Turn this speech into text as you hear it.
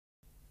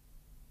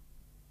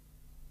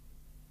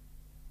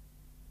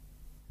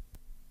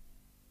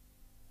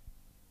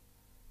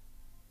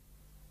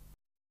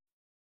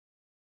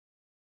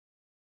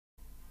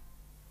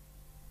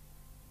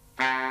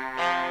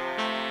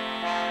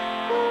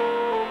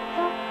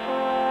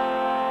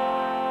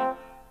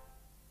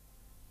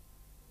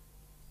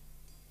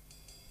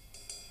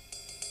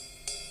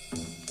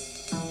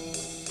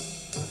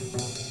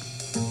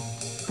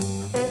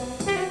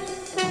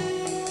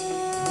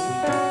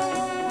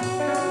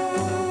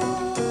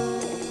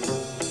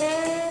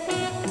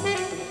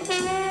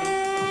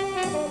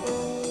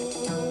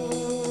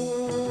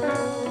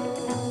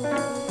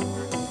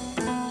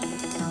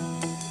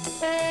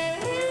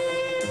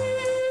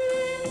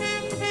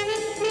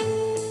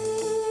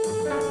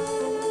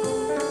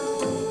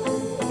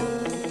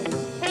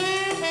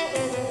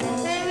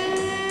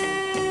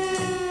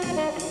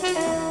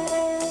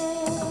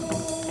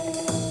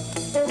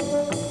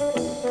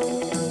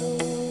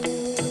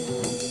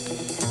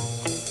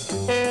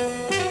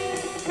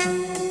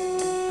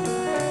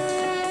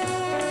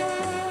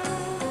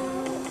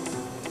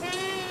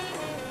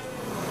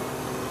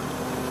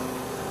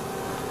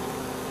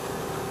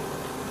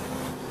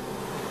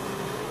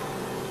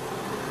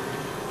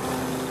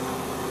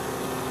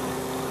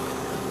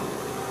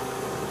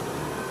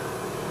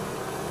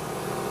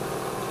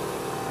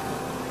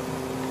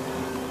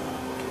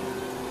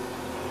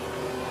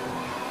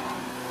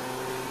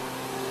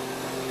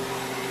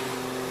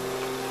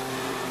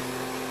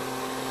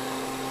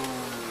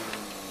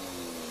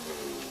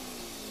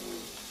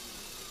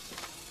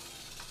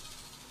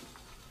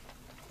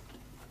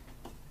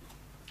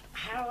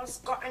Carl's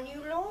got a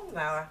new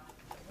lawnmower.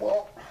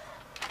 What?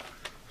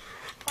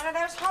 One of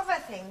those hover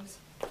things.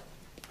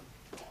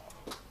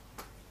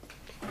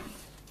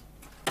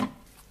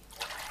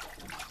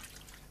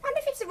 Wonder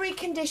if it's a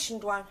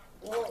reconditioned one.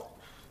 What?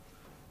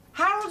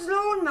 Harold's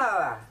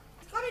lawnmower.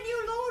 He's got a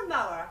new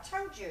lawnmower, I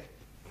told you.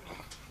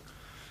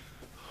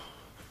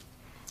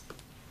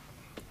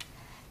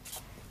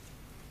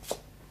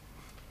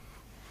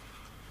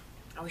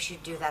 I wish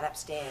you'd do that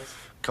upstairs.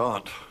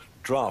 Can't.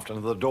 Draft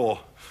under the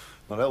door.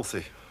 Not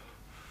healthy.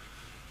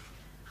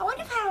 I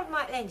wonder if Harold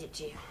might lend it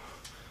to you.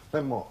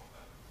 Then what?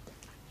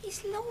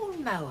 His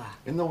lawnmower.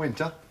 In the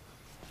winter?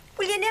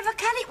 Well, you never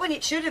cut it when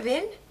it should have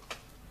been.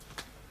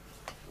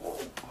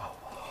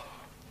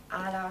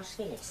 I'll ask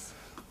Phyllis.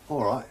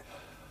 All right.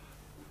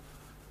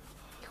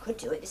 You could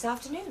do it this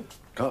afternoon.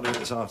 Can't do it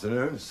this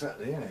afternoon. It's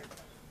Saturday, isn't it?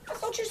 I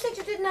thought you said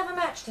you didn't have a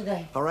match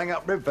today. I rang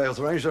up Ribvale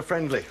to arrange a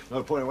friendly.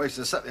 No point in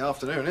wasting a Saturday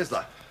afternoon, is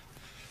there?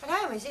 At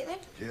home, is it, then?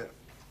 Yeah.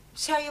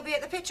 So you'll be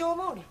at the pitch all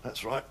morning?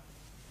 That's right.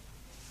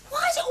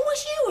 Why is it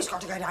always you who's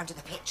got to go down to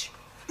the pitch?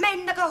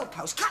 Mend the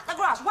goalposts, cut the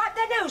grass, wipe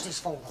their noses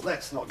for them.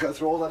 Let's not go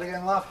through all that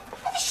again, love.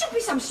 Well, there should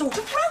be some sort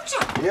of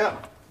rota. Yeah.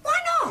 Why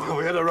not? Well,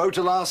 we had a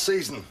rota last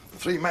season.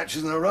 3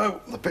 matches in a row.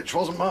 The pitch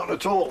wasn't marked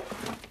at all.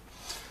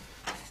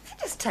 They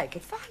just take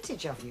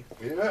advantage of you.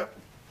 Yeah.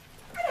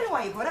 I don't know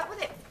why you put up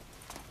with it.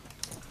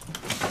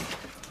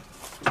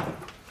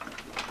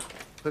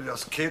 They're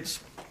just kids.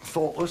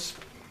 Thoughtless.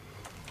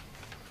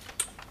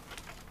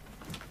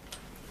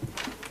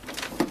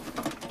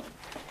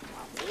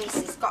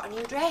 Lisa's got a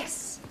new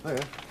dress. Oh,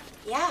 yeah?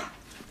 Yeah.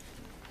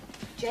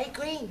 Jade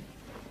green.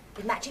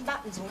 With matching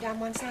buttons all down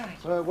one side.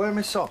 Where are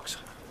my socks?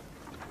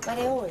 Well,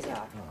 they always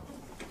are.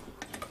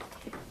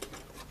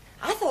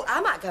 I thought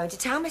I might go into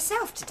town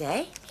myself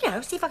today. You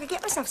know, see if I could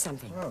get myself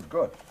something. Oh,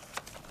 good.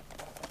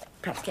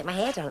 Perhaps get my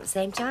hair done at the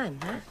same time,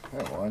 huh?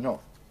 Yeah, why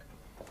not?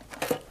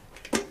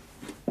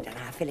 Don't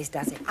know how Phyllis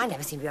does it. I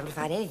never seem to be able to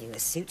find anything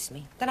that suits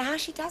me. Don't know how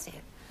she does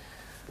it.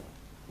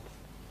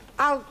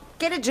 I'll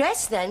get a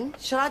dress then,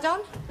 shall I,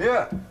 Don?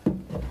 Yeah.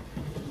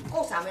 Of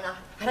course, I mean,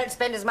 I don't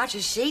spend as much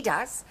as she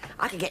does.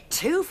 I could get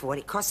 2 for what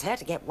it costs her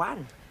to get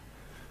 1.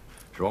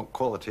 If you want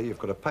quality, you've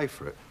got to pay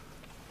for it.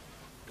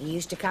 You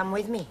used to come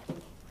with me.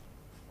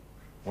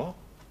 What?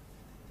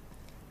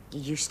 You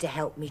used to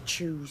help me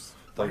choose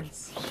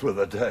once. Those were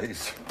the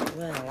days.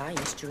 Well, I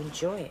used to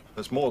enjoy it.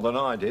 That's more than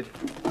I did.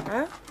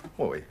 Huh?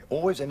 Well, we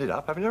always ended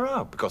up having a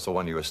row because the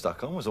one you were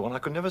stuck on was the one I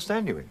could never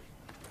stand you in.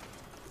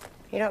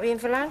 You're not in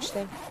for lunch,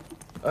 then?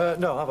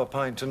 No, have a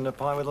pint and a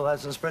pie with the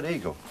lads and spread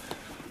eagle.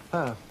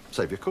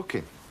 Save your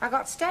cooking. I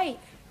got steak.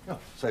 No,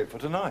 save it for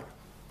tonight.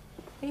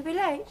 Will you be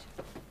late?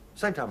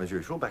 Same time as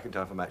usual, back in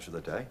time for match of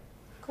the day.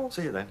 Cool.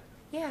 See you then.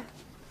 Yeah.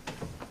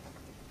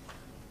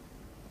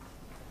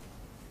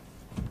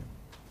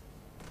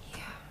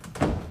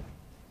 Yeah.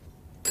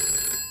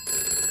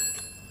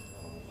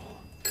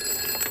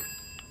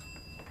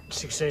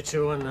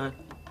 68219.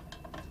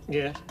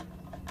 Yes.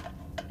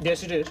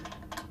 Yes, it is.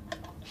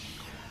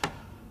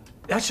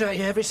 That's right,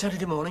 yeah, every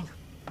Saturday morning.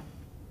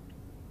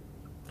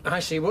 I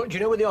see. What, do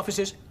you know where the office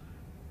is?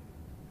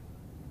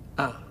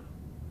 Ah.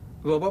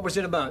 Well, what was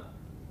it about?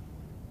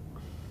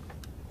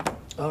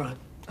 All right.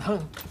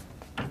 Home.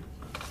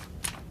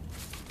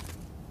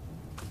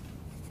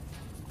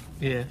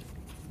 Yeah.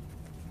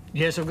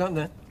 Yes, I've got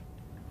that.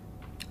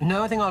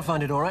 No, I think I'll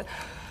find it all right.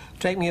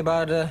 Take me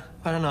about an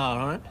hour,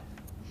 all right?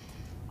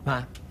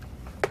 Bye.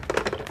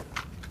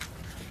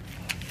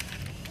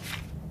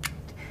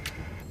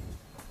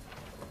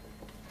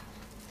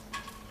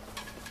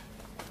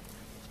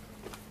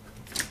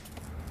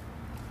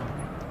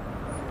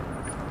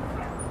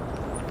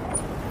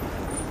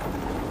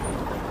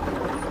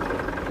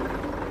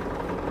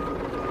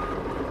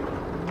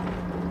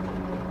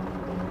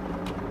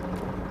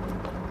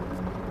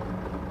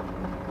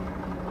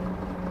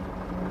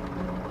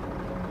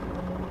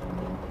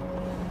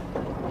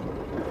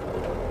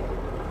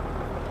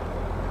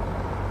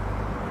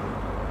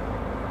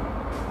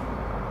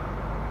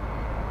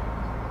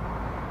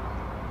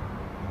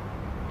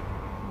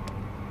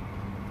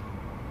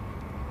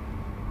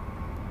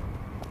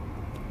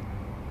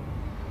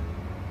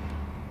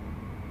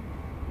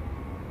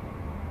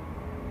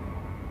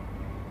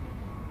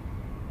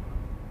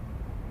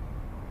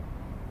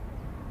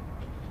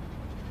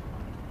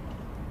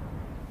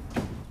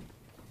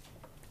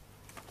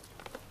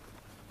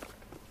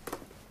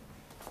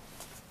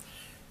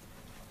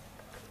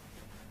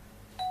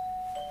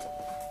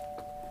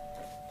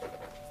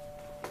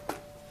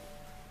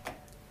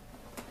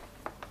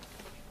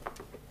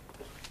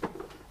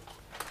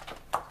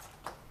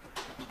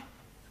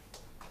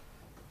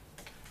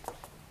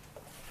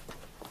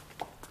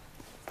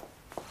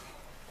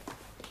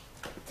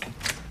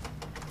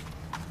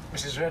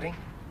 Mrs. Redding?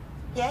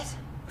 Yes?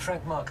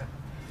 Frank Marker.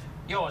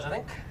 Yours, I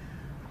think.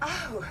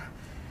 Oh.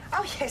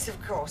 Oh, yes,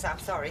 of course. I'm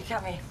sorry.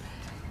 Come in.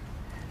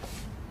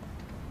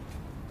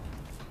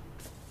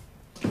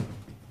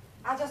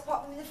 I'll just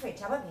pop them in the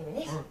fridge. I won't be a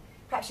minute.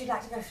 Perhaps you'd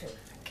like to go through.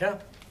 Thank you.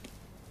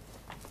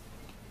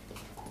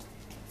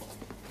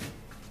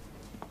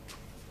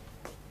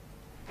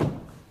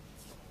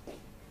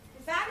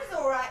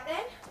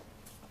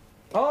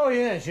 Oh,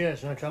 yes,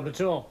 yes, no trouble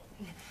at all.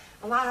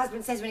 Well, my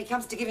husband says when it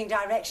comes to giving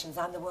directions,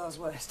 I'm the world's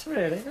worst.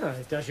 Really? Oh,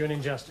 it does you an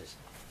injustice.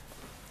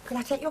 Can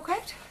I take your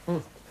coat?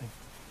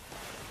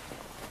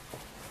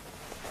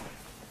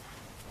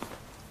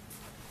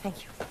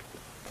 Thank you.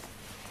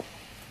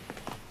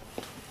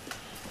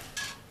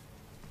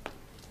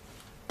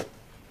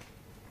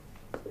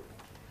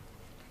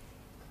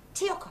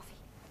 Tea or coffee?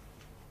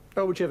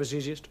 Oh, whichever's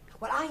easiest.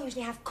 Well, I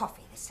usually have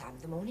coffee this time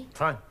of the morning.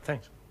 Fine,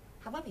 thanks.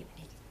 How about you,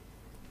 Minute?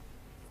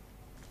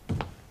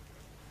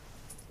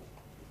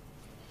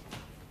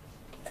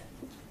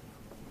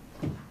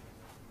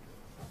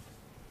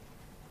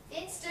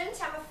 Instant,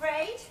 I'm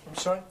afraid. I'm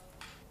sorry?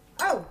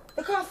 Oh,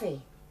 the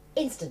coffee.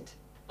 Instant.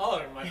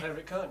 Oh, my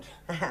favourite kind.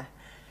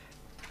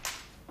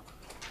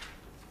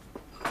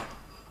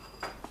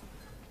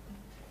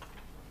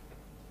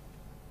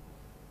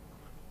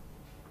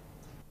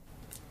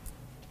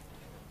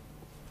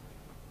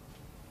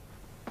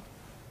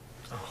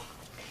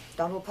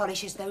 Donald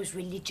polishes those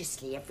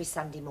religiously every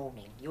Sunday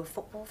morning. You a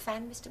football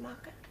fan, Mr.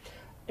 Marker?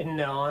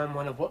 No, I'm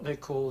one of what they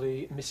call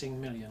the missing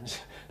millions.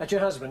 That's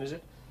your husband, is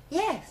it?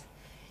 Yes.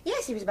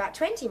 Yes, he was about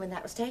 20 when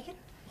that was taken.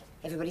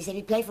 Everybody said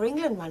he'd play for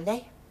England one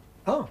day.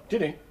 Oh,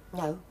 did he?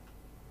 No.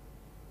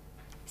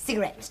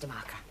 Cigarette, Mr.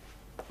 Marker.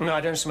 No, I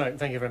don't smoke,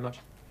 thank you very much.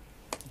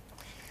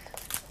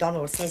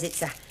 Donald says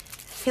it's a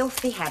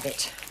filthy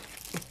habit.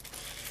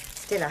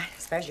 Still, I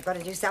suppose you've got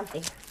to do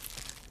something.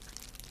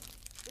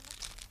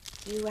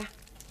 You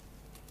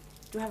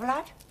have a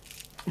light?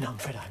 No, I'm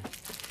afraid I haven't.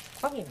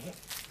 Hold me a minute.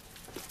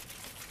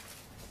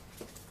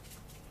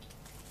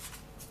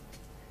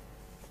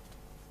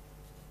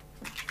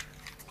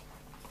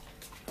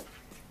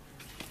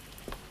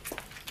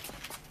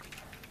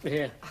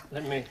 Here,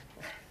 let me.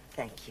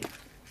 Thank you.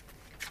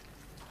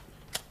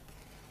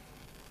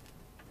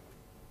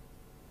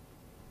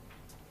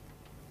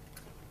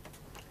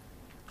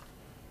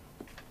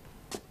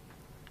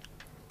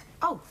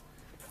 Oh.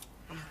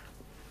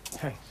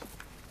 Thanks.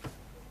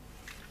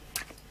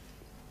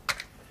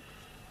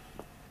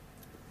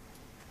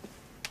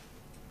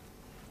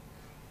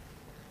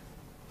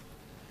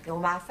 You're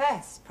my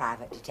first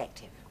private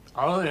detective.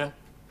 Oh, yeah.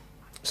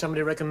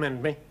 Somebody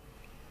recommended me.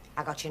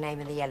 I got your name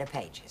in the yellow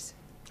pages.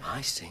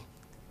 I see.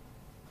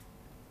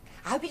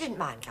 I hope you didn't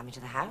mind coming to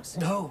the house.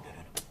 No.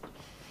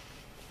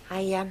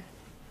 Well,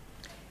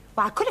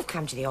 I could have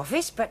come to the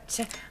office, but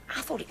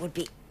I thought it would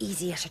be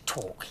easier to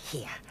talk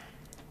here.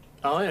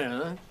 Oh,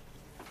 yeah?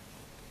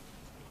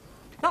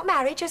 Not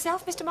married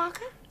yourself, Mr.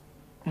 Marker?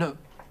 No.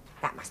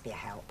 That must be a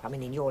help. I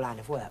mean, in your line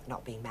of work,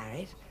 not being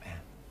married. Yeah.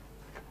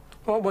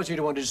 What was it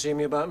you wanted to see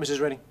me about,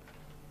 Mrs. Redding?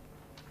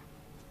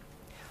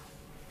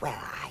 Well,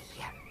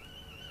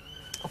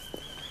 Oh,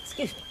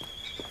 excuse me.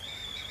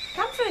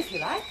 Come through if you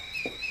like.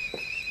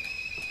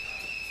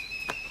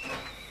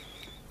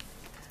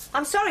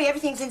 I'm sorry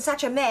everything's in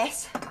such a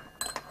mess.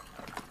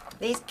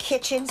 These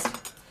kitchens.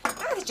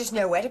 Oh, there's just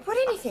nowhere to put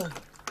anything.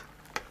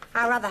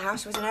 Our other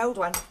house was an old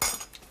one.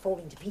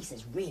 Falling to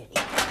pieces, really.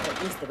 But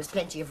at least there was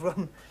plenty of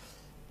room.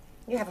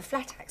 You have a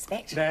flat, I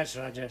expect. That's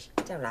right, yes.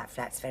 Don't like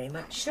flats very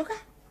much. Sugar?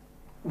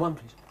 One,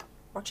 please.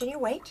 Watching your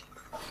weight?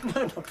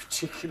 No, not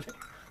particularly.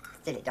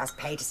 Still, it does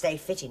pay to stay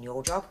fit in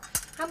your job.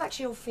 How much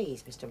are your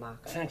fees, Mr.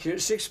 Marker? Thank you.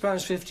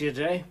 £6.50 a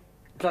day,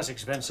 plus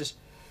expenses.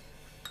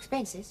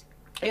 Expenses?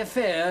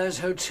 Fares,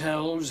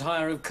 hotels,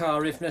 hire of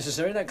car if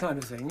necessary, that kind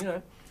of thing, you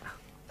know.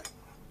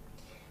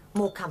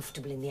 More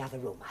comfortable in the other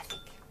room, I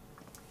think.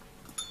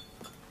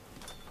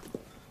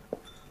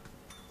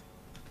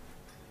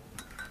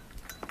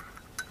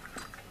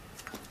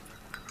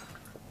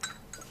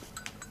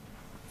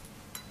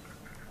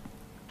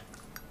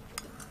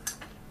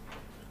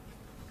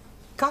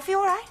 Coffee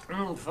all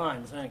right?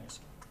 Fine, thanks.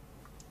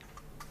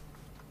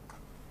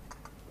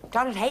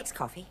 Donald hates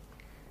coffee.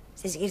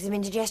 Says it gives him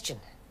indigestion.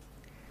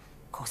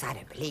 Of course, I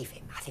don't believe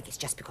him. I think it's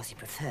just because he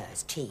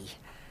prefers tea.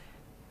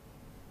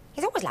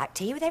 He's always liked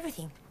tea with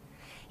everything.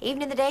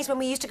 Even in the days when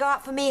we used to go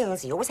out for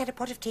meals, he always had a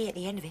pot of tea at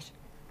the end of it.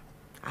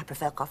 I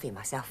prefer coffee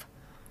myself.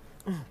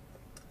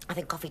 I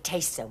think coffee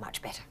tastes so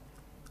much better.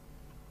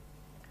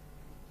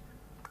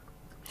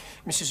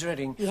 Mrs.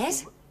 Redding.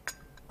 Yes?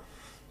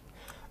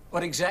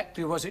 What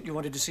exactly was it you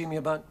wanted to see me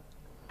about?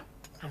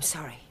 I'm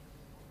sorry.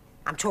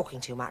 I'm talking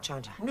too much,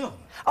 aren't I? No.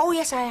 Oh,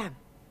 yes, I am.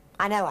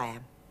 I know I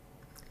am.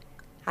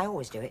 I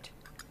always do it.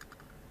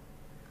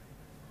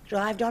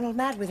 Drive Donald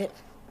mad with it.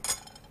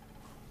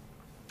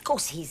 Of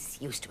course, he's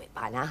used to it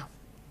by now.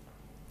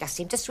 Just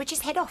seemed to switch his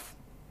head off.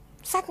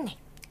 Suddenly.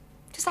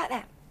 Just like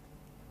that.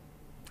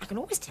 I can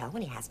always tell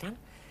when he has done.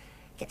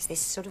 Gets this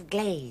sort of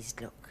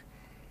glazed look.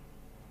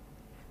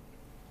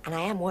 And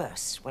I am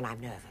worse when I'm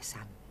nervous.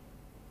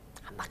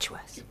 I'm much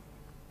worse.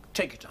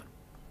 Take your time.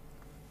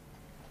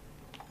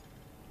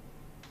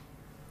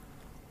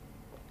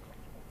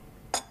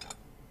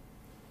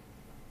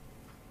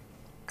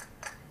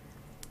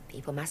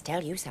 People must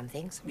tell you some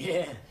things.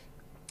 Yeah.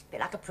 Bit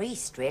like a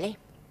priest, really.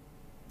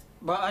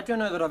 But I don't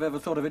know that I've ever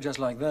thought of it just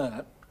like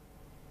that.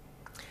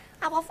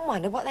 I've often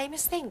wondered what they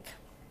must think.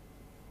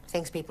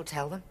 Things people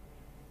tell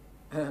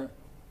them.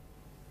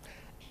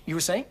 You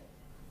were saying?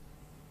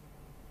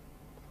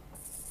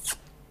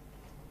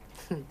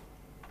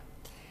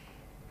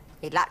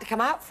 He'd like to come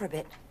out for a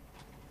bit.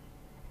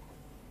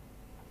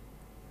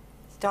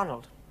 It's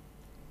Donald.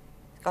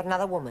 He's got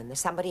another woman. There's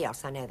somebody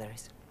else. I know there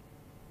is.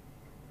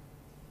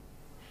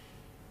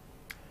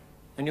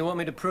 And you want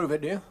me to prove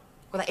it, do you?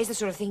 Well, that is the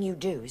sort of thing you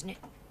do, isn't it?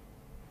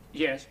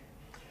 Yes.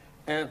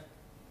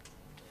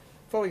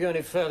 Before we go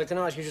any further, can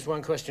I ask you just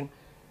one question?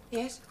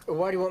 Yes?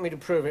 Why do you want me to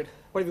prove it?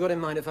 What have you got in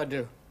mind if I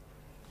do?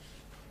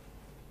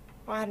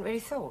 Well, I hadn't really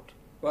thought.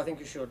 Well, I think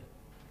you should.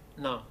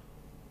 No.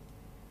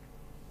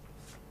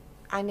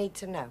 I need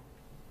to know.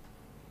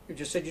 You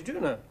just said you do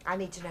know. I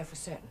need to know for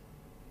certain.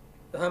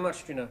 How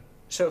much do you know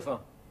so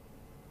far?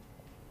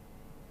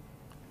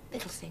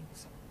 Little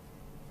things.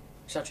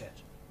 Such as?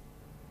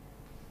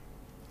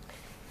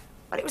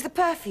 Well, it was the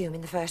perfume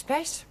in the first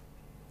place.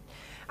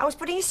 I was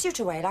putting his suit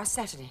away last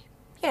Saturday.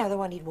 You know, the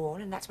one he'd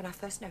worn, and that's when I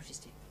first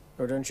noticed it.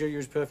 Oh, don't you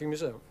use perfume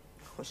yourself?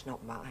 Oh, it's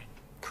not mine.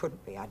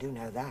 Couldn't be, I do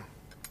know that.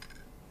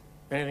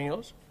 Anything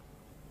else?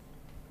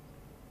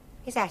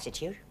 His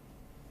attitude.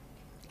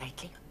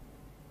 Lately.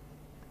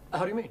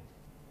 How do you mean?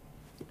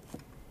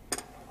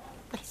 Well,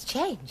 it's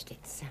changed.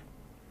 It's,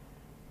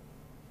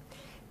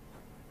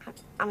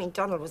 I mean,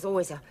 Donald was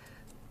always a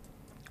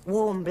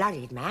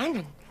warm-blooded man,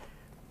 and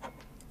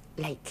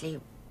lately...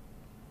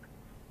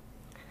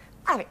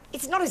 I mean,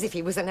 it's not as if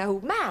he was an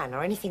old man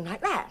or anything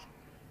like that.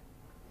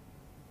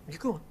 You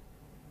go on.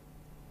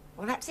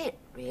 Well, that's it,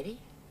 really.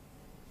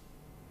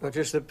 But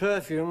just the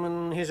perfume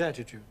and his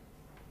attitude.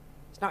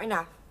 It's not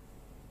enough.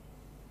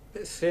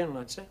 Bit thin,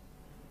 I'd say.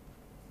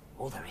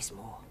 Oh, there is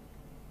more.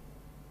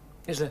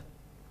 Is there?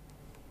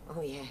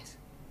 Oh, yes.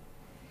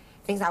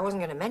 Things I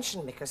wasn't going to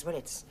mention because, well,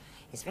 it's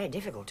very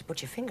difficult to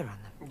put your finger on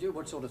them.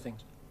 What sort of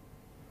things?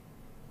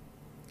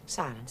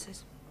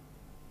 Silences.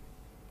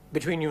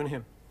 Between you and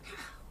him?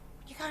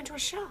 You go into a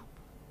shop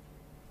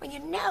when you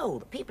know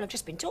that people have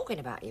just been talking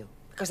about you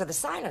because of the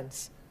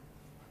silence.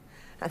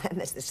 And then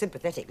there's the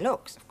sympathetic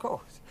looks, of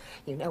course.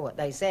 You know what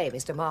they say,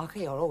 Mr. Marker,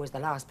 you're always the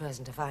last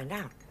person to find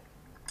out.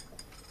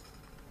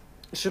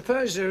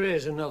 Suppose there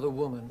is another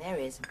woman. There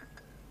is.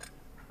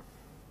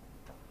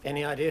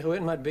 Any idea who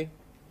it might be?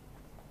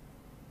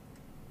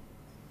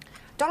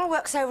 Donald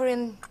works over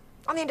on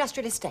the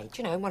industrial estate,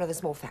 you know, in one of the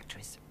small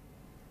factories.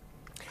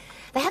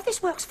 They have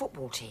this works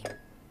football team.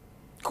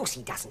 Of course,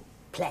 he doesn't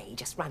play, he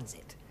just runs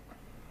it.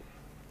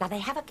 Now, they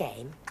have a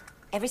game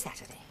every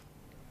Saturday.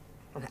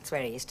 Well, that's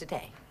where he is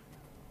today.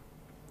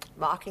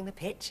 Marking the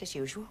pitch, as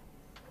usual.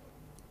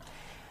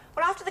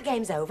 Well, after the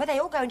game's over, they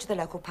all go into the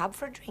local pub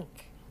for a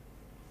drink.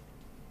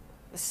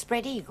 The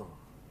Spread Eagle.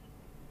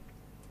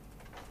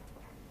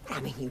 I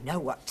mean, you know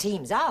what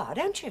teams are,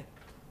 don't you?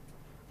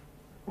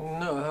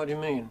 No, how do you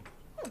mean?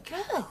 Well,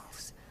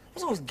 girls.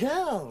 There's always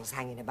girls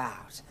hanging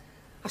about.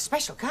 A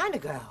special kind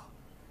of girl.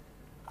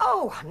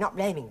 Oh, I'm not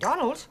blaming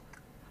Donald.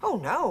 Oh,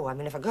 no. I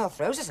mean, if a girl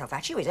throws herself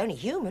at you, he's only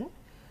human.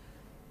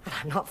 And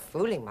I'm not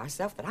fooling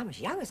myself that I'm as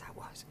young as I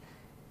was.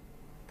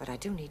 But I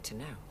do need to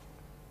know.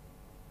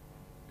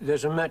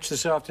 There's a match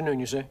this afternoon,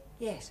 you say?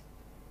 Yes.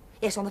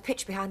 Yes, on the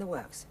pitch behind the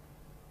works.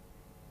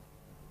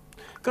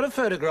 Got a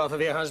photograph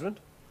of your husband?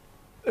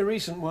 A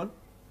recent one?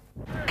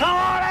 Come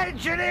on,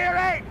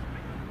 engineering!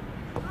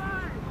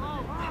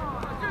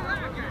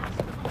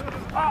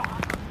 Oh,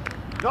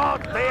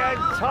 not the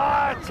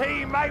entire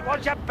team, mate.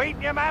 Once you've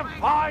beaten your man,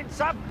 find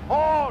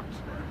support.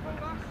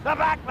 The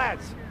back,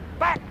 lads.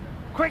 Back,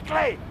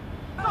 quickly.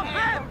 Come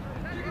on,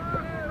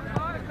 engineer!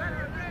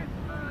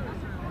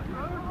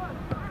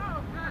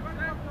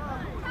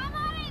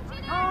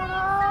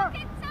 Look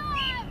at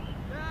time!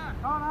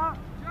 Connor!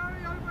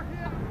 Jerry, over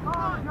here! Come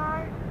on,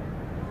 Jerry!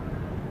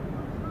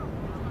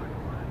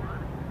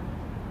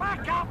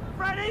 Back up,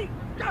 Freddie.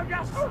 Don't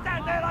just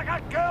stand there like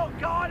a girl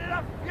guide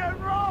at a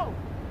funeral.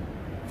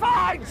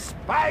 Find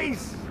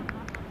space.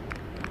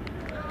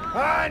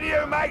 And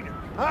you, mate.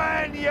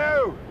 And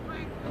you.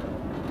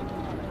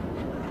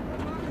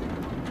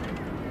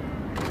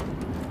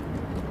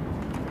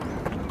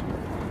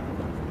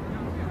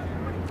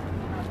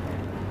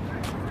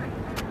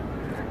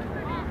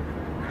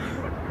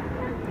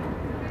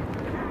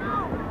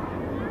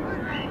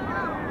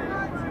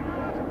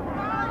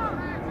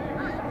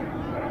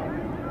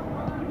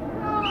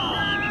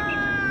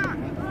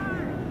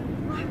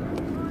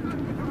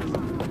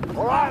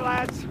 All right,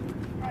 lads.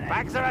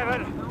 Backs are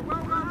even.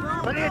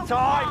 Plenty of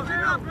time.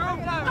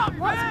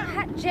 What's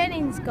Pat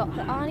Jennings got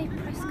that Arnie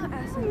Prescott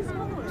hasn't?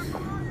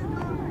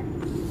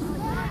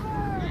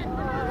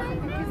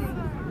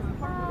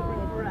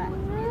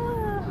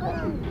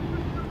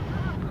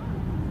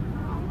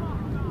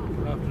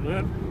 Good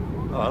afternoon.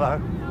 Oh, hello.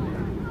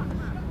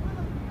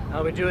 How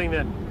are we doing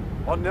then?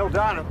 1-0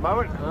 down at the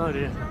moment. Oh,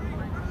 dear.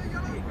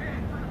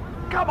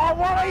 Come on,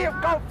 Wally,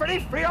 you've got Freddie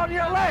free on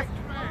your left.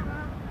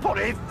 Put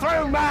it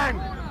through, man.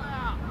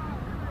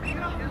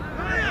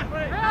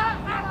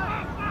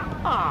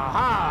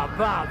 Ah, how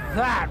about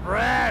that,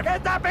 ref?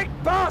 Get that big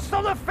bastard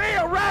on the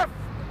field, ref.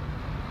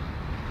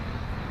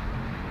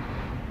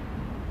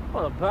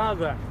 What about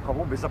that? I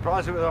wouldn't be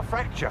surprised if it was a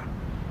fracture.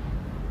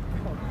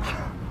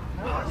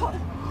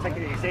 Take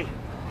it easy.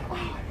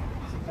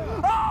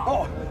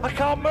 Oh, I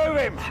can't move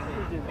him.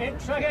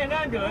 Try to get an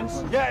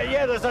ambulance.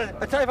 Yeah, there's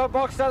a telephone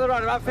box down the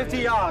road, about 50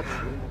 yards.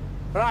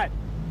 Right.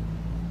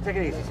 Take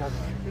it easy, son.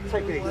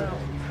 Take it easy.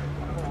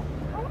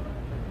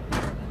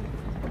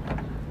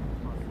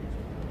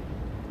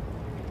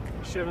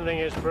 Shouldn't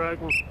think it's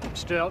broken.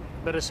 Still,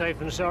 better safe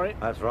than sorry.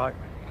 That's right.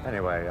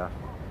 Anyway,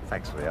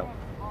 thanks for the help.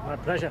 My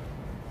pleasure.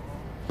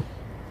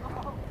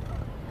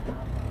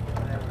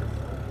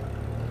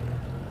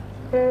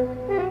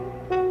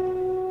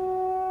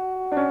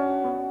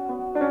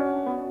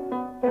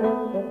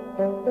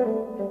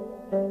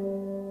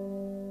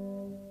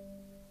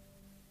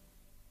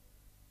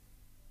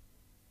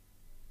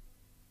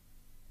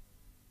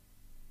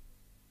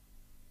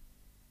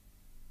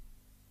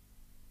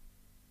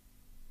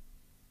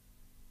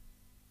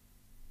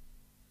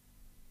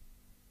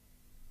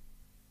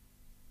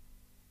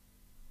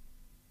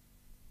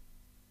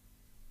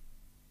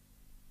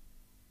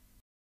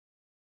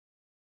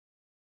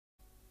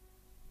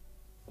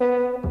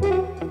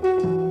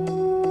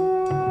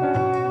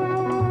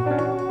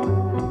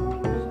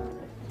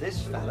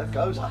 This fella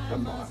goes up to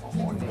my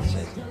morning and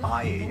says,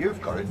 I hear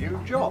you've got a new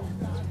job.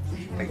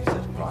 He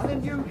says, right, a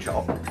new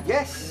job?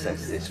 Yes,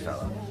 says this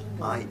fella.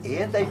 I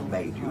hear they've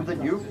made you the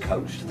new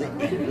coach to the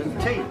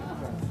England team.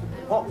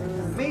 What,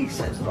 me,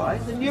 says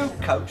Brian, the new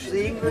coach to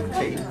the England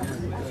team?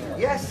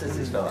 Yes, says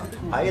this fella.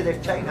 I hear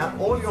they've taken out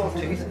all your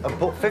teeth and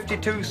put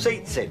 52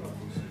 seats in.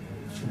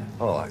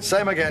 All right,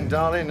 same again,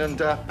 darling, and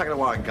packet of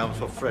wine comes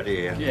for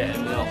Freddie here. Yeah,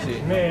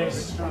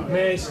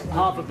 Miss,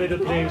 half a bitter,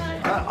 please.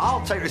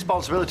 I'll take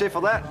responsibility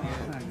for that.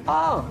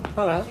 Oh,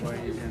 hello.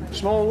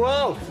 Small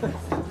world.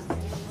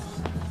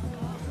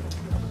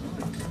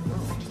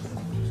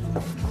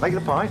 Make it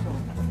a pint.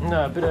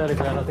 No, a bit early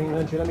for that, I think,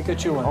 don't you? Let me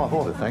get you one. Oh, I've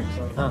ordered, thanks.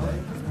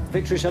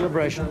 Victory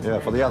celebration. Yeah,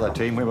 for the other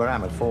team, we were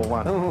hammered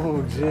 4-1.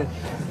 Oh, dear.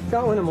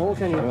 Can't win them all,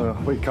 can you?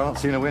 We can't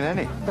seem to win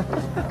any.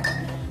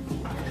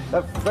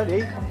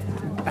 Freddie?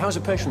 How's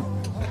the patient?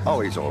 Oh,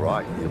 he's all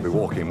right. He'll be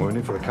walking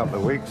wounded for a couple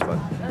of weeks, but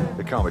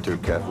you can't be too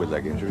careful with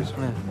leg injuries.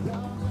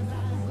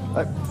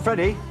 Yeah.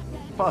 Freddie,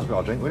 pass me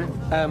our drink, will you?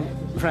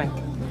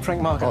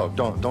 Frank Marker. Oh,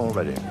 Donald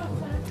Redding.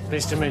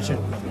 Pleased to meet you.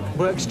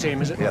 Works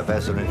team, is it? Yeah,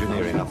 there's some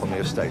engineering up on the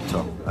estate,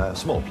 Tom.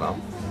 Small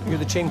plant. You're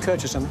the team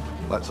coach or something?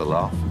 That's a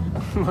laugh.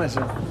 Where's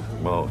that?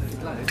 Well,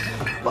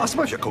 I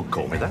suppose you could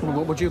call me that. Well,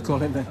 what would you call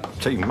it then?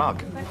 Team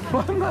mug.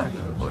 What mug?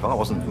 Well, if I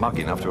wasn't mug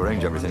enough to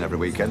arrange everything every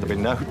weekend, there'd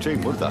be no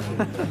team, would there?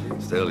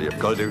 Still, you've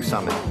got to do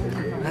something.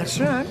 That's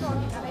right.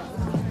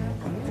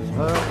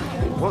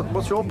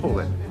 What's your pull,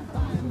 then?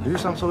 Are you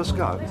some sort of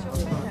scout?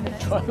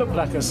 Do I look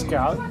like a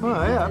scout?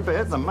 Oh, yeah, a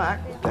bit. The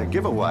Mac. Their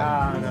giveaway.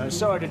 Ah, no,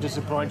 sorry to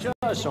disappoint you.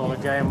 I saw the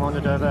game,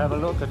 wanted to have a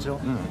look at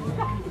all.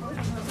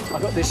 I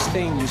got this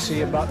thing, you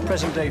see, about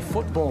present-day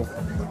football.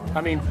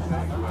 I mean,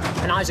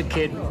 when I was a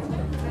kid,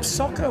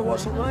 soccer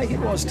wasn't like it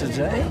was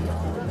today.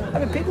 I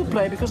mean, people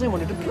play because they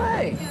wanted to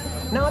play.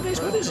 Nowadays,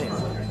 what is it?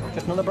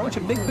 Just another branch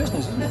of big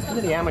business, isn't it?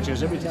 They're the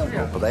amateurs every time.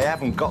 But they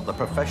haven't got the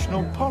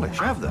professional polish,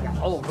 have they?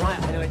 Oh, right,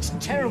 I know it's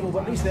terrible,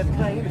 but at least they're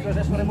playing it because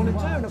that's what they want to do,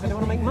 not because they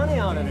want to make money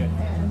out of it.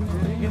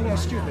 You know,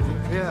 stupid.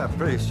 Yeah,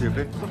 pretty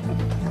stupid.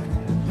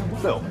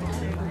 Phil,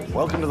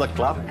 welcome to the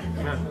club.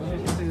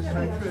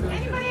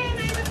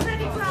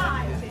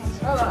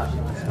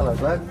 Hello,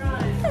 Glad.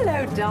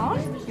 Hello, Don.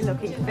 You're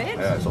looking fit.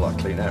 Yeah, it's a lot of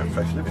clean air and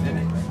fresh living, isn't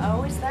it?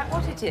 Oh, is that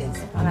what it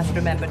is? I'll have to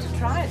remember to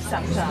try it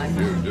sometime.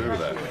 Do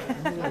that.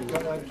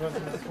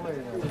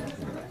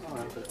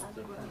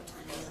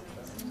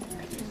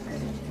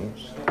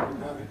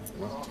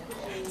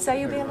 So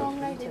you'll be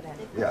along later then?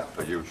 Yeah,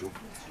 per usual.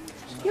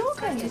 You're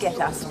going to get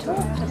us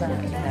talked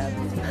about, you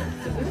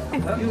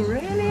know. You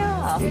really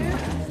are.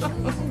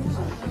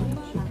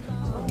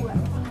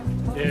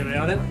 Here we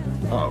are then.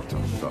 Oh,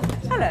 Tom.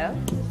 Hello.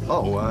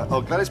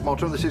 Oh, Gladys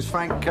Mottram, this is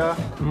Frank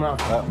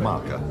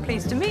Marker.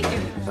 Pleased to meet you.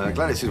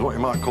 Gladys is what you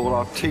might call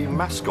our team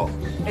mascot.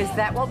 Is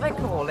that what they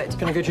call it?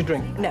 Can I get you a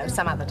drink? No,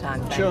 some other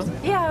time, thanks. Sure.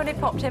 Yeah, I only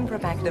popped in for a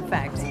packet of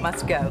fags.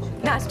 Must go.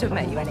 Nice to have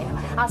met you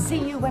anyhow. I'll see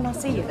you when I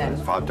see you then.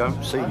 If I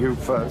don't see you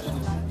first.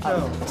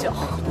 Oh,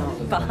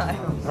 bye.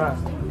 Right.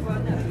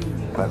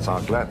 That's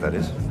our Glad, that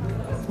is.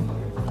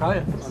 Oh,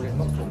 yeah.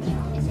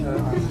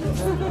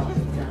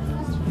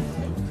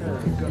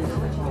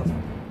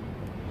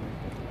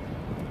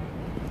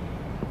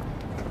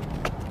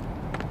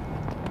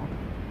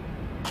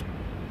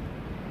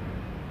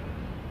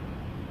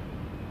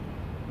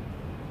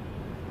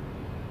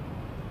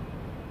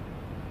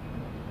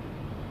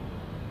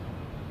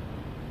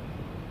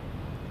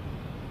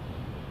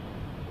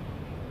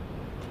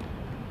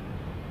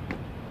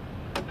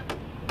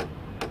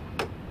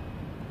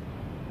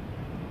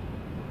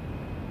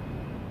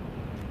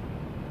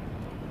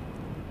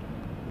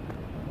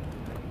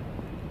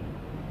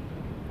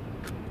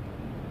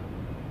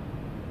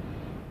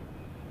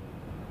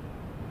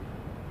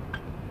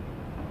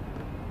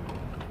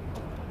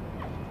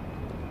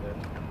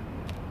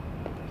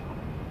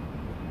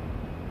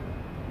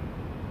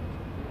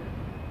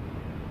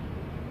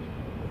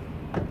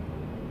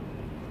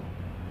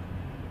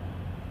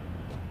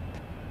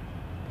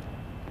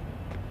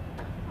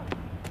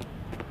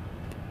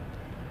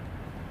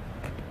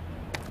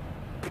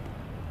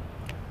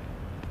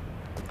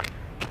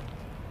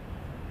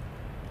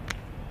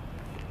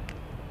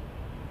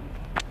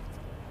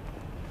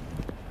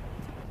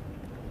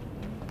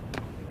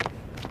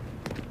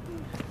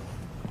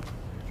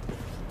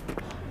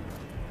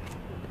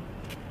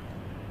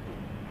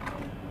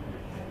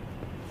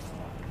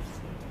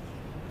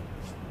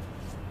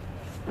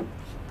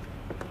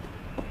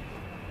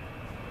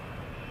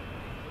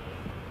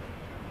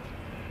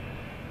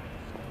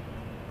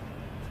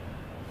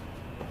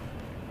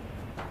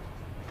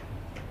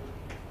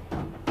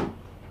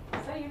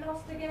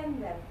 crossed again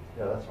then?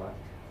 Yeah, that's right.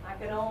 I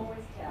can always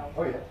tell.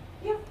 Oh, yeah.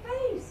 Your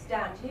face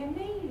down to your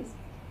knees.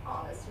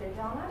 Honestly,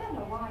 Don, I don't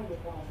know why you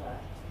bother.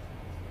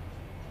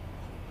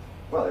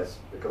 Well, it's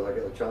because I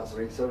get the chance to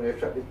meet so many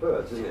attractive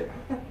birds, isn't it?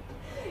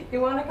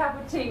 You want a cup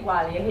of tea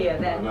while you're here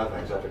then? No,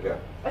 thanks, I have to go.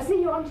 I'll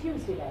see you on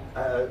Tuesday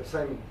then.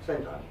 Same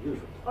time,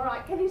 usual. All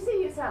right, can you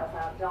see yourself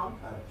out, Don?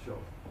 Sure.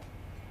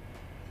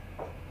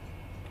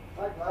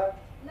 Hi, Clive.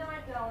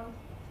 Night, Don.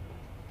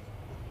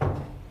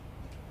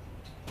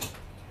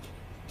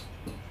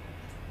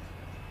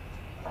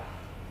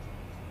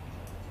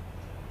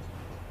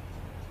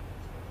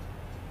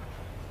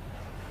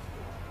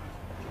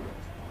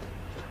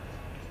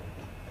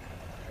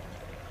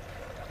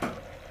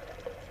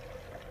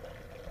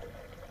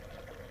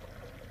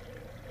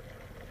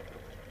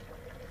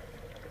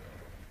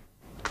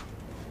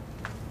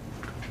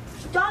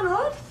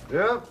 Donald?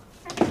 Yeah?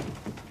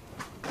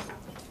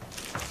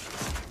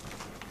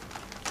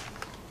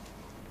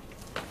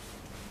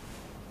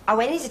 I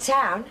went into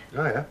town.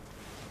 Oh, yeah?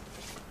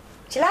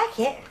 Do you like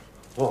it?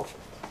 What?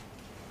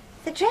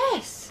 The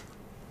dress.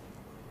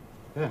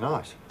 Yeah,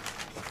 nice.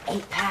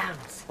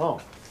 £8. Oh,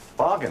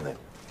 bargain then.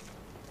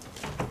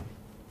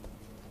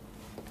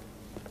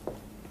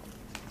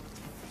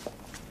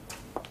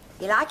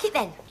 You like it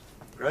then?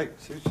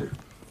 Great, suits you.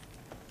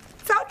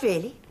 It's odd,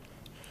 really.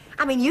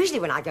 I mean, usually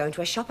when I go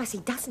into a shop, I see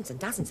dozens and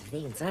dozens of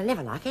things, and I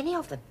never like any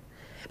of them.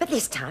 But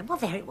this time, well,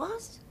 there it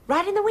was,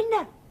 right in the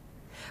window.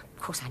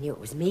 Of course, I knew it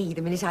was me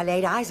the minute I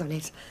laid eyes on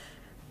it.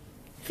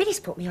 Phyllis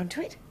put me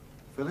onto it.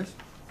 Phyllis?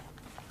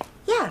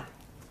 Yeah.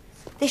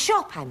 The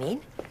shop, I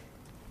mean.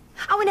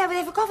 I went over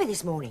there for coffee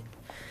this morning.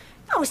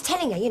 I was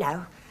telling her, you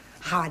know,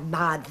 how I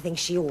admired the things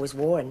she always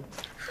wore, and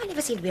I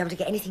never seemed to be able to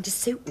get anything to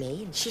suit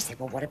me. And she said,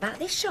 well, what about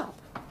this shop?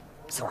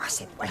 So I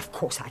said, well, of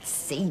course I'd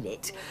seen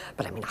it,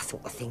 but I mean, I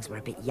thought the things were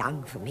a bit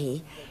young for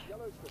me.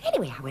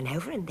 Anyway, I went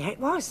over and there it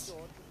was.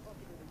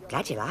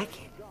 Glad you like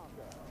it.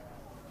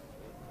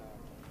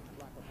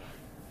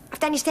 I've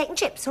done your steak and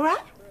chips, all right?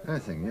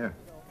 Anything, yeah.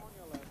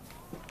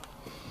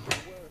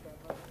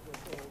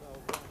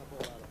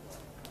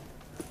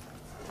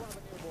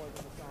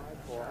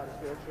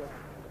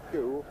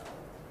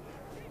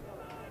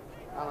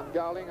 Alan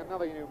Garling,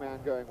 another new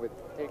man going with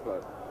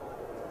England.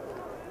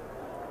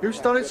 You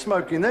started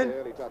smoking then?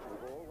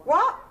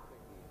 What?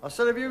 I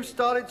said, have you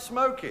started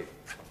smoking?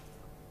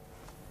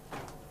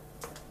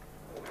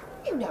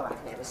 You know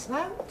I've never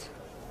smoked.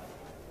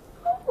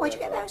 Oh, where'd you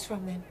get those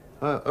from, then?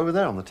 Over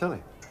there on the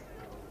telly.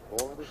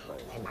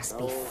 They must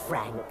be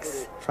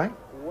Frank's. Frank?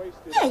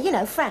 Yeah, you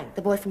know, Frank,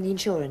 the boy from the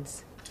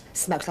insurance.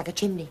 Smokes like a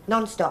chimney,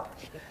 non-stop.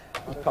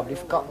 You've probably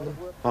forgotten them.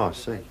 Oh, I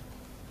see.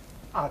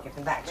 I'll give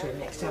them back to him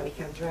next time he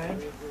comes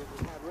round.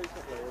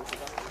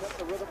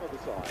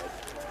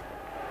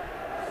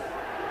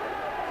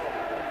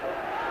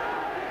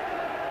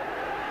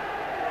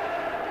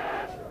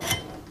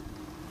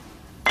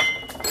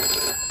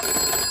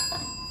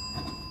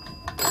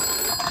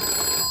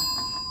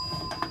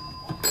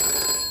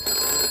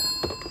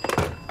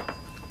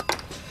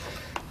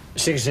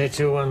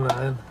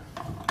 S06E11.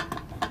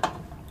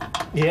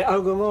 Yeah,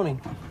 oh, good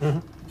morning. Mm-hmm.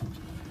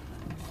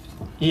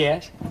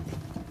 Yes.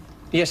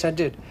 Yes, I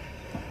did.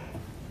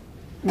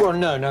 Well,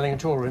 no, nothing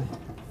at all, really.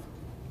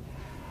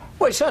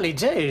 Well, it's early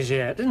days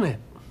yet, isn't it?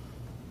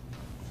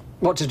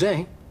 What,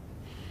 today?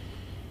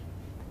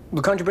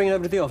 Well, can't you bring it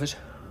over to the office?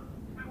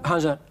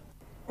 How's that?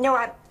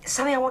 No,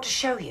 something I want to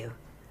show you.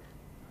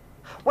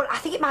 Well, I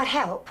think it might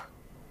help.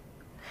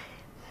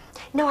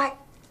 No, I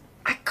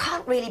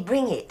can't really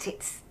bring it.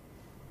 It's...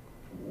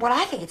 Well,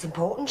 I think it's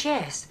important,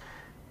 yes.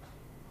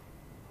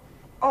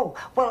 Oh,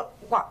 well,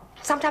 what,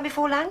 sometime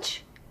before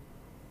lunch?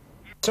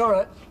 It's all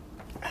right.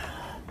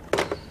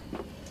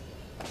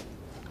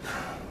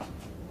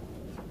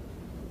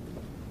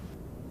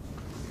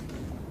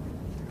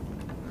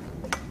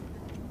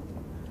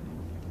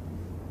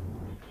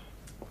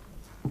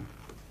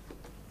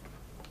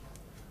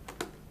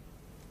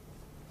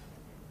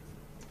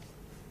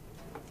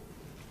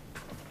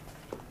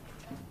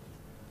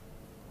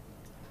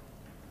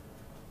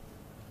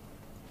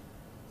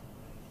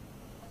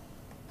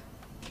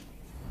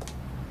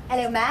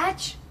 Hello,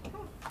 Madge.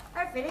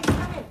 Oh, Phyllis,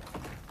 come in.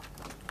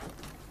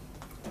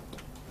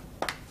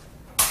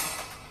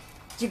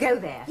 Did you go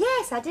there?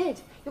 Yes, I did.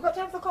 You got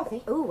time for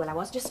coffee? Oh, well, I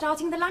was just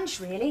starting the lunch,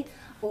 really.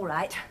 All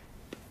right.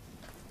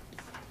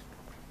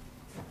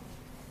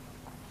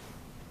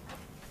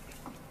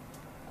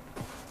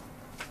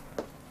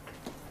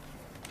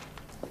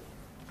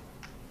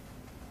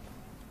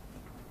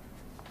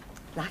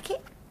 Like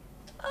it?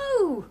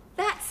 Oh,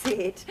 that's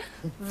it.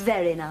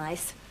 Very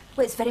nice.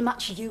 Well, it's very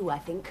much you, I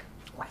think.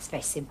 Well, it's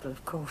very simple,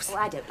 of course. Oh,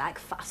 I don't like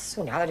fuss.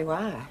 Well, neither do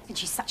I. And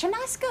she's such a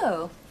nice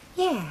girl.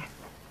 Yeah.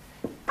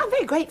 I'm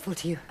very grateful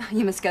to you.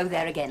 You must go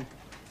there again.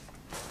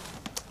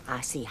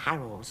 I see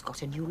Harold's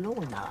got a new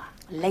lawnmower.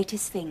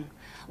 Latest thing.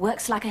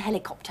 Works like a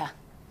helicopter.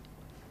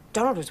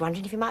 Donald was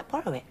wondering if he might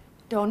borrow it.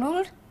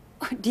 Donald?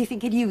 Do you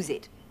think he'd use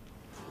it?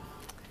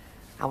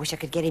 I wish I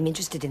could get him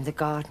interested in the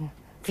garden.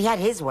 If he had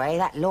his way,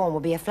 that lawn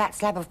would be a flat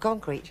slab of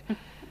concrete.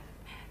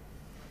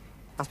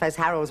 I suppose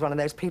Harold's one of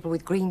those people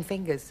with green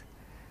fingers.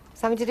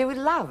 Something to do with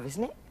love,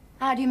 isn't it?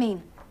 How do you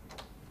mean?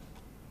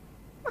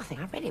 I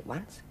think I read it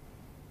once.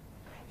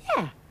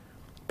 Yeah.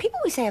 People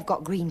we say have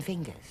got green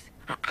fingers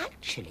are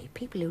actually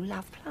people who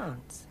love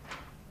plants.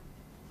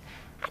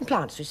 And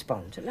plants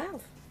respond to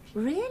love.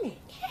 Really?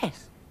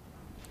 Yes.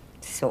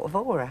 It's a sort of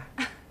aura.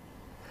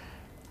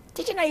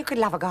 Did you know you could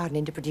love a garden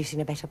into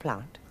producing a better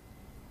plant?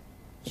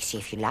 You see,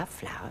 if you love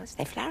flowers,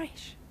 they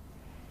flourish.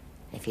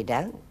 And if you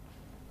don't,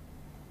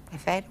 they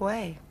fade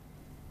away.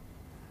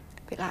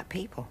 A bit like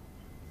people.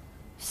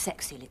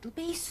 Sexy little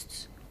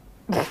beasts.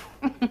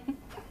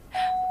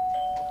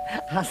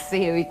 I'll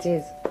see who it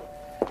is.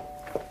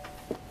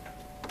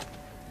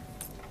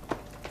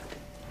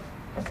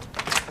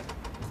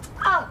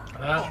 Oh,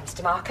 Hello? hey,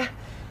 Mr. Marker.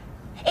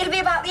 It'll be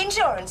about the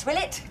insurance, will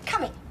it?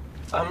 Come in.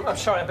 I'm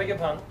sorry, I beg your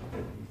pardon.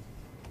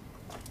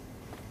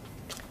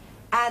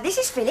 This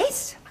is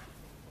Phyllis.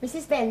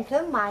 Mrs.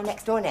 Bentham, my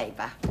next-door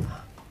neighbour.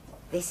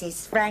 This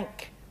is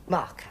Frank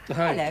Marker.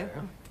 Hi. Hello.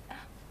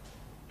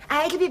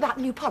 It'll be about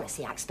the new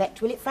policy, I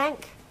expect, will it,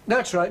 Frank?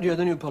 That's right, yeah,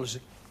 the new policy.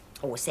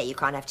 Always say you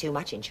can't have too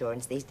much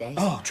insurance these days.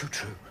 Oh,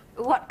 true.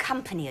 What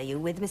company are you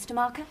with, Mr.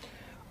 Marker?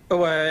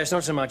 Oh, it's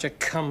not so much a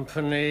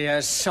company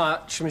as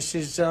such,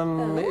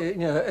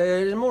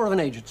 Mrs. More of an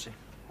agency.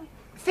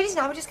 Phyllis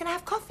and I were just going to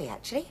have coffee,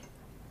 actually.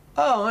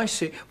 Oh, I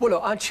see. Well,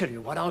 look, I'll tell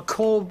you what, I'll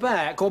call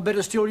back, or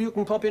better still, you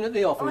can pop in at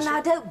the Oh, office. now,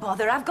 don't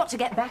bother. I've got to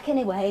get back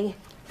anyway.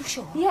 You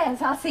sure?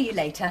 Yes, I'll see you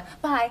later.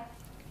 Bye.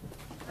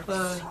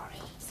 Sorry.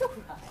 It's all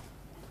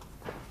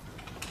right.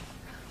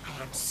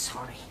 I am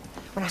sorry.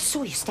 When I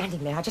saw you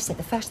standing there, I just said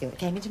the first thing that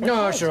came into my No,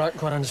 head. that's all right,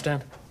 quite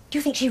understand. Do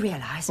you think she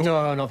realised?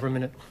 No, not for a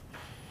minute.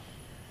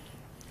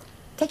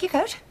 Take your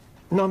coat.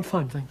 No, I'm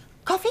fine, thanks.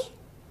 Coffee?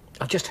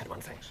 I just had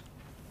one, thanks.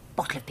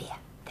 Bottle of beer.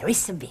 There is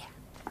some beer.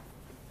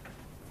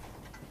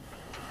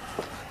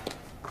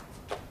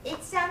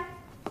 It's,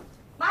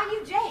 my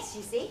new dress,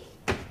 you see.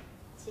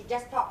 She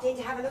just popped in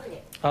to have a look at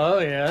it. Oh,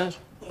 yes?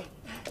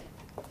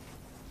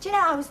 Do you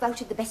know I was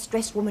voted the best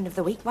dressed woman of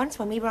the week once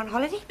when we were on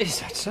holiday? Is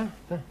that so?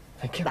 Oh,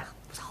 thank you. Well,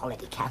 it was a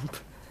holiday camp.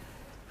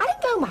 I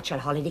didn't go much on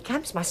holiday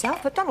camps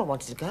myself, but Donald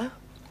wanted to go.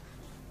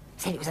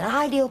 Said it was an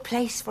ideal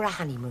place for a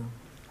honeymoon.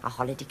 A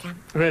holiday camp.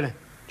 Really?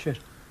 Cheers.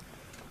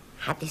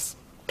 Had this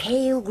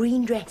pale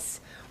green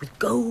dress with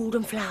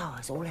golden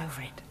flowers all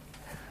over it.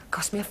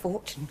 Cost me a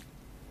fortune.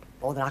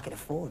 More than I could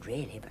afford,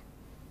 really, but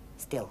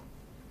still,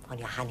 on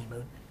your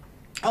honeymoon.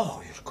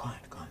 Oh, yes, quite.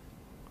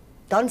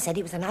 Don said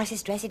it was the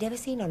nicest dress he'd ever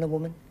seen on a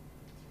woman.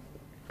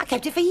 I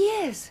kept it for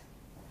years.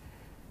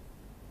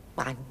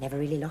 Well, I never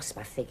really lost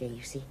my figure,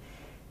 you see.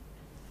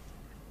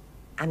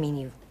 I mean,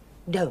 you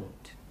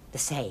don't the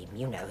same,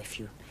 you know, if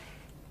you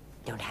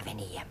don't have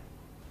any,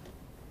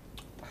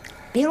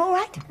 beer all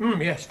right?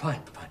 Yes,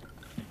 fine.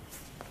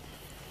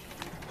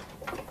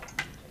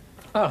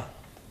 Oh,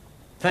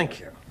 thank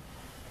you.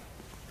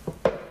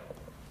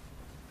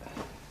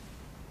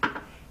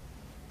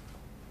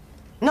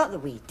 Not that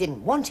we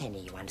didn't want any,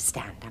 you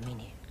understand. I mean,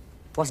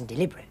 it wasn't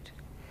deliberate.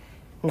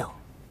 No,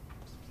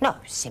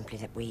 it was simply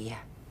that we,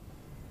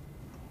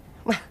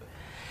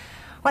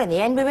 Well, in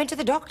the end, we went to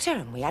the doctor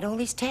and we had all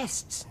these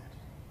tests.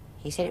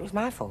 He said it was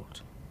my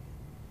fault.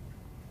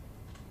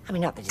 I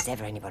mean, not that it's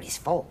ever anybody's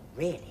fault,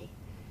 really.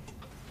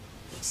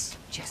 It's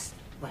just,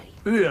 well...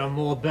 Yeah,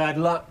 more bad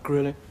luck,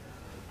 really.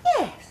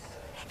 Yes,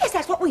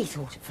 that's what we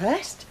thought at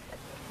first.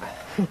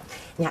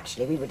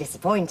 Naturally, we were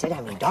disappointed.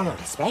 I mean, Donald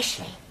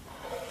especially.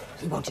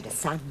 He wanted a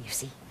son, you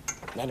see.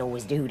 Men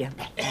always do, don't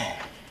they?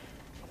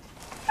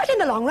 But in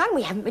the long run,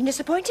 we haven't been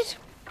disappointed.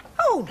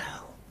 Oh,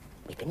 no.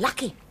 We've been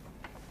lucky.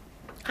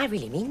 I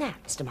really mean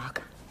that, Mr.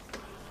 Marker.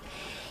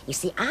 You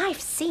see, I've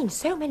seen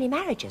so many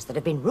marriages that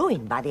have been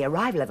ruined by the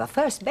arrival of a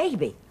first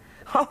baby.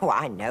 Oh,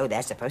 I know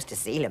they're supposed to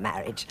seal a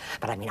marriage,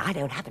 but I mean, I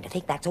don't happen to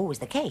think that's always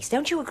the case.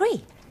 Don't you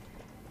agree?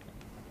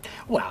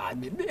 Well, I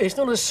mean, it's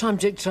not a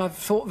subject I've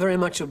thought very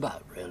much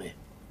about, really.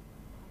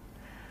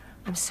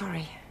 I'm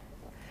sorry.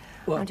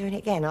 What? I'm doing it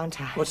again, aren't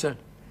I? What's that?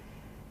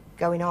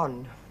 Going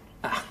on.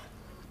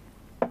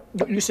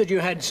 You said you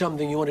had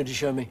something you wanted to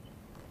show me.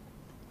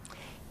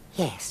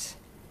 Yes.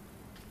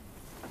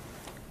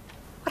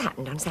 What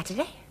happened on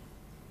Saturday?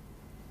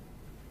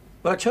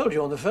 Well, I told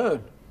you on the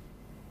phone.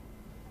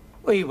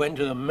 We went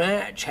to the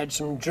match, had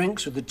some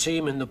drinks with the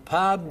team in the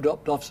pub,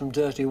 dropped off some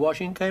dirty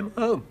washing, came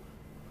home.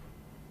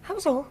 That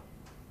was all.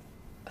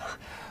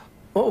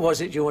 What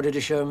was it you wanted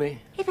to show me?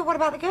 Yeah, but what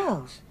about the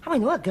girls? I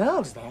mean, there were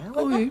girls there,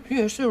 weren't there?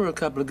 Yes, there were a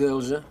couple of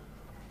girls there.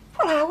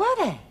 Well, how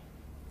were they?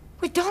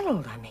 With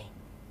Donald, I mean.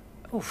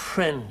 Oh,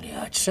 friendly,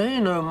 I'd say,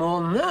 no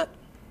more than that.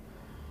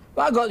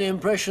 I got the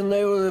impression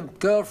they were the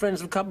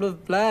girlfriends of a couple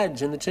of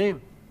lads in the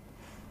team.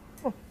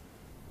 Oh.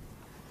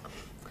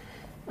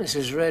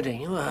 Mrs.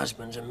 Redding, your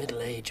husband's a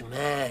middle-aged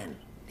man.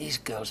 These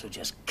girls were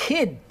just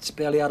kids,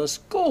 barely out of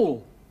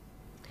school.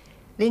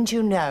 Didn't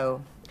you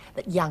know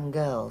that young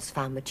girls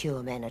found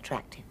mature men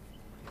attractive?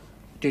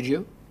 Did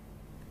you?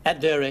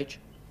 At their age?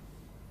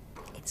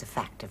 It's a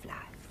fact of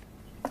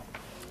life.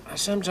 I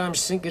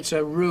sometimes think it's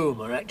a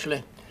rumour,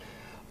 actually,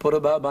 put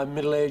about by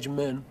middle-aged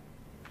men.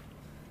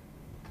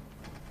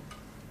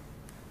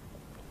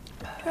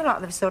 You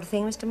like this sort of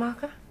thing, Mr.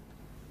 Marker?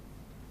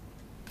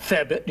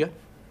 Fair bit, yeah.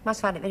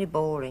 Must find it very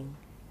boring.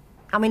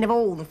 I mean, of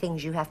all the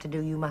things you have to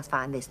do, you must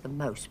find this the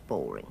most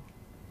boring.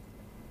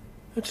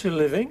 It's a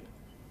living.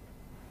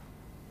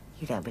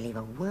 You don't believe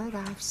a word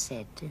I've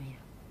said, do you?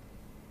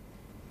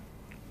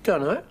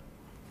 Don't I?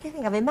 You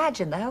think I've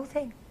imagined the whole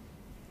thing?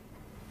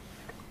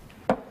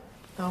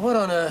 Now, what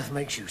on earth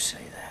makes you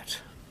say that?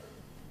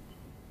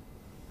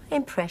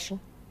 Impression.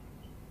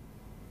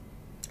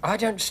 I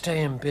don't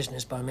stay in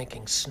business by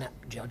making snap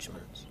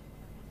judgments.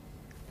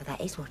 But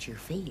that is what you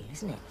feel,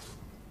 isn't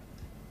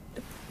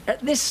it? At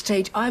this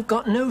stage, I've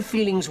got no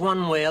feelings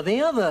one way or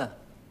the other.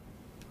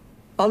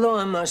 Although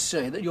I must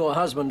say that your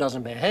husband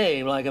doesn't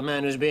behave like a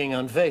man who's being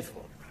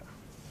unfaithful.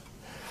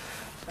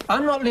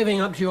 I'm not living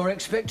up to your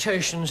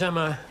expectations, am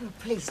I? Oh,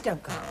 please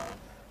don't go.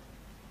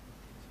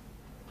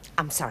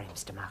 I'm sorry,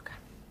 Mr. Marker.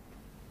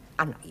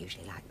 I'm not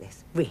usually like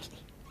this, really.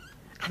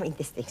 I mean,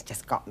 this thing's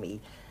just got me.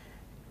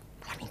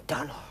 I mean,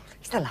 Donald,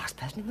 he's the last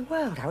person in the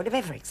world I would have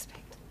ever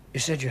expected. You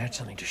said you had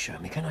something to show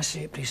me. Can I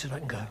see it, please, so that I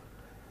can go?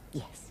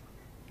 Yes,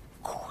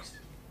 of course.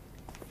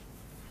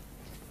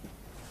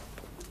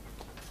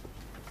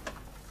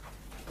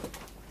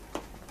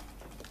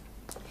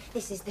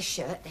 This is the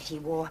shirt that he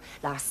wore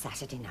last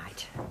Saturday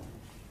night.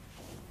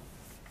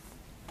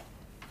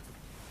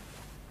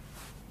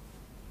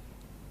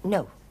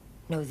 No,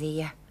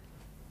 the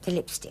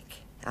lipstick,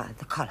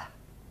 the collar.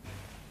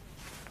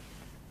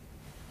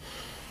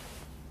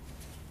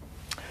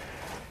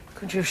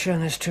 Couldn't you have shown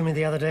this to me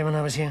the other day when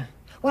I was here?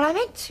 Well, I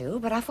meant to,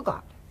 but I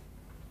forgot.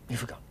 You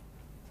forgot?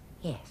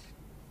 Yes.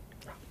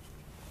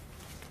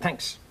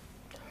 Thanks.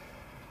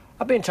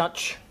 I'll be in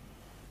touch.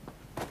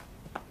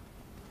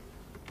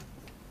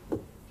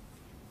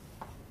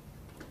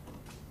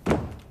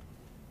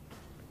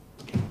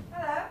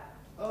 Hello.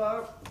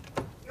 Hello.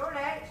 You're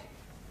late.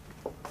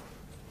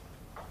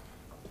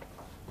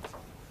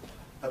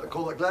 Had to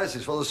call the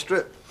glasses for the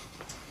strip.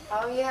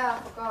 Oh, yeah,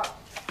 I forgot.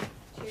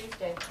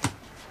 Tuesday.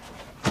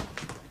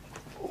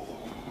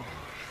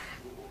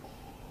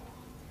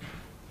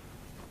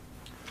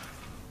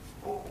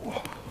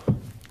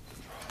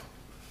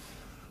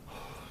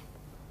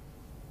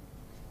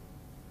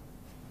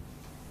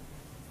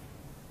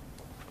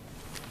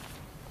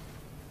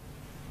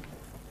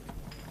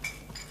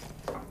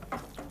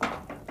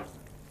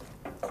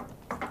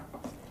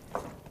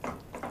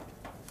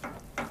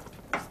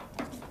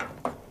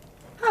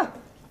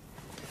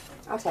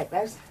 I'll take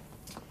those.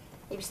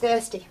 He was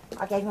thirsty.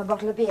 I gave him a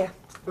bottle of beer.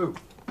 Who?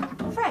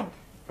 Frank.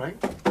 Frank?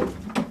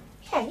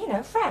 Yeah, you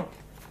know, Frank.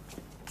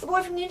 The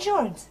boy from the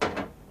insurance.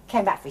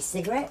 Came back for his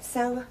cigarettes,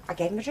 so I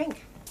gave him a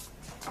drink.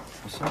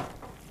 What's that?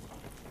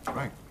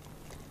 Frank.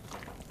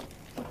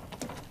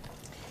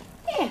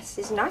 Yes,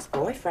 he's a nice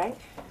boy, Frank.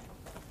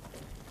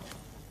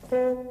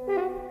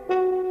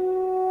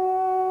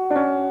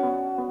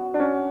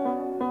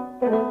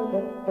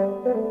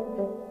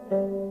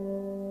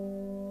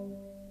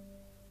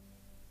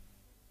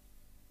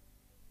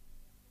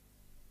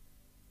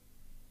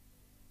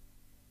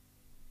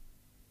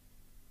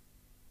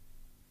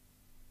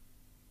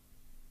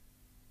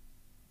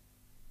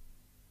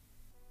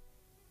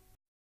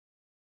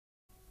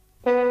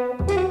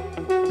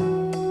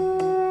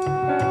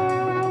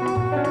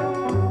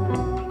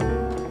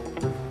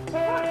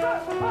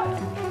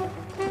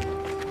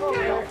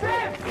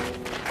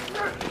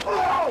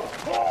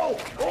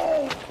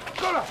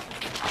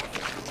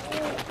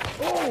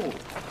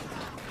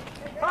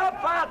 How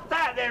about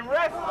that then,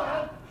 ref?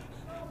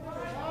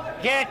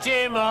 Get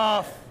him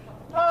off!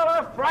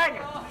 Oh, Frank!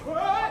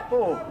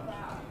 Oh,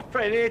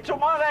 Fred here took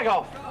my leg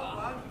off.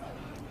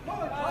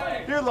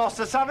 You lost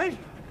or something?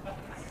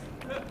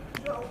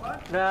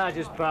 Nah,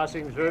 just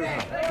passing through.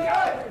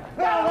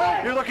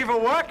 You looking for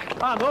work?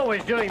 I'm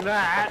always doing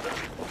that.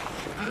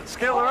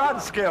 Skilled or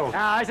unskilled?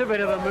 Ah, it's a bit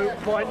of a moot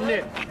point, isn't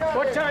it?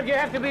 What time do you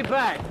have to be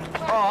back?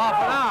 Oh, half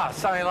an hour,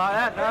 something like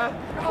that, no?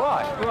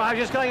 Why? Well, I'm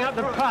just going up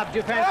the pub. Do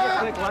you fancy a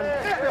quick one?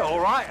 Yeah, all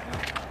right.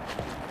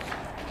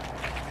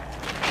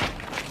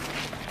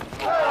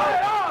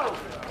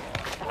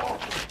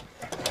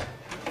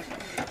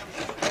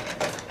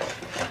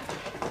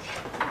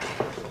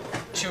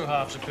 Two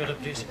halves a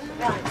bit, please.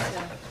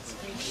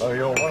 Oh,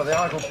 you're one of the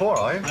idle poor,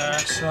 are you?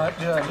 That's right,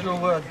 yeah. A little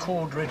word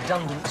called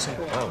redundancy.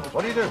 Oh,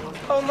 what do you do?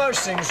 Oh,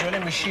 most things, really.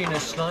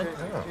 Machinist like.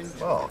 Oh,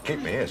 well, keep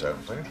me ears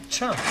open, please.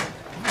 So,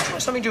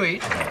 want something to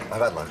eat?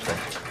 I've had lunch,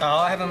 thanks. Oh,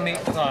 I'll have a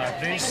meat pie,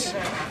 please.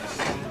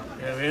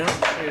 There we are.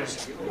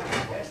 Cheers.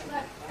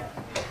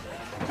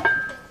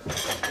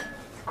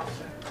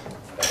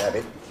 Bad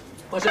habit.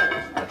 What's that?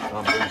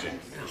 I'm boozing.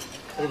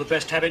 All the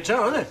best habits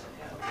are, aren't they?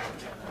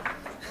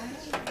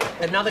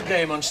 Another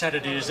game on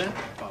Saturday, is there?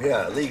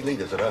 Yeah, league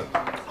leaders at home.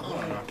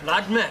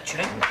 Blood match,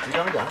 eh? You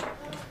going down?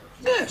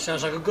 Yeah,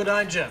 sounds like a good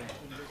idea.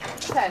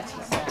 30,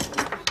 sir.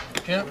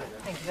 Yeah.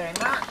 Thank you very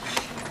much.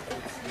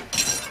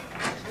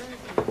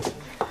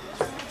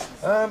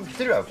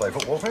 Did you ever play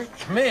football, Frank?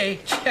 Me?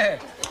 Yeah.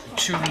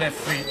 Two left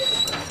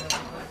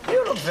feet.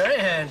 You look very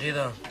handy,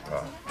 though.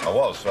 I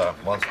was,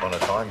 once upon a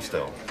time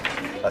still.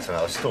 That's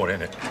another story,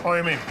 isn't it? What do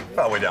you mean?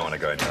 Well, we don't want to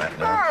go into that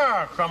now.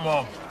 Ah, come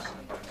on.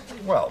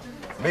 Well,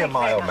 me and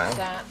my old man,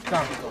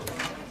 Come.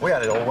 we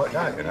had it all worked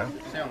out, you know.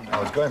 I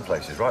was going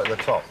places right at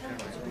the top.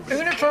 You're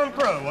going to turn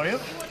pro, were you?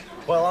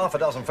 Well, half a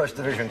dozen First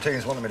Division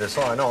teams wanted me to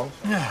sign on.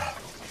 Yeah.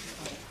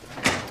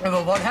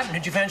 Well, what happened?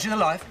 Did you fancy the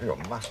life? You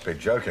must be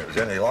joking. It was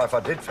the only life I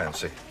did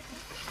fancy.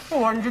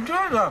 Well, why did you do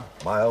it, then?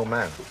 My old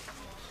man.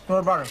 What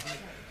about it?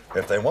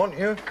 If they want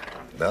you,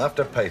 they'll have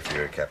to pay for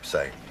you, he kept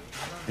saying.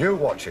 You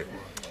watch it.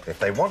 If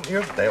they want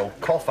you, they'll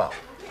cough up.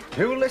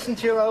 You listen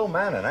to your old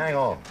man and hang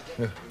on.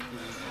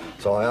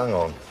 So I hung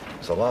on.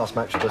 It's the last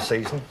match of the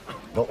season.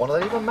 Not one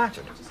that even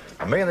mattered.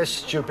 And me and this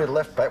stupid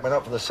left back went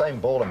up for the same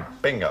ball and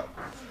bingo.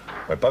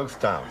 We're both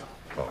down.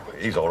 Well,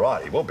 he's all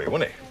right. He would be,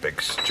 wouldn't he?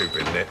 Big,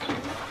 stupid nit.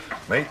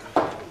 Me,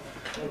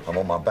 I'm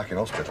on my back in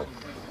hospital.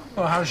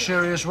 Well, how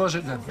serious was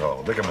it, then?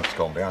 Oh, ligament's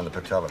gone behind the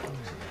patella.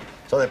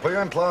 So they put you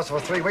in plaster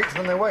for 3 weeks,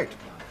 then they wait.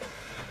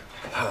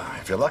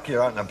 If you're lucky,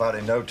 you're out and about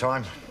in no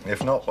time.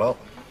 If not, well,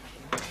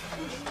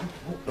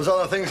 there's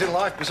other things in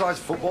life besides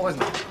football, isn't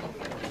there?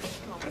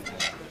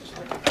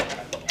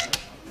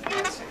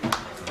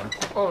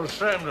 Oh,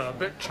 Sam, a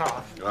bit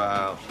tough.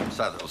 Well,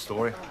 sad little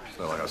story.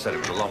 So, like I said, it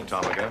was a long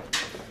time ago.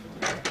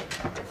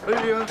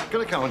 Are you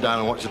going to come down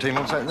and watch the team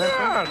on Saturday?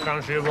 Yeah, I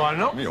can't see why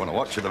not. You want to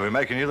watch it? They'll be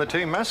making you the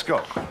team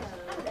mascot.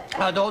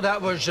 I thought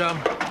that was,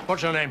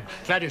 what's her name?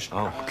 Gladys.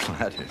 Oh,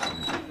 Gladys.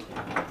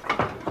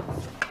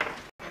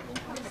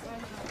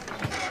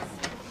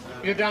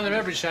 You're down there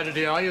every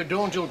Saturday, are you?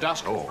 Dawn till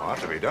dusk? Oh, I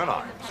have to be, don't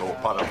I? It's all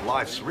part of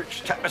life's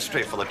rich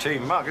tapestry for the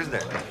team mug, isn't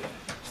it?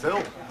 Still,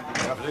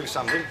 you have to do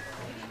something.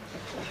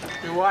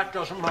 Your wife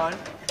doesn't mind?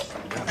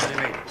 What do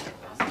you mean?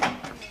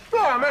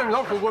 Well, I mean,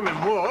 lots of women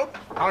work.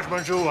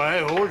 Husband's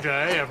away all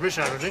day, every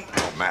Saturday.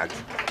 Oh, Madge.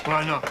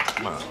 Why not?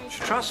 Well, she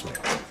trusts me.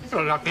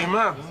 You're a lucky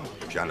man.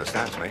 She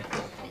understands me.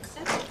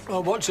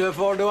 Well, what's there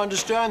for to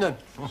understand, then?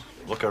 Oh,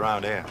 look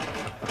around here.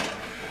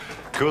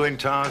 Cooling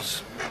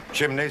towers,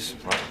 chimneys,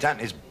 like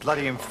Dante's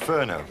bloody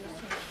inferno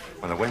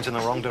when the wind's in the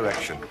wrong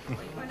direction.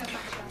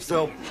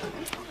 Still,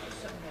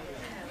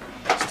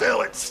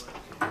 it's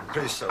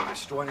pretty soul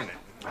destroying, isn't it?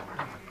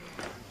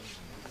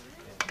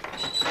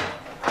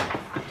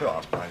 Do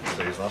ask mine,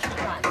 please, love.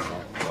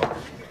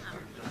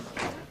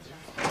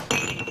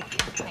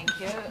 Thank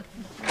you.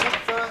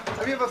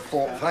 Have you ever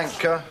thought, Frank,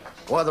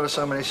 why there are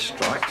so many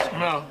strikes?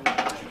 No.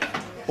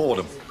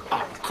 Boredom.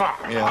 Oh, crap.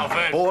 Yeah, Oh,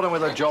 then. boredom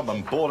with a job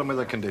and boredom with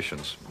the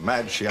conditions.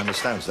 Madge, she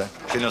understands that.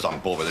 She knows I'm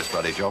bored with this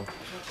bloody job.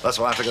 That's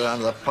why I have to go down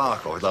to the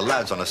park or with the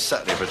lads on a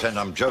Saturday pretend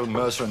I'm Joe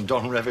Mercer and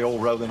Don Revy all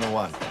rolled into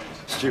one.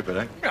 Stupid,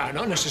 eh? Yeah,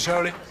 not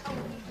necessarily.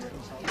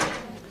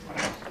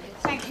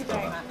 Thank you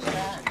very much,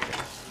 sir.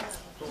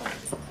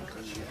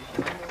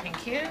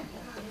 Thank you.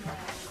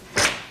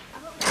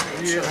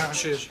 Yeah,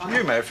 cheers.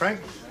 You married,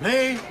 Frank?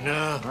 Me?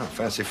 No. Oh,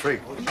 fancy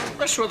freak.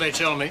 That's what they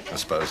tell me. I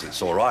suppose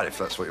it's all right if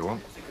that's what you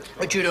want.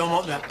 But you don't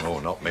want that. Oh,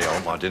 not me. I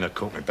want my dinner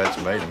cooked, my bed's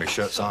made and my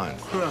shirt's ironed.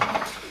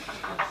 Yeah.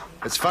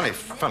 It's funny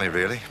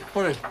really.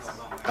 What is?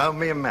 How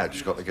me and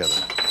Madge got together.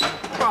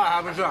 Well,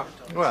 how was that?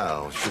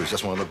 Well, she was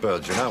just one of the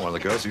birds, you know, one of the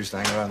girls who used to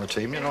hang around the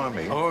team, you know what I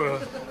mean? Oh, yeah.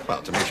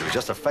 Well, to me, she was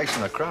just a face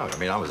in the crowd. I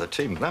mean, I was a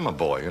team glamour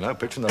boy, you know,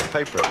 picturing the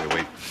paper every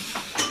week.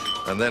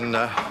 And then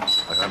I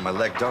had my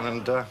leg done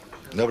and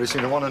nobody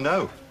seemed to want to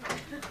know.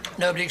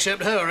 Nobody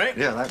except her, eh?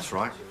 Yeah, that's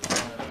right.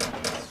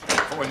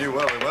 Before we knew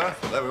where we were,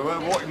 there we were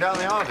walking down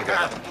the aisle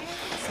together.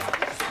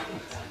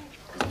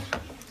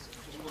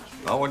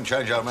 I wouldn't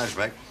change our Madge,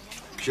 mate.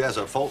 She has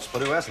her faults,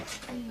 but who hasn't?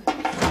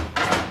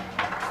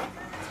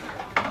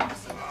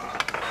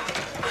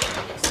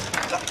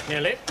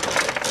 Nearly.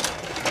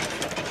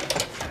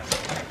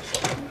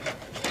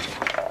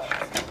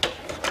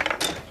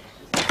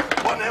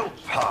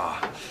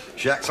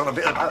 She acts on a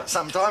bit about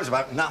sometimes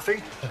about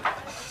nothing.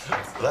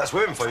 But that's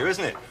women for you,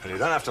 isn't it? And you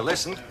don't have to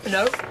listen.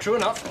 No, true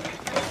enough.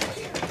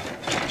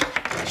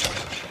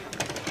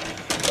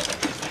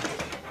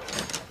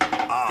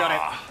 Got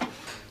it.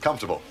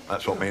 Comfortable.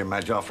 That's what me and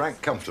Madge are,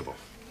 Frank. Comfortable.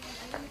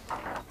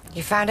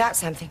 You found out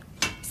something.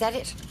 Is that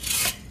it?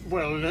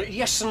 Well,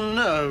 yes and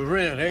no,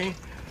 really.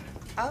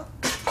 Oh?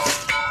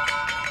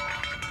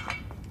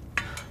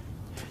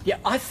 Yeah,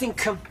 I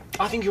think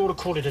you ought to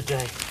call it a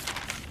day.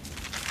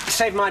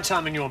 Save my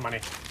time and your money.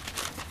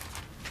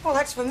 Well,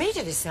 that's for me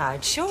to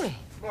decide, surely.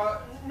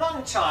 Well, not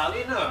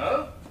entirely,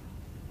 no.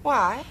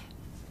 Why?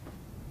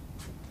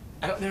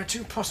 There are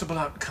two possible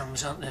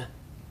outcomes, aren't there?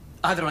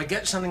 Either I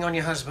get something on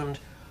your husband,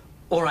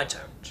 or I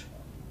don't.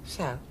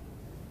 So?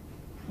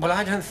 Well,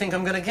 I don't think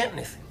I'm going to get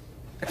anything.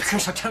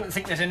 Because I don't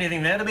think there's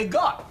anything there to be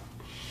got.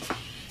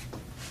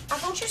 I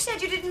thought you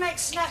said you didn't make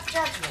snap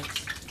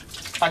judgments.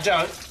 I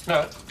don't,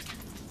 no.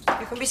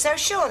 You can be so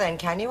sure then,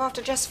 can you,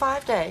 after just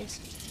 5 days?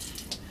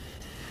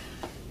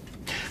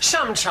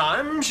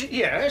 Sometimes,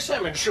 yes.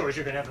 I'm as sure as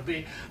you can ever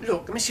be.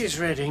 Look, Mrs.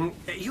 Redding,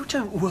 you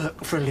don't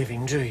work for a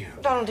living, do you?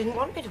 Donald didn't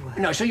want me to work.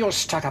 No, so you're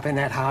stuck up in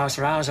that house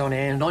for hours on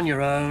end, on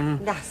your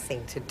own.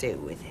 Nothing to do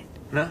with it.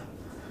 No?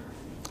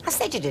 I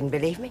said you didn't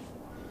believe me.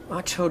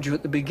 I told you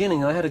at the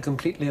beginning I had a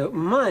completely open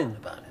mind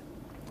about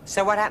it.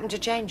 So what happened to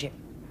change it?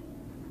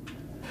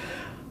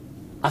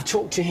 I've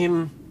talked to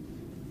him.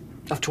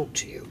 I've talked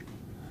to you.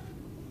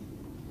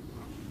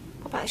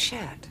 What about the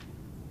shirt?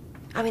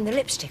 I mean, the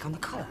lipstick on the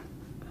collar.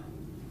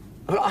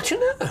 Well, I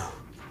don't know.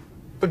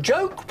 A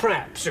joke,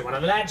 perhaps, to one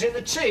of the lads in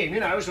the team, you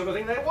know, sort of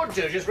thing they would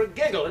do, just for a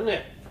giggle, isn't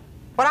it?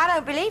 Well, I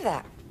don't believe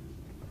that.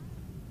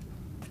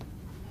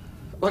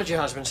 What did your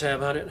husband say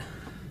about it?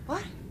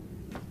 What?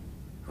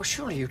 Well,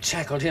 surely you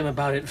tackled him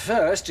about it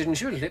first, didn't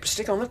you?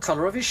 Lipstick on the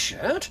collar of his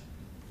shirt?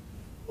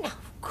 No,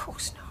 of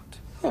course not.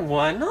 Well,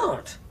 why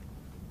not?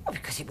 Well,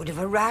 because it would have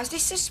aroused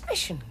his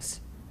suspicions.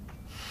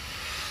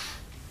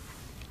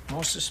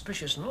 More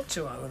suspicious not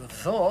to, I would have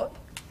thought.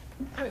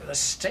 I mean, with a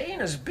stain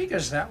as big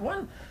as that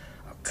one.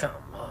 Oh, come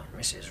on,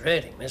 Mrs.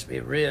 Redding, let's be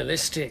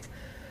realistic.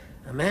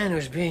 A man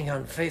who's being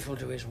unfaithful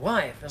to his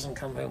wife doesn't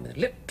come home with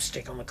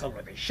lipstick on the collar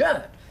of his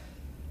shirt.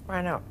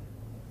 Why not?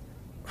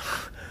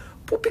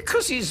 Well,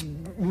 because his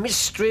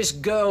mistress,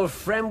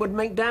 girlfriend would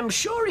make damn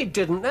sure he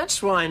didn't.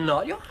 That's why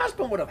not. Your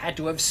husband would have had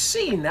to have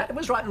seen that. It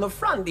was right in the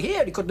front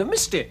here. He couldn't have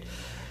missed it.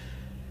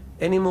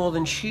 Any more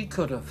than she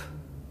could have.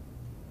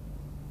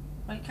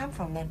 Where'd it come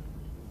from, then?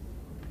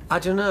 I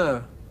don't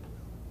know.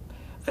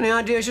 Any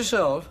ideas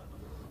yourself?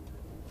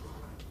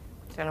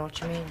 Don't know what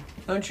you mean.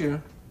 Don't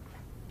you?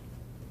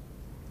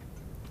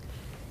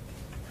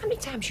 How many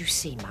times you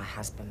seen my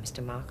husband,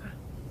 Mr. Marker?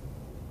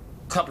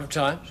 A couple of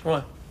times.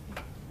 Why?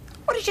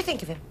 What did you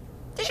think of him?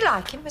 Did you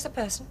like him as a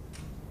person?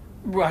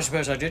 Well, I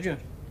suppose I did, yes.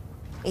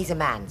 He's a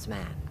man's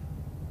man.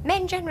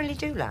 Men generally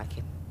do like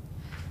him.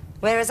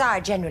 Whereas I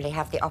generally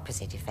have the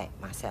opposite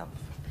effect myself.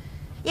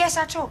 Yes,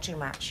 I talk too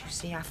much, you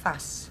see. I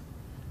fuss.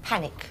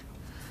 Panic.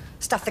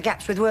 Stuff the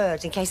gaps with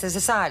words in case there's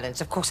a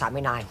silence. Of course, I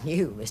mean, I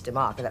knew, Mr.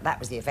 Marker, that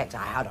was the effect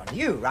I had on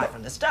you right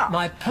from the start.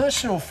 My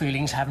personal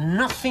feelings have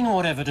nothing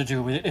whatever to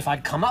do with it. If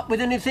I'd come up with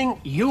anything,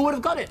 you would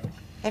have got it.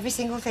 Every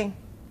single thing.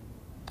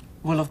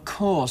 Well, of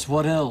course.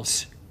 What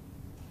else?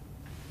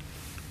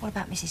 What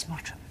about Mrs.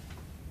 Mottram?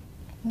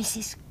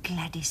 Mrs.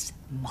 Gladys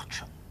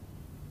Mottram.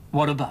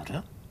 What about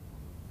her?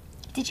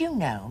 Did you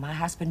know my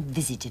husband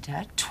visited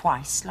her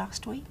twice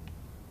last week?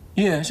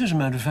 Yes, as a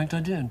matter of fact, I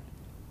did.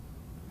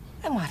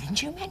 Then why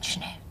didn't you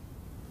mention it?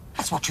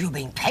 That's what you were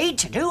being paid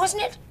to do,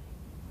 wasn't it?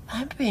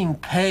 I'm being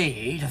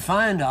paid to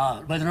find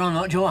out whether or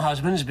not your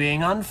husband's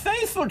being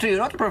unfaithful to you,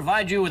 not to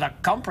provide you with a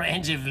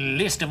comprehensive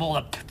list of all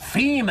the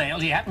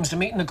females he happens to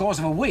meet in the course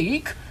of a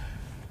week.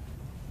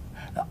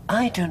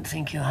 I don't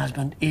think your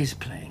husband is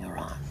playing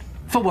around.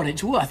 For what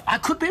it's worth. I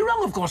could be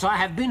wrong, of course. I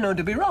have been known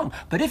to be wrong.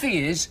 But if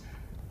he is,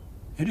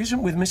 it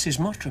isn't with Mrs.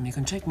 Mottram. You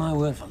can take my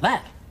word for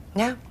that.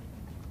 No?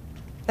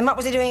 Then what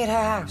was he doing at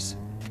her house?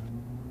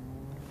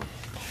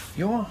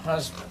 Your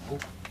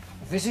husband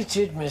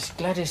visited Miss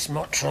Gladys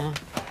Mottram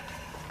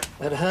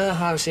at her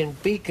house in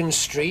Beacon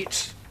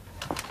Street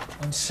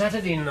on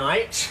Saturday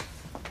night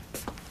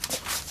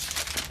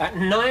at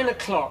 9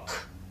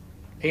 o'clock.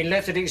 He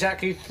left at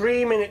exactly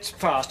 3 minutes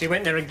past. He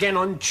went there again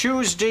on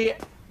Tuesday.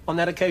 On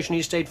that occasion,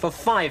 he stayed for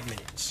 5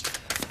 minutes.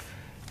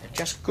 They're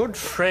just good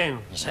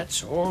friends,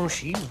 that's all.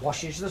 She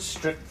washes the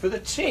strip for the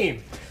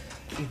team.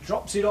 He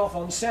drops it off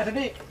on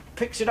Saturday,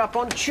 picks it up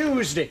on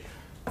Tuesday.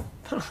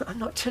 I'm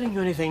not telling you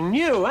anything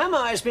new, am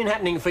I? It's been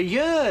happening for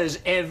years,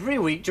 every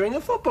week during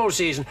the football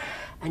season.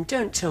 And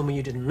don't tell me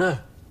you didn't know.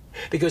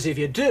 Because if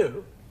you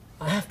do,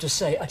 I have to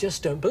say, I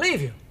just don't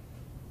believe you.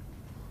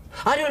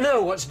 I don't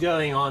know what's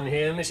going on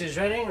here, Mrs.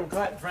 Redding, and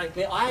quite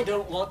frankly, I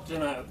don't want to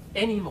know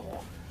any more.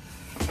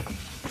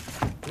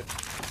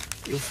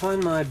 You'll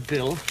find my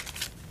bill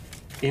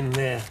in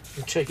there.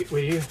 You take it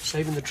with you,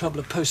 saving the trouble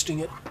of posting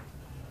it.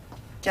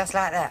 Just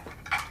like that?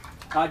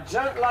 I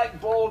don't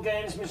like ball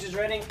games, Mrs.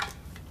 Redding.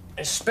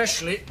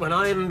 Especially when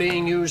I'm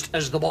being used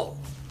as the ball.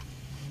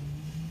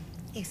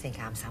 You think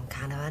I'm some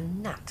kind of a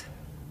nut.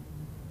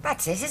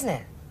 That's it, isn't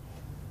it?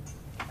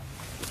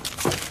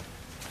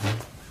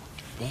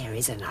 There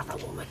is another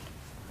woman.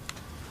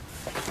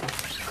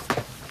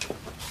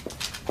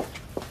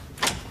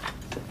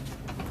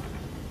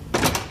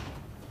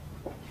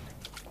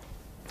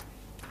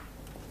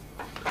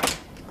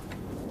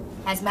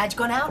 Has Madge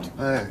gone out?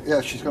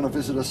 Yeah, she's going to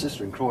visit her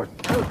sister in Croydon.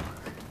 Oh.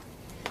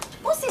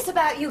 What's this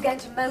about you going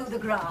to mow the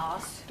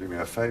grass? Do me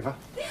a favour?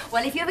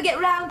 Well, if you ever get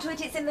round to it,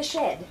 it's in the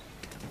shed.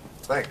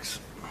 Thanks.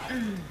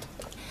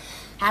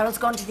 Harold's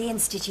gone to the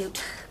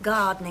Institute.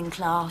 Gardening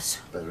class.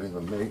 Better in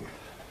than me.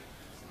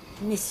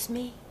 Miss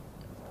me?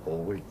 All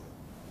week.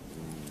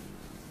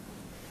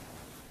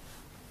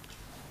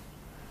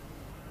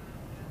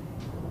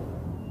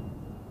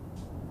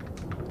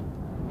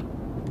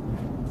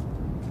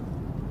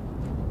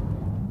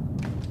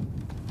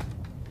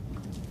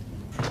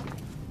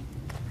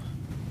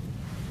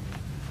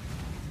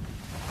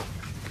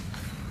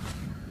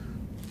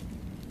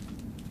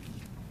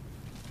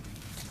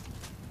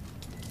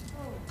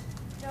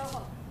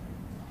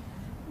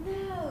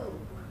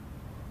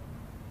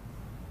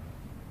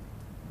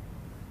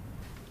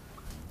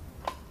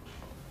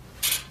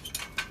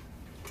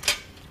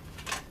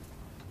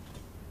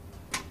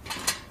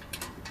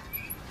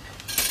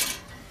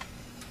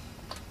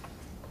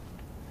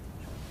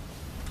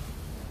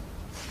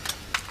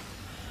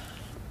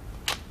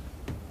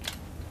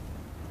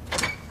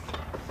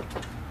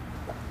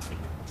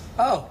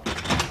 Oh.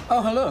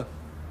 Oh, hello.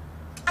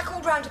 I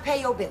called round to pay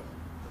your bill.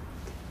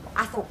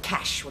 I thought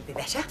cash would be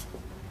better.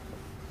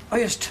 Oh,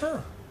 yes,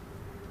 too.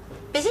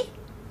 Busy?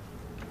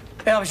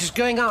 Yeah, I was just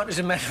going out, as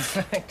a matter of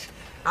fact.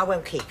 I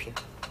won't keep you.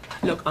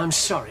 Look, I'm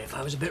sorry if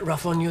I was a bit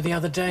rough on you the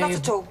other day. Not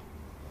at all.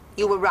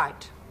 You were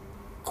right.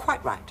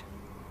 Quite right.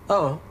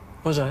 Oh,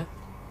 was I?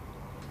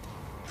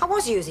 I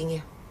was using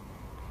you.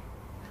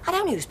 I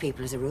don't use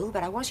people as a rule,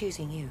 but I was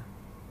using you.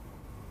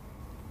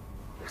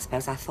 I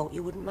suppose I thought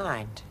you wouldn't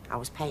mind. I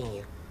was paying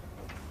you.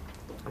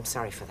 I'm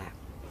sorry for that.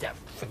 Yeah,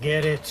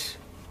 forget it.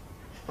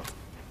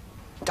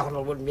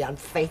 Donald wouldn't be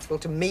unfaithful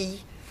to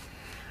me.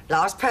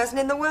 Last person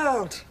in the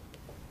world.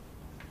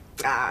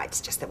 Ah, it's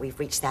just that we've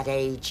reached that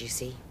age, you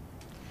see.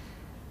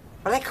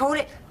 What do they call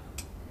it?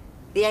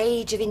 The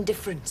age of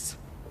indifference.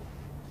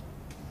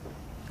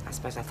 I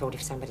suppose I thought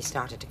if somebody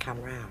started to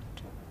come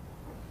round,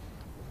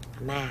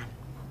 a man,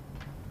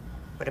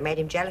 would have made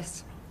him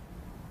jealous.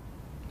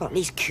 Or at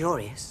least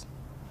curious.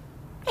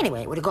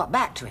 Anyway, it would have got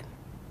back to him.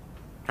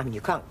 I mean,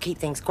 you can't keep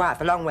things quiet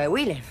for long where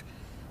we live.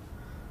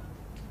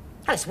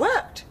 And it's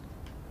worked.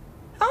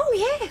 Oh,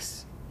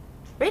 yes.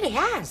 Really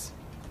has.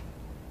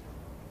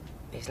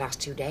 These last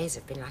 2 days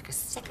have been like a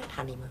second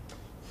honeymoon.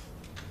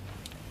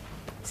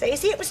 So you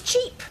see, it was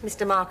cheap,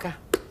 Mr. Marker.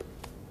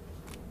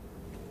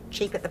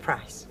 Cheap at the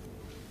price.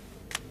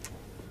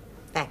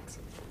 Thanks.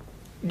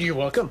 You're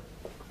welcome.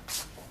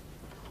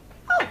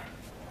 Oh.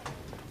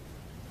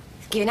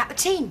 Giving up the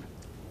team.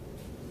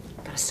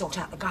 Gotta sort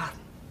out the garden.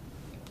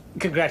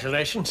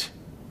 Congratulations.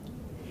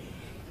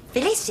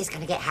 Phyllis is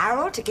gonna get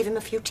Harold to give him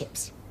a few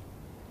tips.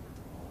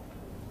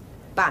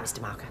 Bye,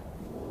 Mr. Marker.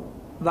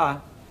 Bye.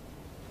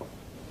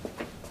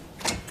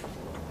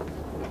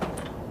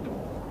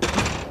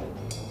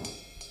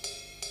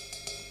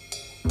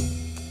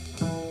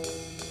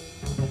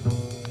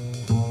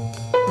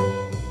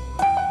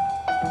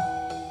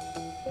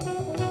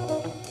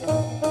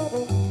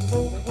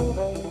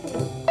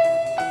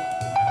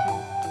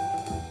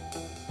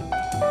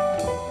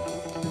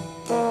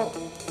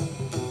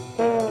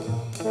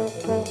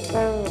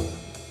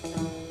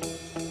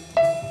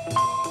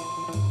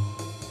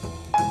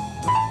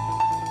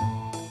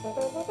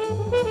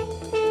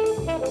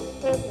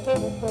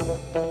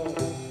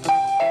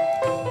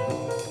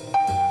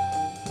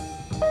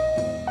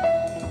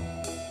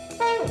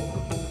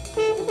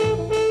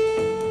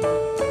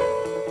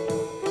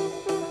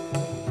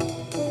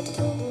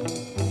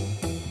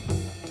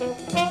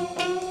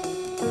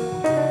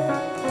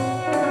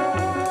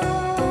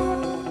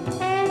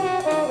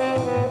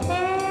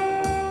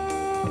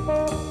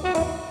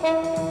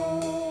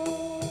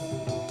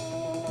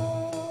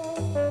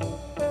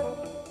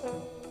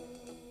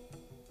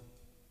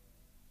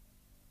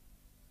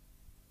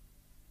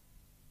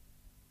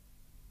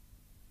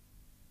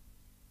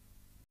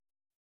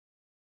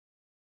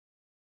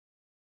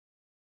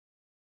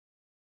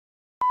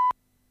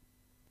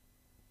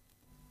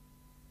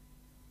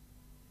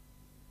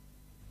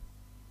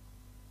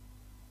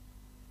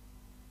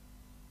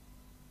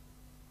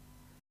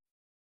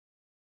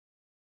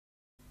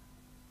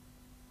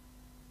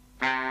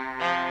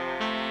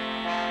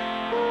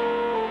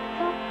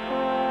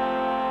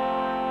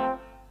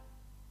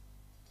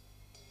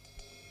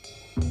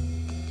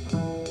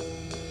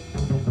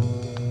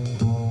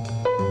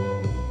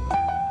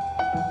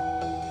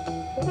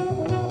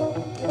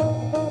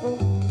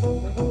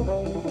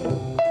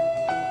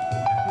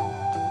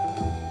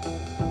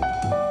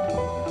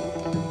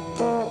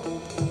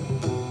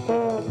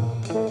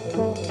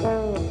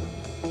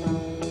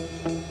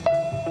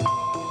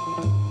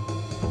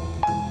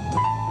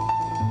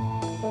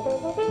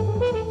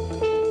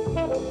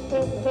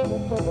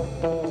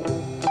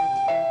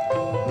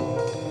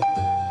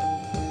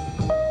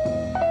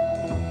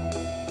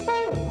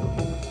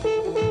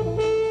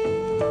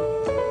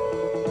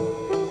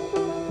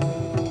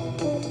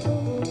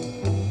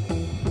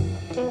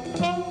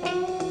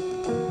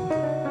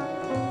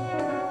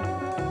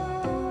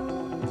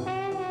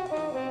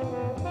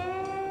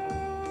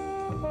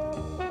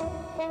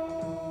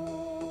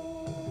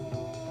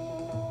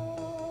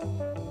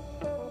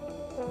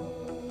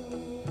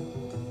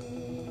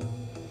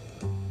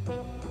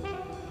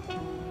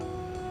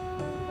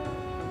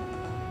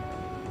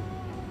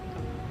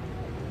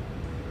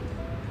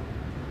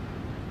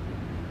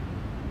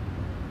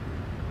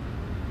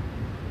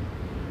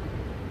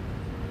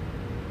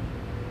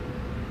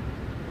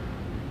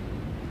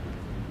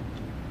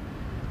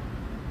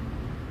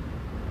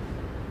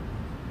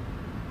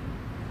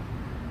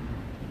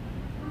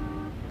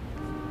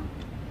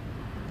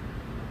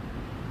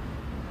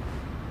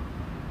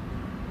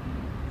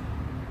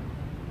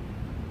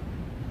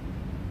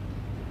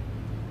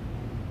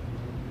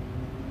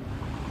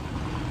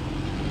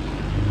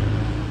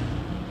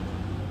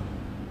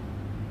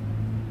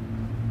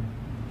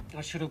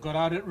 I should have got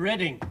out at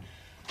Reading.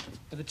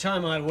 By the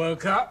time I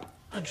woke up,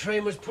 the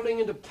train was pulling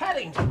into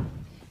Paddington.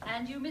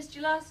 And you missed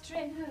your last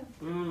train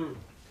home?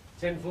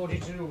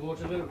 10:42,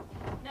 Waterloo.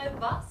 No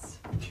bus?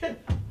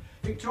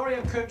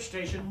 Victoria Coach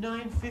Station,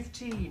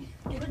 9:15.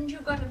 Couldn't you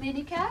have got a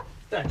minicab?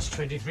 That's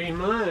 23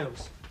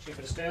 miles.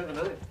 Cheaper to stay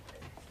overnight.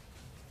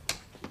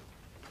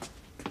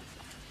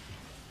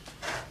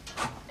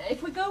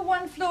 If we go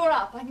one floor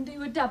up, I can do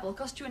you a double,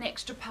 cost you an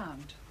extra £1.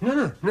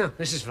 No,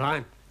 this is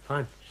fine.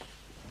 Fine.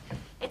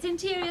 It's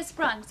interior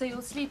sprung, so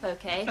you'll sleep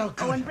okay. Oh,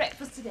 good. And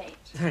breakfast at 8.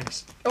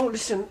 Thanks. Oh,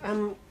 listen,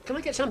 can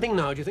I get something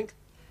now, do you think?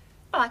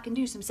 Well, I can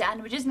do some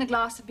sandwiches and a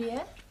glass of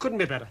beer. Couldn't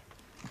be better.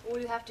 All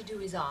you have to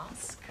do is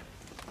ask.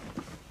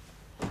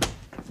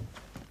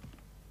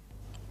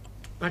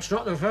 That's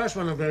not the first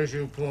one of those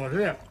you poured, is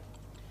it?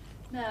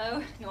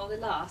 No, nor the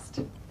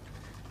last.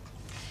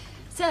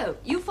 So,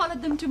 you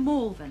followed them to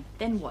Malvern.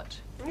 Then what?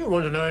 You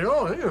want to know it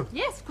all, don't you?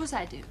 Yes, of course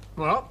I do.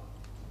 Well,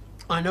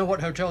 I know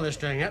what hotel they're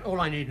staying at. All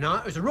I need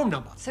now is a room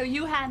number. So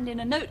you hand in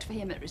a note for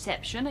him at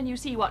reception and you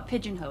see what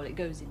pigeonhole it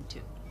goes into.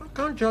 I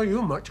can't tell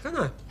you much, can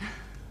I?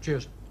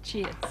 Cheers.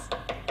 Cheers.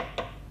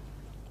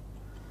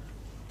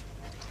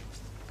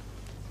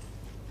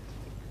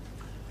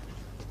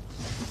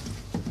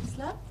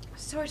 Slug?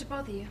 Sorry to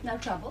bother you. No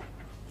trouble.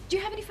 Do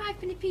you have any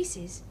 5-penny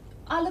pieces?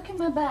 I'll look in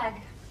my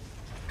bag.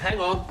 Hang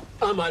on,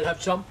 I might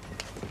have some.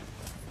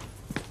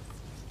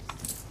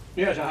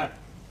 Yes, I have.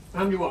 How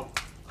many do you want?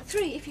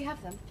 3, if you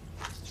have them.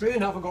 3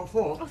 enough, I've got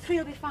 4. Oh, 3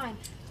 will be fine.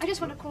 I just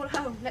want to call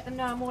home, let them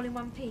know I'm all in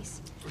one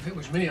piece. If it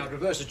was me, I'd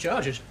reverse the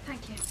charges.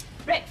 Thank you.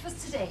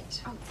 Breakfast at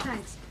 8. Oh,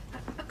 thanks.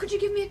 Could you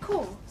give me a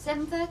call?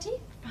 7:30?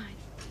 Fine.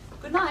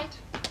 Good night.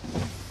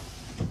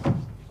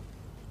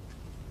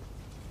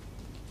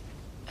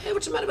 Hey,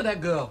 what's the matter with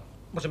that girl?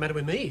 What's the matter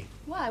with me?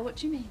 Why? What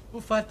do you mean?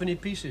 Well, 5-penny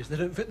pieces. They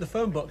don't fit in the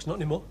phone box, not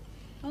anymore.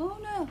 Oh,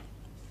 no.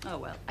 Oh,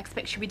 well, I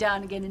expect she'll be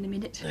down again in a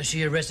minute. Is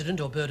she a resident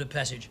or bird of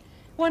passage?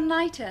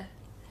 One-nighter.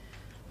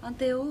 Aren't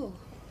they all?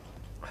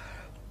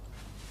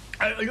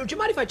 Do you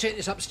mind if I take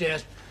this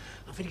upstairs?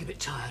 I'm feeling a bit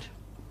tired.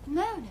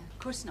 No, of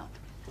course not.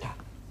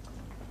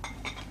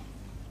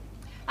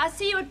 I'll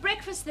see you at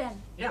breakfast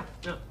then. Yeah,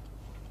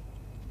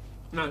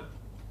 no.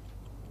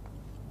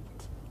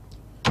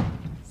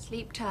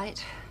 Sleep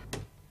tight.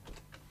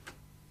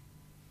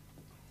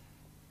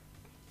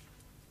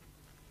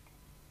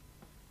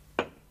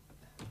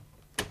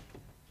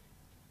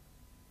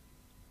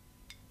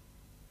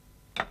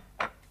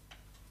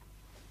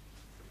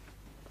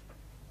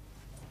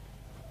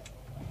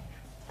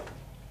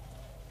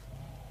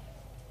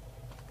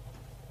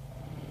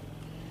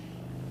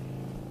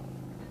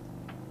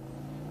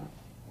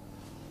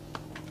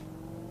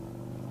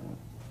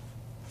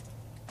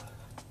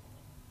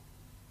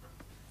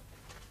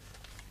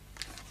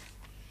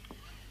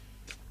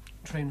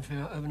 Train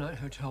fare, overnight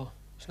hotel,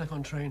 snack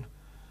on train.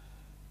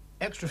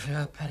 Extra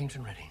fare,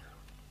 Paddington Reading.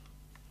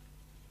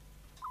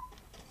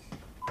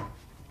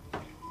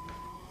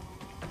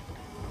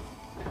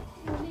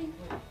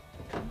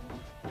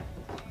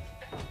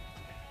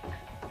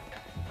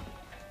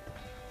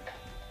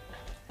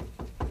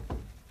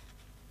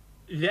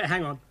 Yeah,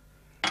 hang on.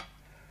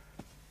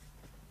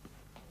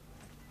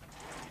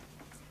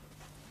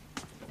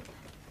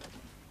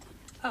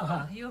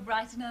 Oh, you were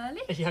bright and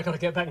early? Yeah, I got to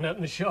get back and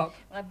open the shop.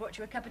 Well, I brought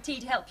you a cup of tea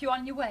to help you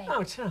on your way.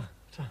 Oh,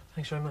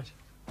 thanks very much.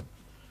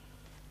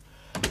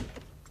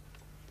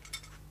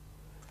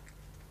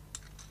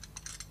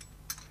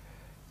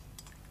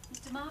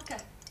 Mr. Marker.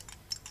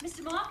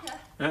 Mr. Marker.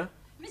 Huh?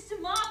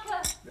 Mr.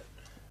 Marker.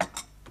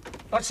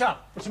 What's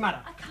up? What's the matter?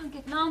 I can't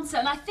get an answer,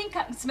 and I think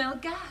I can smell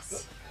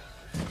gas.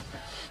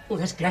 Oh,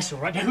 there's gas all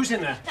right. Now, who's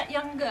in there? That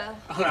young girl.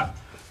 Hold up.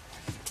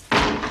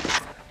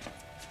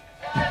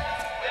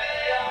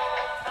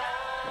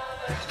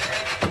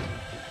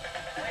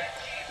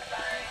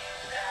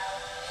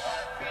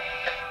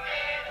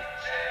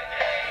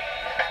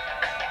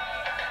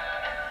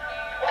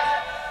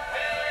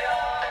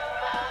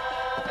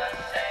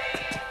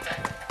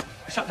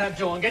 Shut that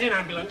door and get an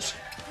ambulance.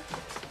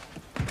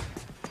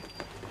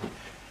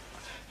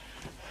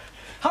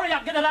 Hurry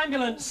up, get an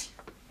ambulance.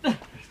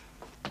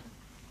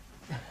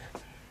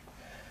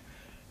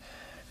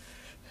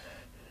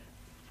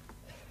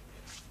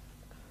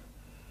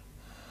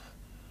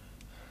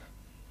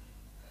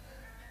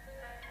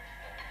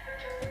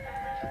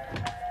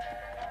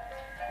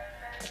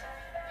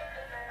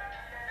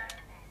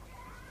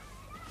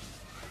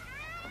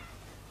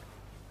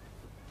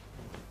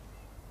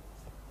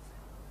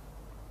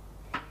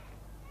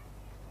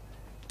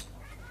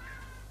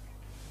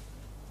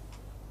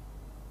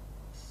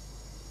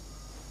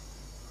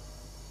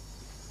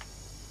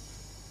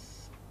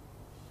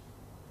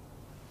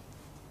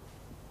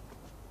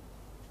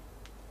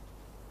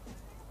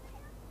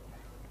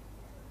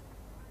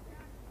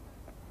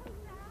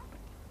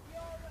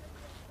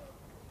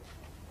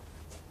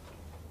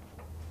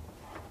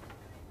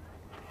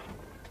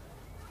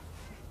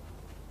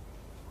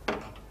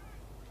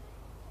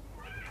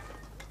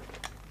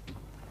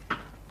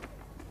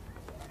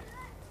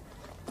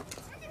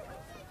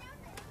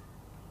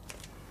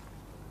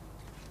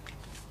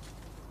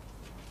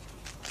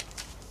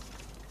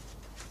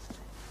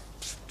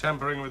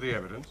 Tampering with the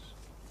evidence?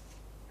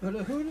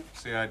 Who?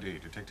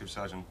 CID, Detective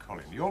Sergeant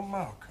Collin. Your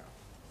marker.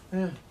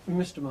 Yeah,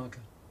 Mr.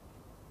 Marker.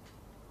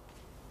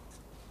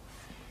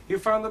 You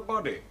found the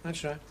body?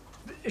 That's right.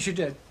 Is she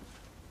dead?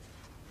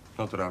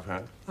 Not that I've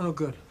heard. Oh,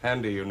 good.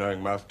 Handy, you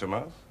knowing mouth to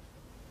mouth.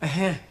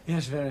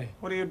 Yes, very.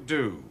 What do you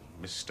do,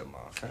 Mr.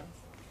 Marker?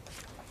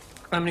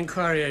 I'm an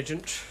inquiry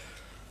agent.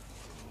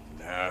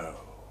 No.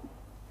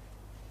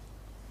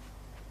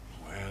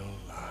 Well,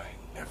 I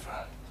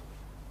never.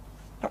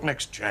 Not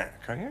next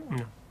Jack, are you?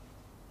 No.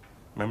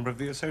 Member of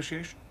the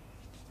association?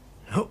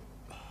 No.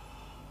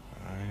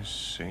 I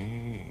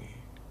see.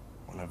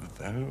 One of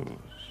those.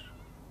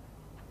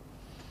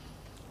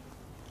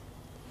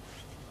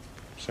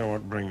 So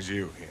what brings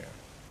you here?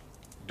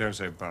 Don't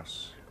say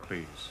bus,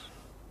 please.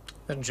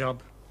 That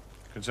job.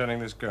 Concerning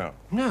this girl?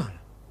 No.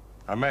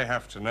 I may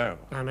have to know.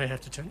 I may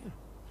have to tell you.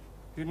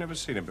 You'd never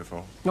seen her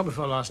before? Not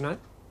before last night.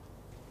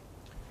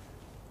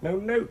 No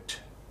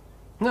note?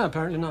 No,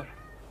 apparently not.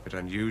 Bit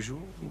unusual,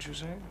 wouldn't you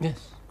say?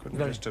 Yes. Couldn't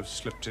very. just have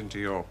slipped into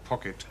your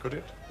pocket, could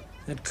it?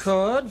 It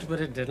could, but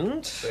it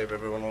didn't. Save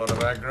everyone a lot of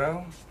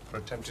aggro. For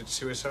attempted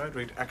suicide,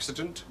 read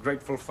accident,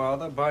 grateful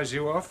father, buys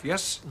you off,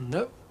 yes?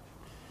 No.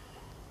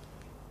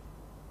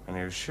 And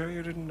you're sure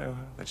you didn't know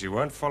her? That you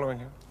weren't following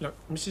her? Look,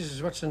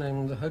 Mrs. What's her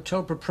name? The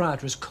hotel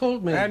proprietor has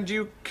called me. And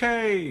you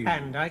came.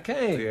 And I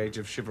came. The age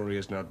of chivalry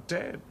is not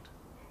dead.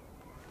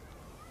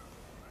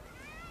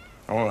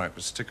 All right,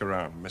 but stick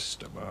around,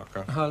 Mr.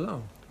 Barker. How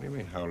long? What do you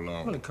mean, how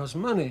long? Well, it costs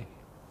money.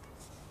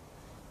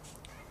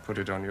 Put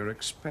it on your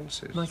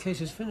expenses. My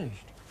case is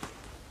finished.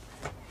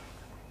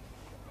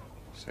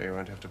 So you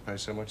won't have to pay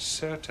so much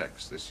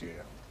surtax this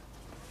year.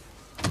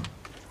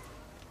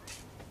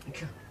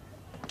 Thank you.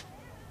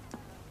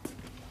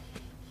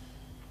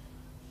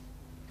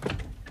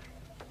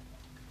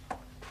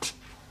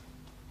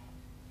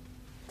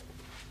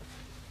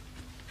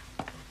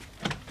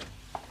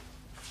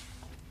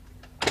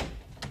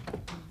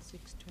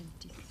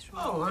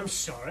 Oh, I'm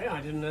sorry. I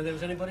didn't know there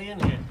was anybody in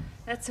here.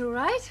 That's all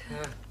right.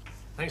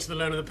 Thanks for the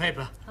loan of the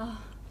paper. Oh.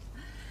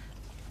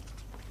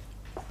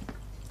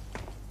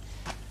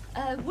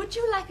 Would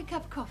you like a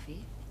cup of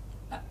coffee?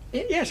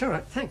 Yes, all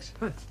right. Thanks.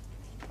 Fine.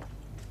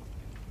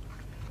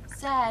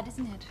 Sad,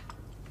 isn't it?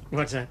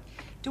 What's that?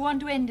 To want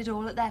to end it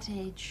all at that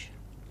age.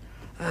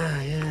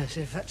 Ah, yes,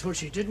 if that's what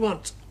she did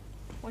want.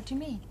 What do you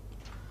mean?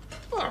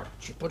 Well,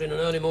 she put in an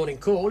early morning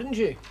call, didn't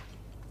she?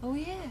 Oh,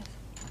 yes.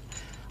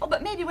 Oh,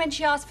 but maybe when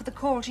she asked for the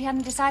call, she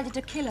hadn't decided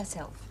to kill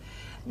herself.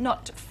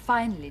 Not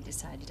finally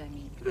decided, I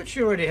mean. But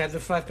she already had the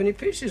 5-penny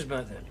pieces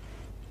by then.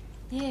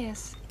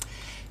 Yes.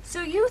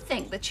 So you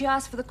think that she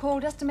asked for the call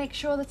just to make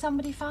sure that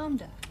somebody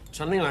found her?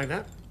 Something like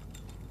that.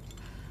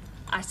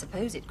 I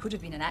suppose it could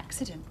have been an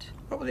accident.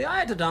 What with the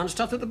eiderdown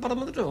stuff at the bottom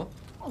of the door?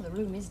 Well, the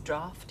room is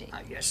drafty.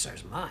 Yes,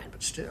 so's mine,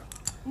 but still.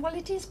 Well,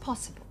 it is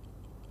possible.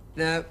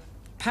 Now,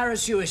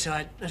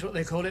 parasuicide, that's what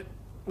they call it.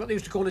 What they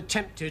used to call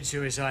attempted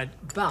suicide.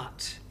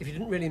 But if you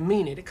didn't really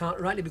mean it, it can't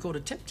rightly be called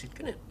attempted,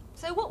 can it?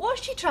 So what was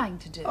she trying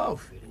to do? Oh,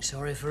 feeling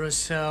sorry for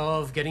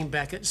herself, getting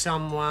back at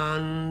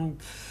someone,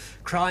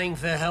 crying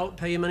for help,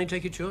 pay your money,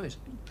 take your choice.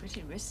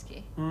 Pretty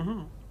risky.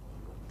 Mm-hmm.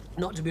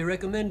 Not to be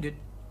recommended.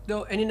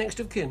 Though, any next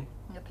of kin?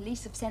 The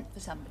police have sent for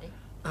somebody.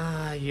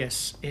 Ah,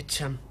 yes.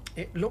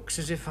 It looks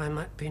as if I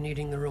might be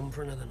needing the room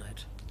for another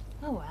night.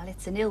 Oh, well,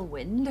 it's an ill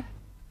wind.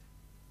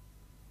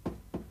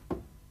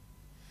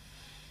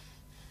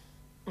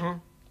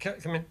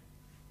 Come in.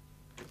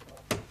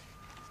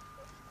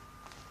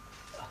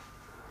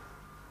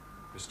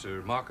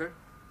 Mr. Marker?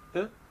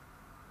 Huh?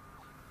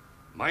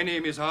 My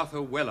name is Arthur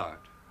Wellard.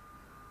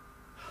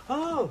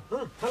 Oh,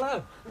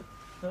 hello.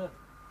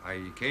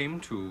 I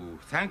came to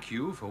thank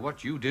you for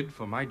what you did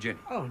for my Jenny.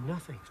 Oh,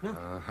 nothing.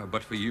 No.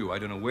 But for you, I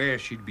don't know where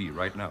she'd be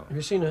right now. Have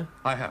you seen her?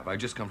 I have. I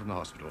just come from the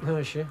hospital. How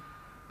is she?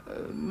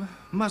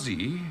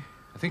 Muzzy.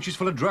 I think she's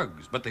full of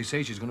drugs, but they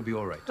say she's going to be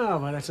all right. Oh,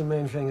 well, that's the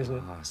main thing, isn't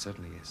it? Ah,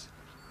 certainly is.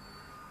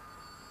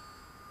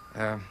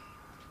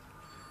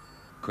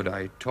 Could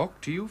I talk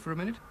to you for a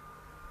minute?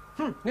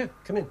 Yeah,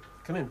 come in.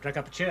 Come in. Drag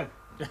up a chair.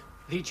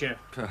 The chair.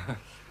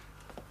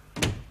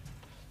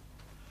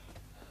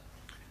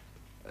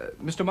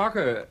 Mr.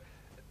 Marker,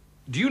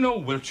 do you know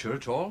Wiltshire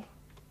at all?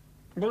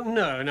 Well,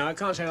 no, I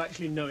can't say I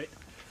actually know it.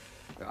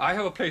 I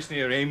have a place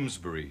near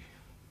Amesbury.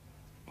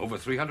 Over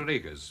 300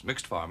 acres,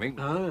 mixed farming.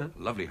 Ah.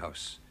 Lovely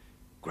house.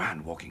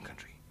 Grand walking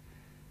country.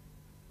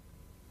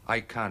 I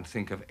can't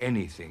think of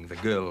anything the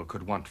girl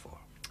could want for.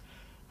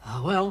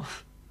 Well...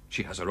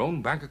 She has her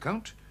own bank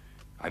account.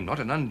 I'm not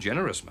an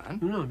ungenerous man.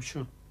 No, I'm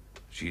sure.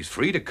 She's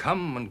free to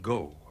come and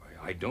go.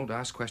 I don't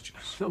ask questions.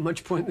 Not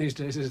much point these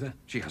days, is there?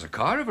 She has a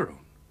car of her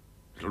own.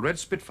 Little red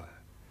Spitfire.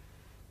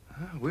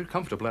 We're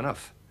comfortable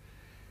enough.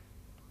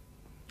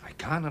 I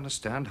can't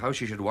understand how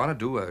she should want to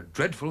do a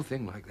dreadful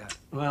thing like that.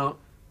 Well,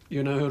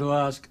 you know who to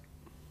ask.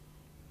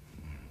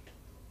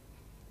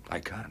 I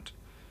can't.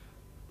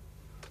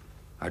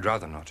 I'd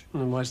rather not.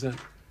 And why's that?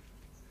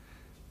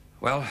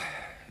 Well,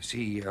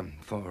 see,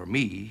 for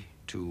me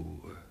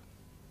to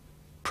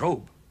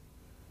probe,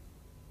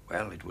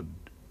 well, it would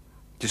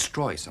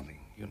destroy something,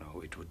 you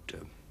know. It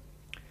would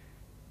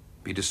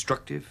be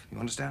destructive, you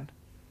understand?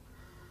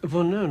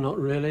 Well, no, not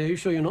really. Are you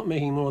sure you're not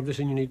making more of this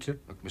than you need to?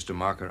 Look, Mr.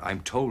 Marker, I'm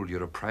told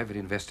you're a private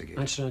investigator.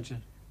 That's right, sir.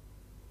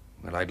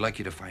 Well, I'd like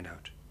you to find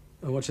out.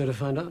 Well, what's there to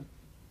find out?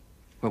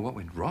 Well, what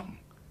went wrong?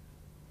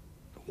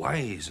 The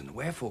whys and the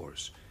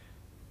wherefores.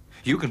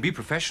 You can be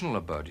professional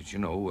about it, you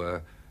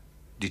know,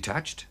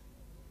 detached.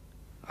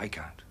 I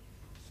can't.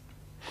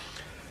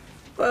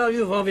 Well,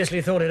 you've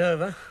obviously thought it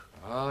over.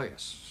 Oh,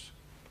 yes,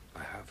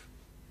 I have.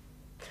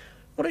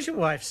 What does your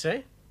wife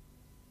say?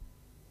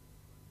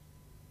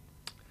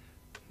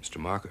 Mr.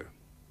 Marker,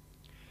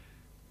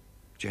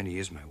 Jenny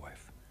is my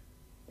wife.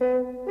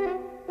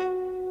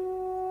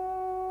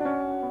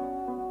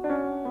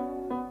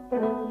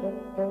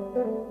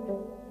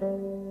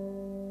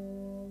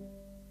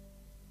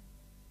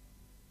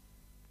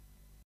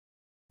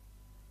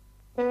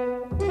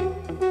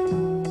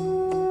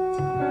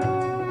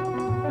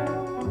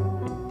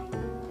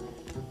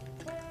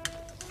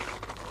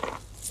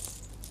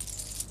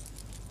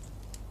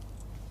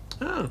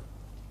 Oh,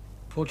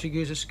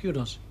 Portuguese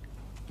escudos.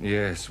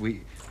 Yes,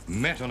 we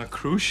met on a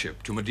cruise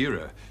ship to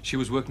Madeira. She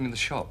was working in the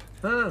shop.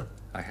 Ah.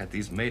 I had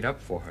these made up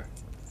for her.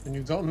 And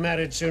you got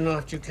married soon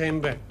after you came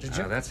back, did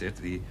you? That's it.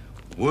 The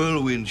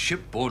whirlwind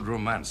shipboard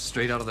romance,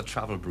 straight out of the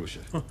travel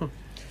brochure.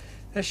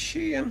 Has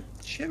she ever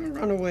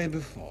run away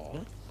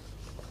before?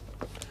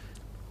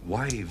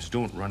 Wives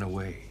don't run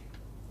away.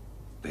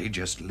 They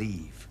just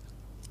leave.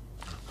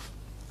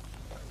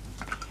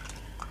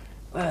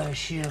 Well, has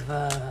she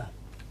ever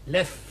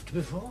left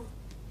before?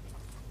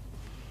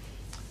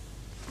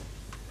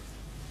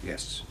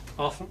 Yes.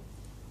 Often?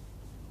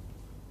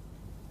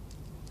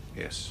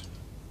 Yes.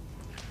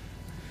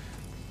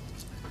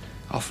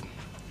 Often.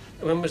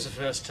 When was the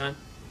first time?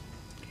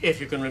 If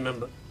you can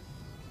remember.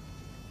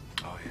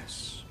 Oh,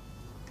 yes.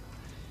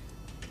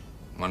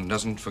 One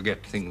doesn't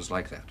forget things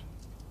like that.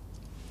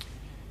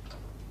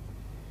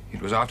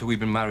 It was after we'd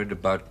been married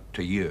about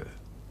a year.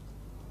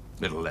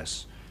 Little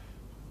less.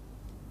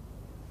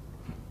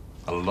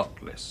 A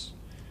lot less.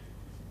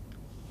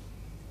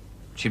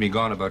 She'd been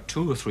gone about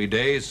 2 or 3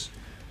 days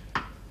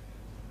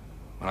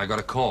when I got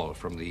a call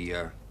from the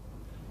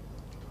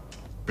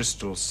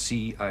Bristol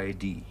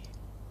CID.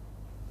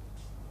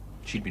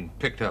 She'd been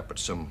picked up at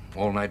some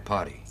all-night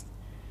party.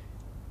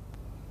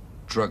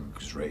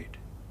 Drugs raid.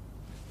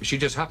 She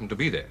just happened to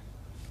be there.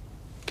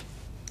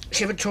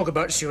 She ever talk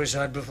about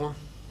suicide before?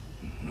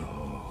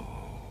 No.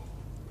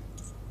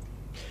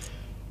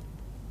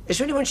 Is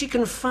there anyone she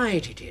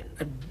confided in,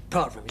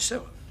 apart from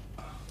yourself?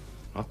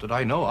 Not that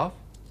I know of.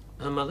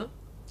 Her mother?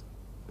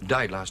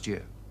 Died last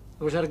year.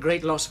 Was that a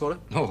great loss for her?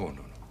 No, no,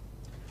 no.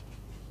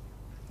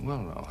 Well,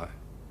 no,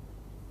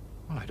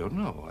 I don't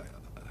know.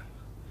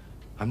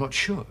 I'm not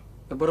sure.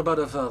 But what about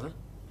her father?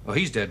 Oh,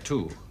 he's dead,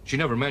 too. She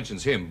never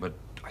mentions him, but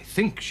I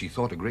think she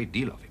thought a great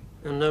deal of him.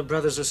 And no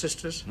brothers or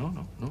sisters?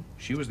 No.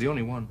 She was the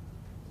only one.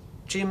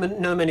 Do you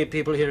know many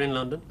people here in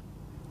London?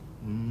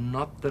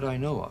 Not that I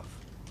know of.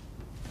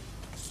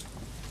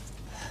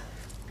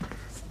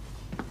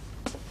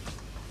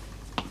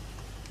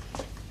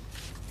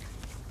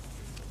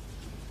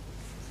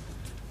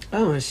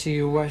 Oh, I see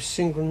your wife's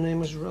single name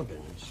was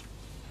Robbins.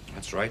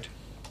 That's right.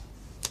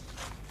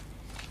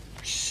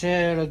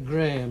 Sarah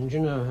Graham, do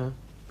you know her?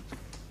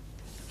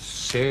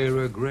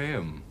 Sarah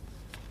Graham.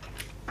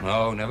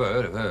 No, never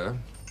heard of her.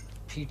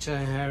 Peter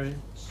Harris?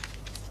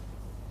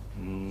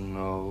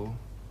 No.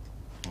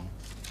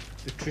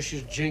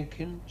 Patricia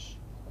Jenkins?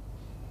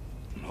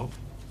 No.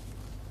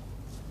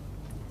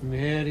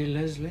 Mary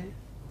Leslie?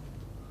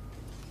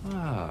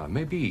 Ah,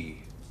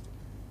 maybe.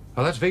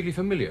 Oh, that's vaguely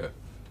familiar.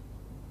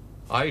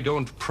 I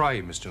don't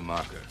pry, Mr.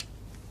 Marker.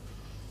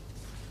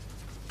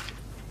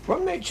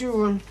 What made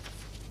you,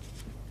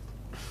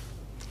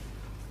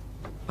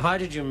 Why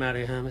did you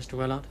marry her, Mr.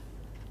 Wellard?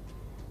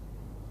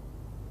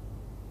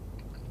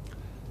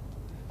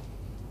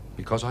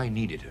 Because I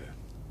needed her.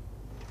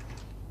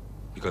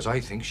 Because I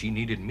think she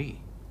needed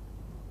me.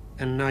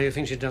 And now you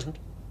think she doesn't?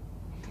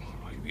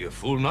 I'd be a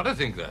fool not to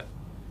think that.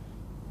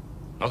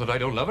 Not that I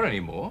don't love her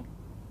anymore.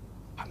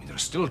 I mean, there are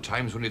still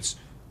times when it's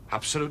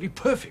absolutely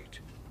perfect.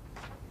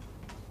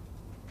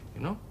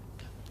 You know?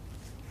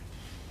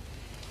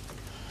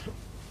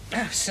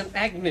 St.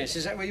 Agnes,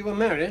 is that where you were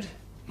married?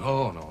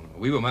 No.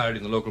 We were married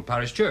in the local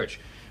parish church.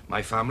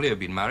 My family have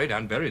been married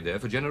and buried there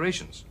for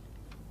generations.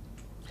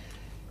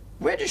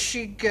 Where does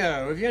she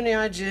go? Have you any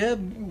idea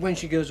when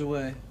she goes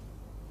away?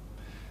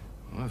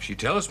 Well, if she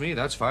tells me,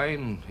 that's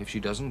fine. If she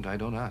doesn't, I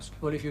don't ask.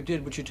 Well, if you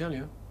did, would she tell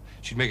you?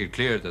 She'd make it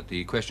clear that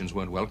the questions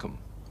weren't welcome.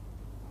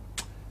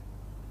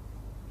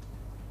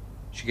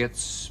 She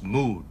gets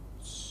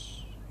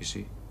moods, you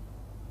see.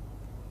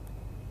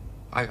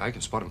 I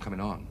can spot them coming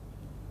on.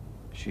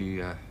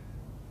 She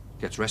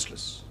gets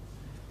restless,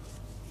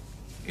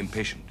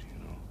 impatient,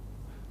 you know.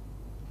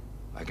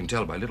 I can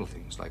tell by little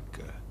things like,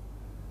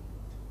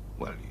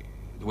 well,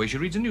 the way she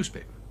reads a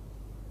newspaper.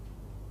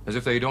 As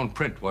if they don't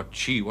print what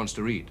she wants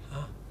to read.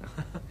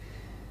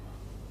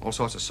 All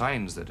sorts of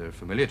signs that are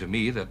familiar to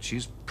me that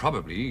she's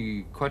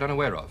probably quite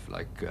unaware of,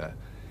 like,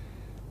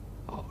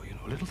 oh, you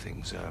know, little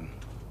things.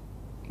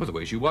 Well, the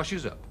way she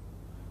washes up.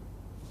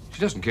 She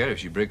doesn't care if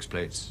she breaks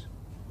plates.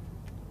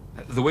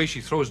 The way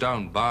she throws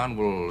down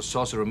Barnwell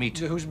saucer of meat.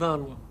 Who's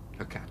Barnwell?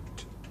 Her cat.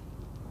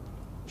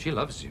 She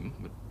loves him,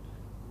 but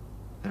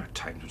there are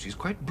times when she's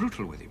quite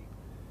brutal with him.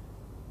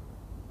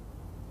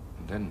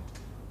 And then,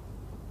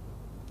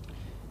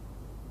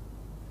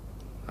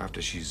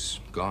 after she's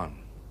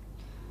gone,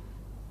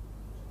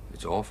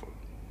 it's awful.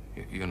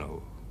 You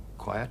know,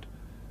 quiet.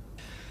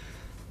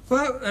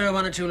 Well, there are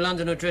one or two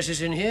London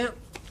addresses in here.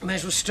 May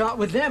as well start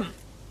with them.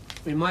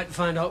 We might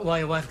find out why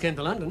your wife came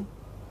to London.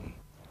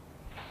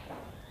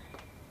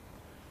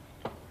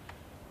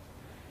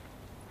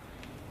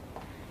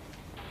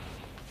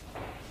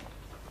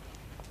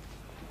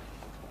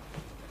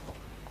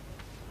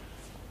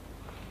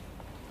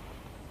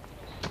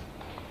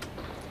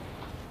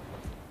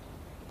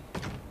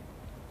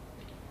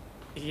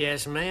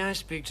 Yes, may I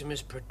speak to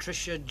Miss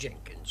Patricia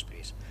Jenkins,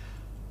 please?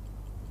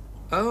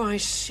 Oh, I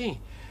see.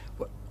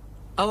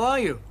 Oh, are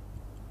you?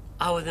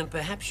 Oh, well, then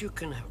perhaps you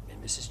can help me,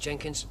 Mrs.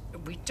 Jenkins.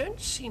 We don't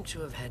seem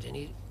to have had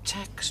any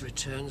tax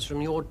returns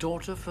from your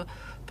daughter for the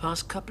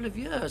past couple of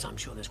years. I'm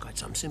sure there's quite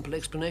some simple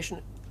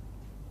explanation.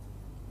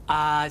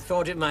 I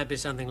thought it might be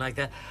something like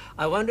that.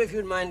 I wonder if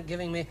you'd mind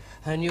giving me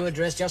her new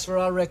address just for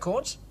our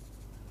records?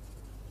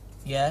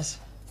 Yes.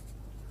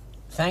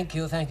 Thank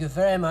you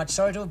very much.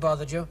 Sorry to have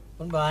bothered you.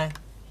 Goodbye.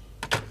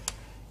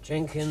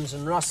 Jenkins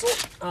and Russell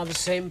are the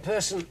same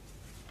person.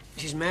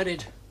 She's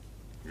married.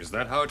 Is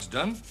that how it's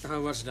done? How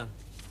what's done?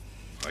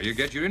 How you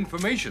get your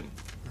information.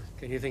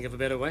 Can you think of a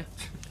better way?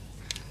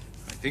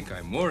 I think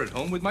I'm more at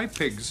home with my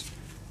pigs.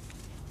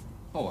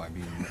 Oh, I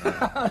mean...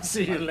 I'll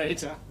see you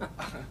later.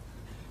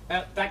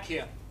 Back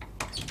here.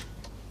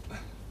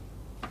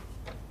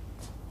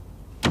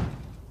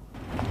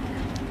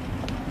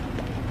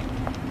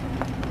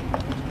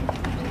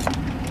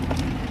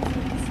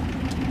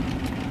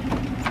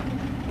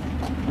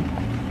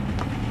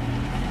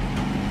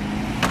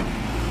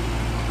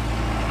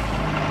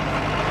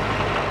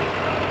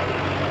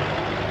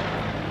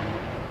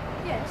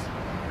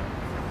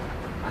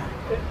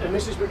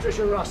 Mrs.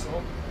 Patricia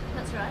Russell.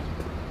 That's right.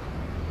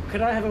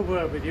 Could I have a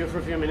word with you for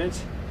a few minutes?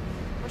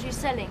 What are you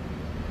selling?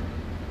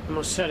 I'm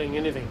not selling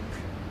anything.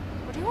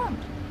 What do you want?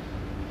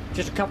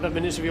 Just a couple of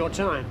minutes of your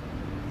time.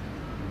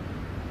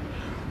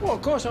 Well,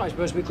 of course, I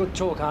suppose we could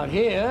talk out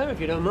here,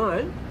 if you don't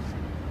mind.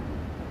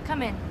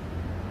 Come in.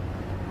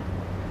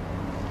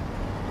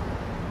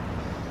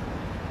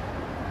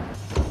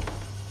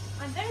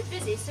 I'm very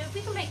busy, so if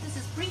we can make this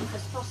as brief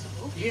as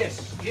possible.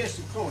 Yes, yes,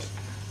 of course.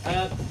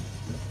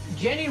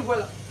 Jenny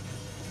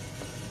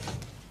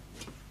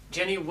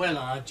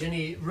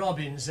Jenny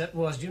Robbins, that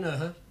was. Do you know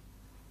her?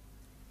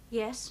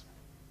 Yes.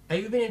 Have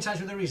you been in touch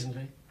with her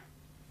recently?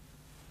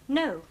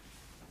 No.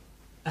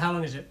 How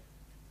long is it?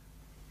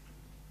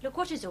 Look,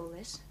 what is all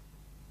this?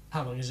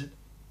 How long is it?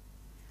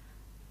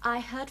 I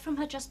heard from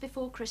her just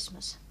before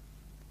Christmas.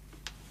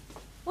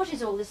 What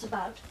is all this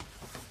about?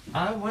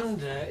 I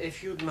wonder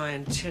if you'd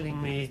mind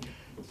telling me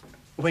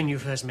when you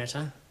first met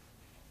her.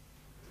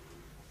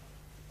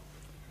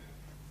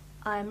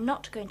 I'm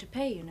not going to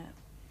pay, you know.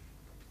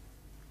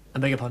 I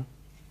beg your pardon?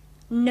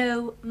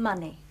 No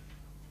money.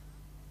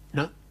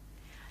 No?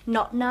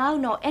 Not now,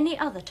 nor any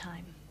other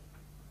time.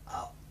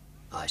 Oh,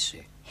 I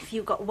see. If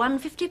you got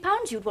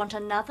 £150, you'd want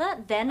another,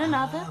 then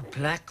another. Ah,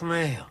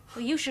 blackmail.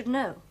 Well, you should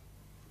know.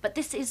 But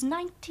this is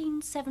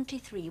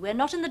 1973. We're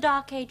not in the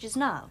Dark Ages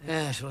now.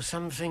 Yes, well,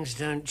 some things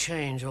don't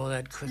change all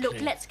that quickly. Look,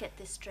 let's get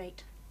this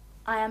straight.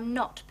 I am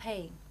not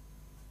paying.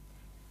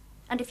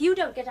 And if you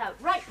don't get out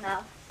right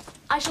now,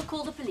 I shall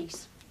call the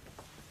police.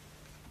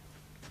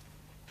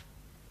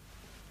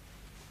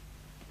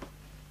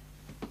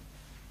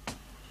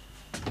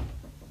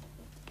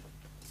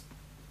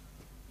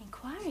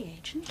 Inquiry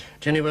agent?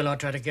 Jenny Willard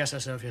tried to gas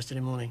herself yesterday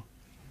morning.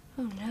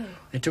 Oh, no.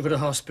 They took her to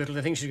hospital.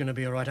 They think she's going to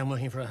be all right. I'm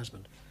working for her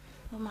husband.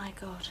 Oh, my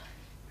God.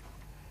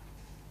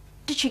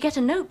 Did she get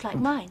a note like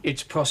mine?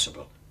 It's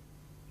possible.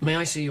 May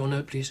I see your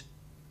note, please?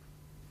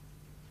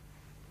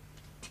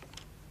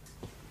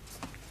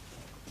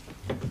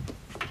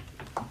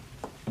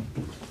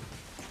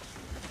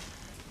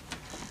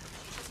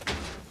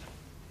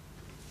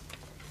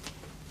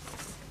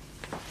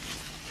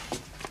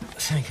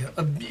 Thank you.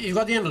 You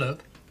got the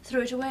envelope?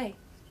 Threw it away.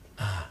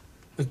 Ah.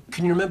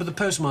 Can you remember the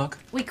postmark?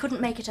 We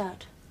couldn't make it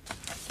out.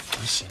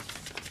 I see.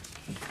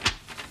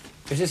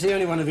 Is this the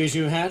only one of these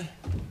you had?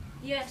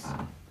 Yes.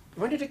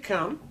 When did it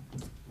come?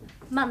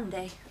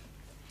 Monday.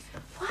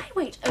 Why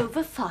wait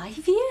over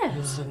 5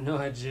 years? No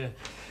idea.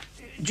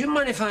 Do you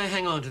mind if I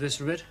hang on to this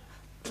for a bit?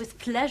 With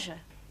pleasure.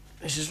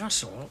 Mrs.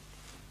 Russell,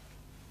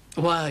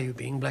 why are you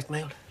being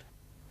blackmailed?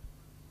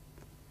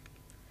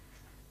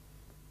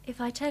 If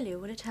I tell you,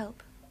 will it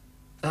help?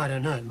 I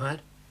don't know, it might.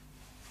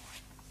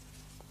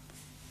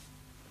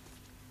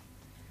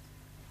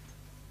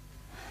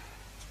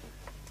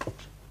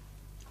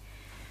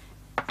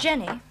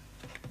 Jenny,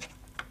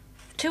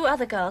 2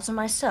 other girls and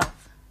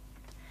myself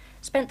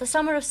spent the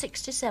summer of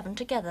 '67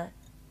 together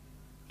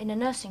in a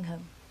nursing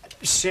home.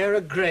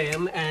 Sarah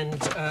Graham and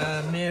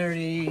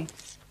Mary...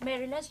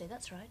 Mary Leslie,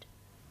 that's right.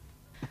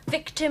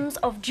 Victims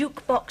of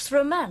jukebox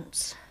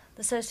romance.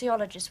 The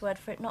sociologist's word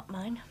for it, not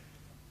mine.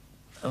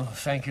 Oh,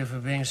 thank you for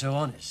being so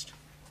honest.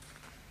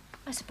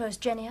 I suppose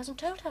Jenny hasn't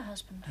told her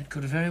husband. That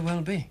could very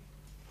well be.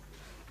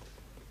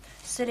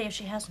 Silly if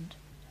she hasn't.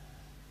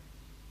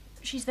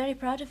 She's very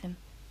proud of him.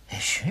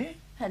 Is she?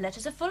 Her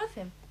letters are full of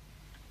him.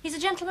 He's a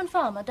gentleman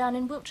farmer down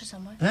in Wiltshire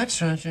somewhere.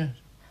 That's right, yes.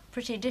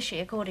 Pretty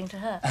dishy, according to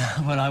her.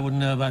 Well, I wouldn't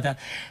know about that.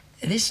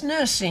 This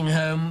nursing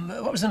home,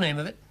 what was the name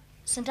of it?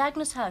 St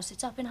Agnes House.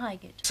 It's up in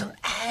Highgate. St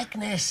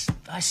Agnes.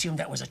 I assumed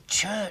that was a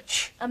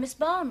church. Miss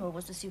Barnwell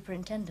was the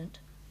superintendent.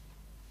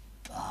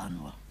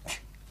 Barnwell.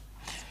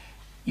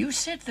 You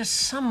said the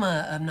summer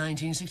of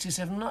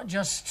 1967, not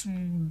just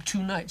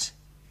 2 nights.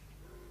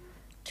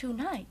 2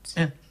 nights?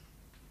 Yeah.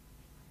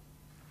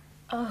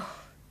 Oh,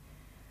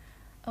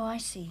 I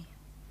see.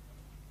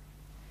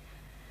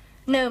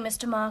 No,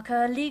 Mr.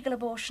 Marker, legal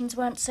abortions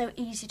weren't so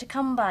easy to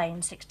come by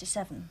in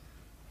 67.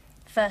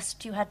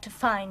 First, you had to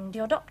find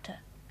your doctor.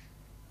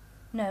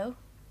 No,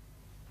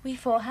 we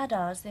 4 had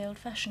ours the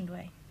old-fashioned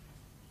way.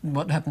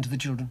 What happened to the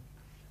children?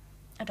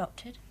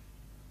 Adopted.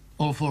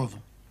 All 4 of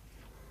them?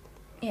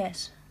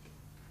 Yes.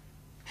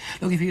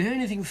 Look, if you hear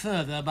anything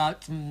further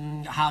about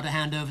how to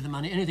hand over the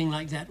money, anything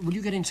like that, will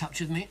you get in touch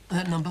with me?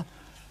 That number?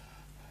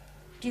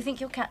 Do you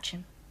think you'll catch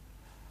him?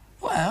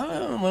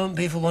 Well, it won't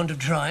be for want of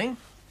trying.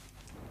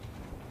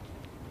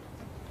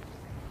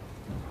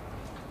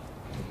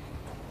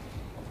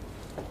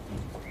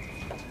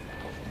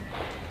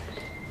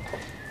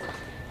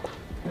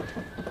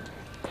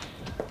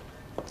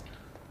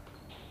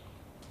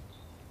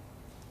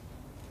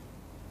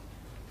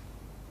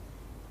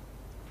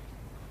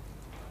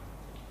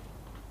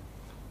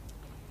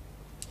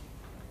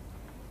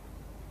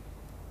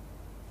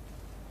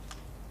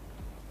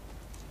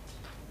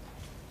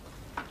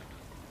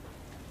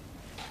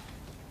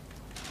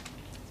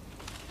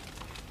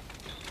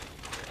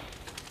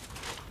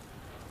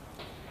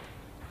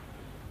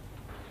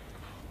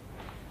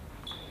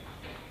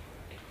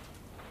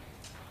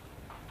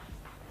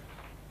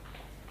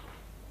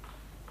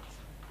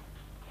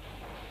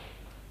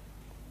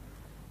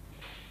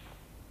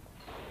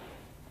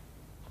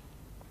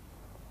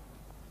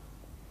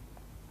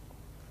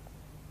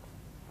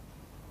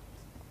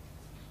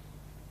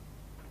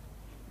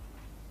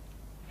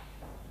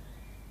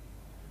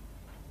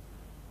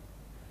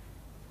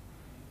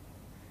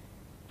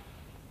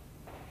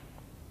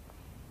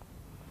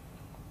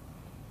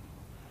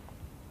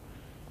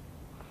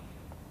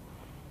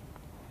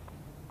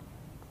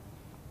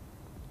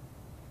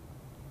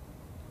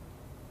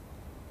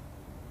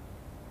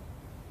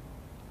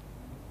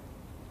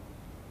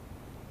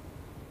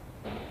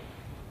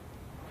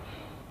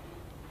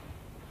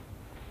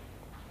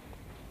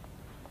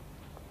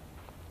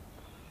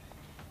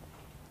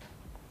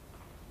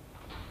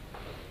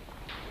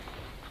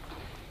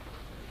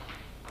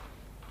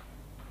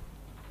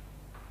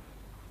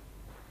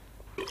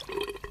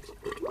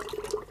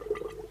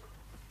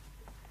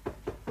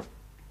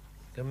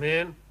 Come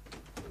in.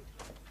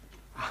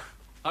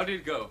 How did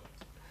it go?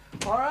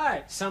 All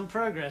right, some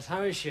progress.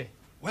 How is she?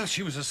 Well,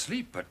 she was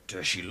asleep, but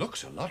she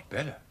looks a lot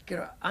better.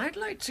 I'd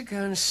like to go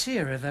and see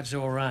her, if that's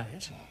all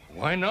right.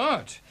 Why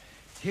not?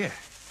 Here.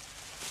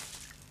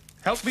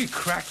 Help me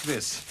crack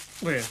this.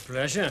 With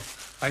pleasure.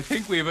 I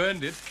think we've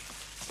earned it.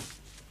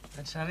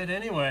 Let's have it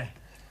anyway.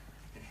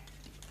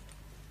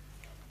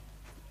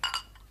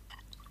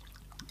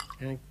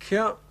 Thank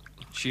you.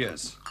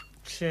 Cheers.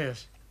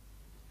 Cheers.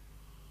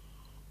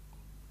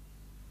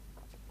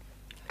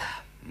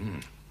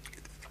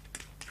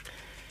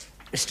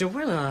 Mr.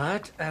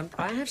 Willard,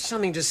 I have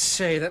something to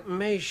say that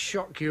may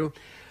shock you.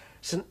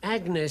 St.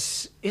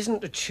 Agnes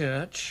isn't a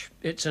church,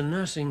 it's a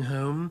nursing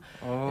home.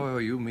 Oh,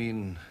 you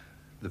mean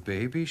the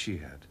baby she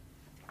had?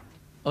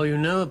 Oh, you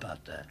know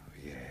about that?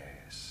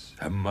 Yes,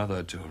 her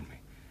mother told me.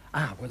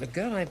 Ah, well, the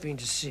girl I've been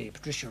to see,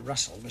 Patricia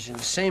Russell, was in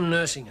the same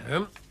nursing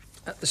home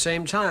at the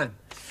same time.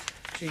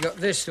 She got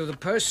this through the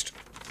post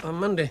on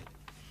Monday.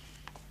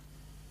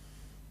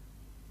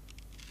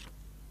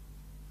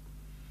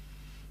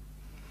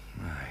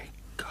 My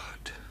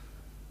God.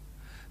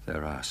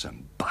 There are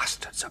some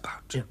bastards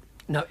about. Yeah.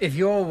 Now, if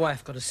your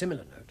wife got a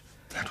similar note...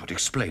 That would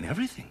explain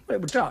everything. Well,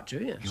 it would start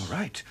to, yes. You're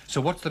right. So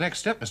what's the next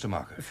step, Mr.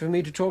 Marker? For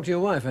me to talk to your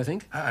wife, I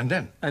think. And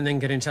then? And then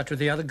get in touch with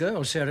the other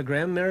girls, Sarah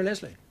Graham, Mary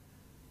Leslie.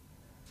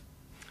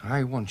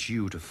 I want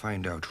you to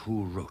find out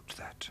who wrote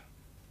that.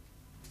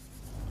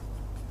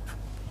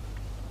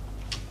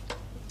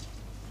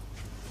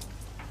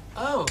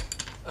 Oh,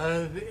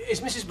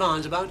 is Mrs.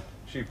 Barnes about?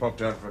 She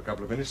popped out for a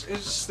couple of minutes.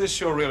 Is this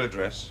your real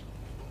address?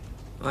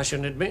 I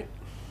shouldn't admit.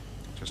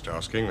 Just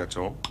asking, that's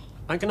all.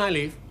 When can I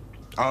leave?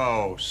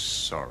 Oh,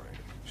 sorry.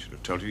 Should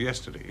have told you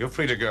yesterday. You're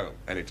free to go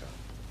anytime.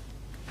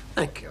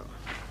 Thank you.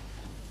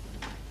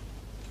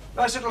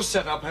 Nice little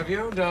setup, have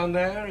you, down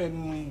there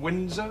in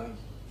Windsor?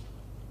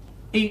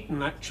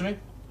 Eton, actually.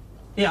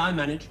 Yeah, I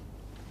manage.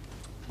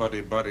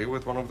 Buddy-buddy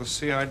with one of the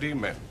CID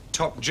men.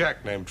 Top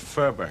Jack named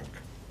Furbank.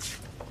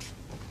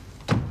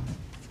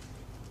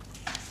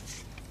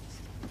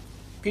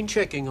 Been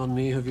checking on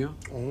me, have you?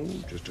 Oh,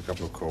 just a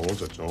couple of calls,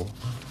 that's all.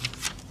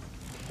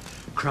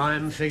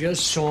 Crime figures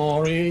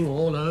soaring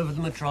all over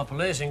the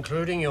metropolis,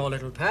 including your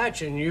little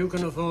patch, and you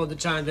can afford the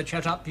time to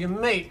chat up your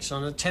mates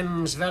on a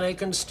Thames Valley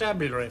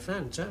constabulary.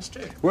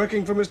 Fantastic.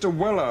 Working for Mr.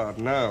 Wellard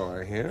now,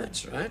 I hear.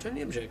 That's right.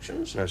 Any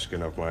objections? No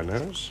skin off my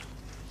nose.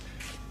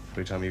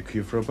 Every time you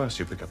queue for a bus,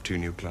 you pick up 2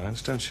 new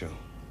clients, don't you?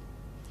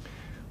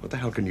 What the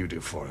hell can you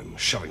do for him,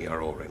 shoving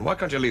your oar in? Why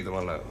can't you leave them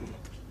alone?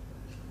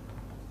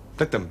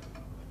 Let them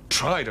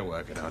try to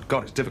work it out.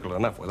 God, it's difficult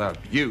enough without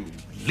you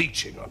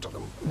leeching onto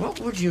them. What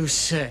would you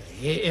say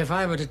if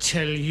I were to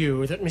tell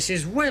you that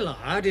Mrs.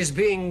 Willard is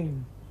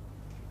being...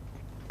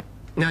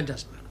 No, it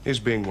doesn't matter.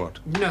 Is being what?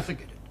 No,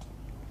 forget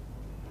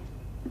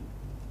it.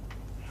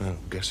 Oh,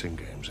 guessing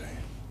games, eh?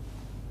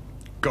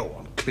 Go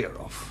on, clear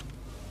off.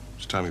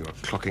 It's time you were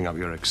clocking up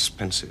your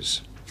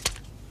expenses.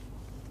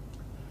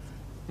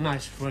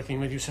 Nice working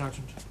with you,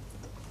 Sergeant.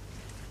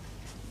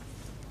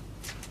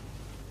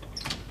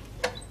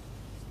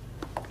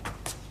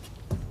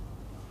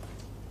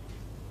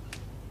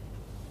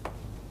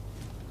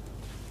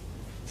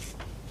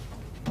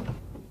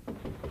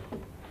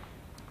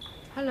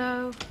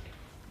 Hello.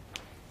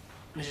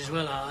 Mrs.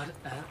 Willard,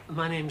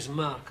 my name's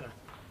Marker.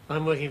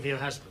 I'm working for your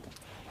husband.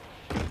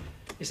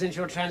 He sent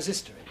your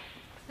transistor in.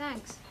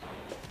 Thanks.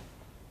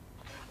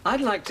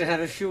 I'd like to have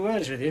a few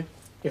words with you,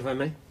 if I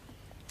may.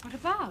 What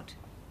about?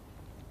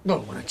 Well,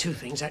 1 or 2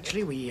 things,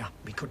 actually. We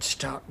could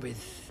start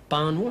with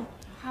Barnwell.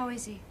 How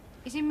is he?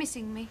 Is he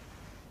missing me?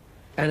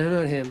 And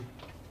not him.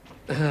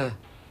 Her.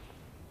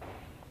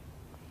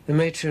 The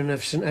matron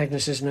of St.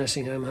 Agnes's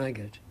nursing home,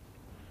 Highgate.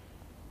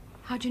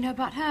 How do you know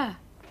about her?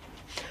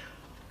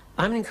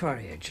 I'm an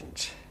inquiry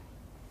agent.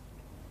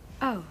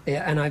 Oh.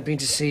 Yeah, and I've been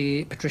to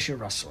see Patricia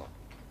Russell.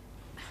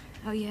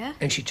 Oh, yeah?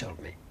 And she told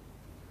me.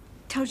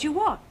 Told you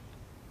what?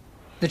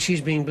 That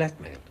she's being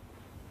blackmailed.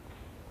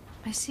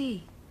 I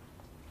see.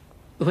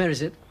 Where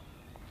is it?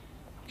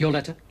 Your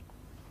letter?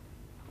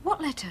 What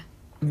letter?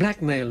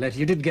 Blackmail letter.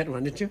 You did get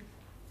one, didn't you?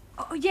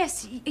 Oh,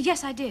 yes.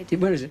 Yes, I did.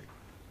 Where is it?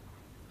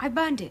 I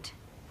burned it.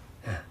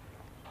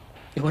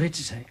 What did it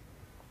say?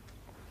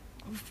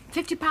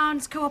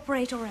 £50,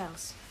 cooperate or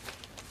else.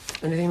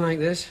 Anything like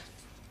this?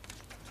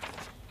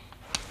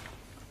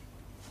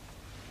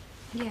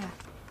 Yeah.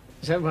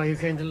 Is that why you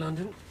came to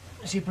London?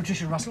 See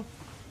Patricia Russell?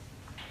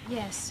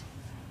 Yes.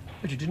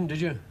 But you didn't, did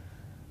you?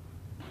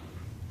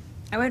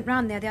 I went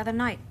round there the other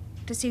night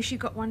to see if she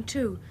got one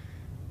too.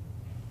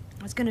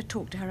 I was going to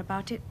talk to her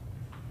about it,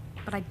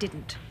 but I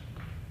didn't.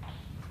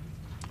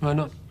 Why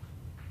not?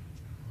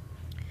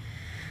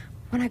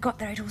 When I got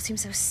there, it all seemed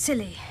so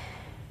silly.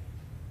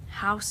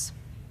 House,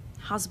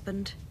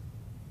 husband,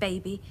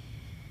 baby.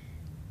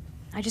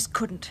 I just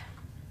couldn't.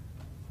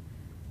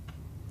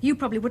 You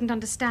probably wouldn't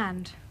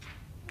understand.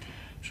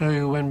 So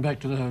you went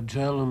back to the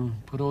hotel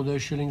and put all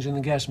those shillings in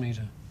the gas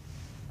meter?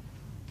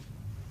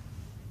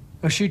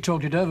 Oh, she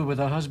talked it over with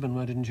her husband,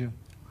 why didn't you?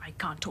 I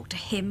can't talk to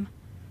him.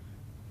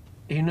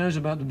 He knows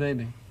about the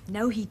baby.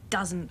 No, he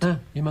doesn't. Huh?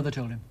 Your mother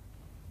told him.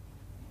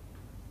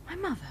 My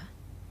mother?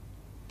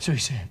 So he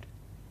said.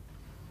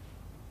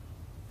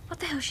 What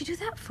the hell she do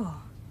that for?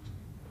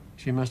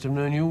 She must have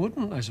known you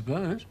wouldn't, I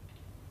suppose.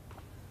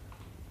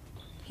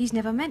 He's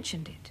never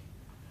mentioned it.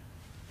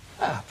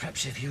 Ah,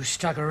 perhaps if you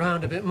stuck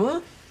around a bit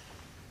more.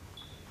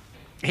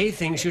 He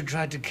thinks you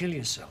tried to kill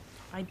yourself.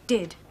 I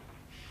did.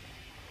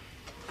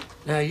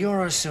 Now,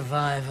 you're a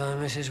survivor,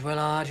 Mrs.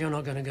 Willard. You're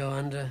not going to go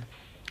under.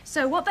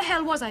 So what the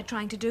hell was I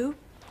trying to do?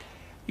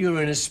 You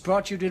were in a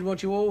spot. You did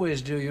what you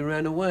always do. You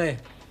ran away.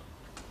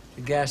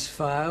 The gas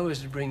fire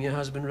was to bring your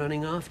husband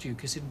running after you,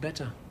 'cause it'd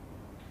better.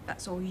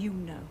 That's all you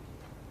know.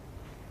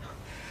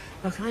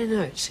 Look, I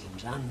know it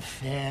seems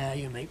unfair.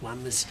 You make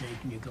one mistake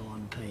and you go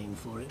on paying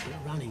for it,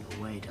 but running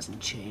away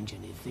doesn't change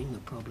anything. The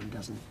problem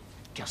doesn't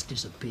just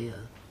disappear.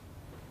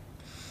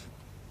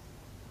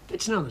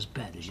 It's not as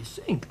bad as you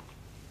think.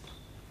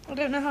 I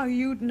don't know how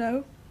you'd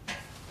know.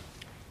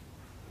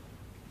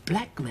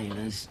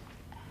 Blackmailers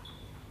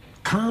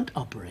can't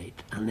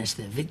operate unless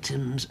their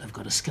victims have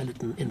got a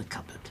skeleton in the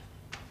cupboard.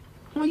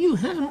 Well, you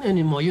haven't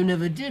anymore. You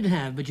never did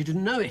have, but you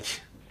didn't know it.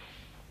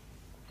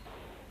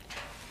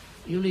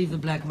 You leave the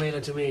blackmailer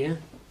to me, eh?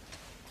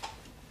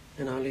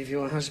 And I'll leave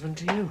your husband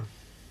to you.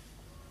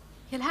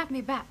 He'll have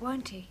me back,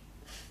 won't he?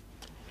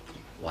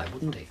 Why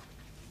wouldn't he?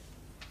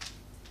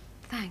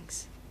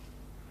 Thanks.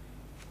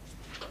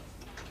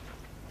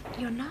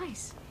 You're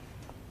nice.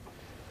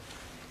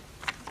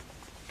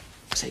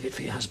 Save it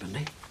for your husband,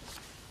 eh?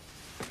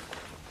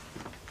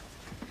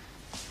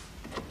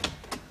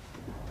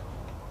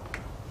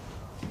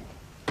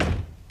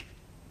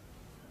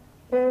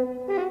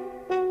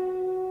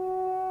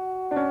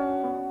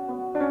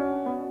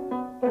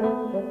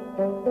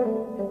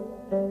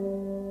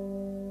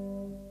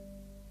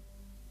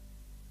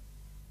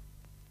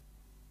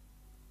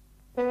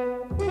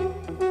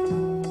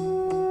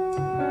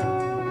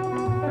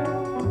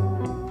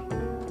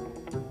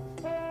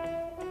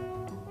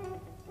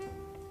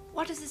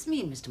 What does this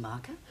mean, Mr.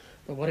 Marker.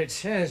 But what it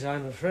says,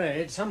 I'm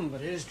afraid,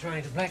 somebody's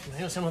trying to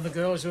blackmail some of the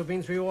girls who have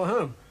been through your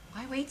home.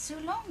 Why wait so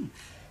long?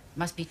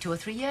 Must be 2 or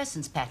 3 years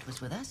since Pat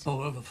was with us.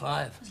 Oh, over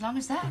 5. As long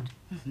as that.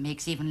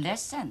 Makes even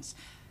less sense.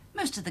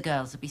 Most of the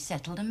girls would be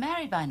settled and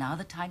married by now.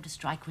 The time to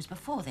strike was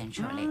before then,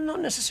 surely. Not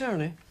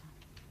necessarily.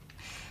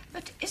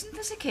 But isn't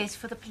this a case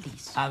for the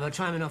police? But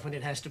time enough when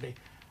it has to be.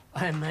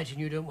 I imagine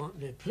you don't want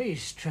the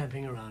police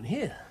tramping around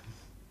here.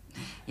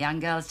 Young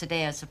girls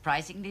today are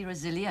surprisingly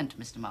resilient,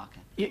 Mr. Marker.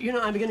 You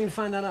know, I'm beginning to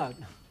find that out.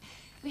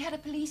 We had a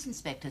police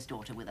inspector's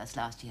daughter with us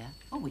last year.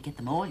 Oh, we get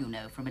them all, you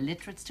know, from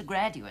illiterates to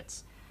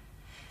graduates.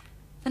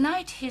 The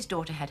night his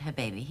daughter had her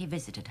baby, he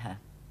visited her.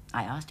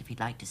 I asked if he'd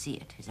like to see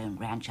it, his own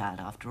grandchild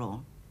after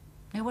all.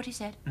 Know what he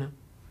said? No.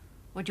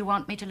 Would you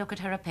want me to look at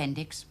her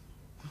appendix?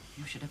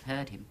 You should have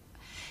heard him.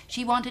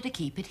 She wanted to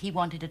keep it, he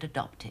wanted it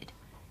adopted.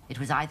 It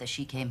was either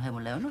she came home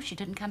alone or she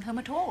didn't come home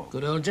at all.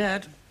 Good old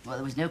Dad. Well,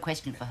 there was no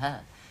question for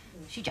her.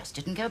 She just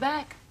didn't go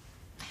back.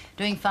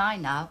 Doing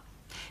fine now.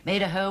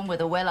 Made a home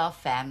with a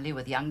well-off family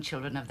with young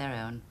children of their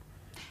own.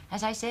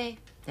 As I say,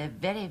 they're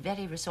very,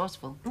 very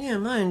resourceful. Yeah,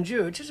 mind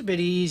you, it's just a bit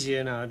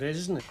easier nowadays,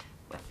 isn't it?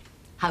 Well,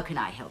 how can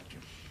I help you?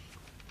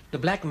 The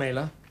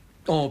blackmailer,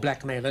 or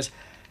blackmailers,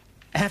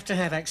 have to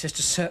have access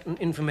to certain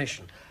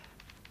information.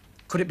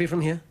 Could it be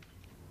from here?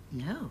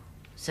 No,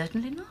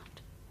 certainly not.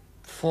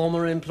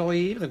 Former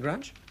employee with a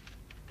grudge?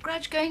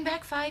 Grudge going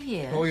back 5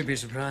 years. Oh, you'd be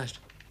surprised.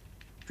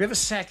 Do you ever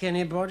sack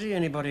anybody?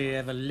 Anybody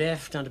ever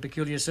left under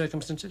peculiar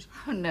circumstances?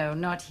 Oh, no,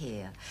 not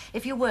here.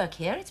 If you work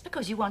here, it's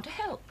because you want to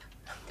help.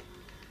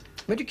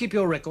 Where do you keep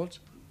your records?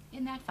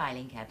 In that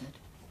filing cabinet.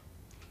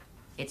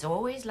 It's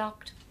always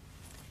locked,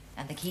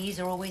 and the keys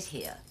are always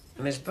here.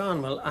 Miss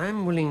Barnwell,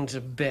 I'm willing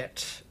to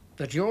bet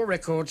that your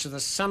records of the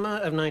summer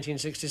of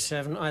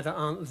 1967 either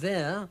aren't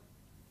there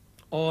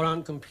or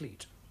aren't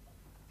complete.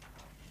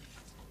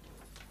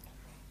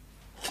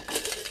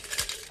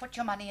 Put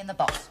your money in the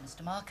box,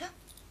 Mr. Marker.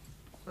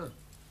 Oh.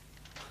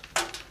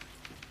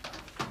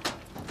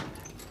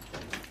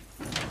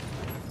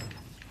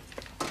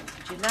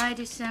 July,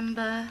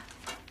 December,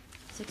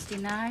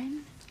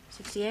 69,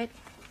 68,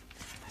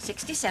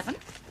 67.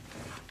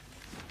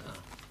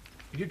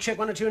 Could you check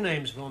 1 or 2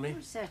 names for me?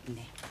 Oh,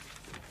 certainly.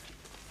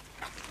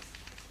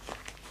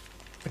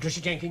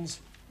 Patricia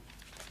Jenkins.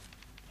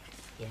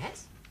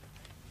 Yes?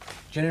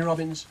 Jenny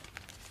Robbins.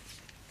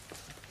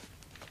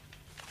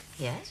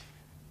 Yes?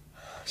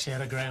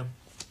 Sarah Graham.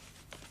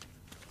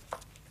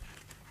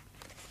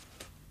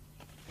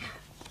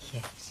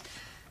 Yes.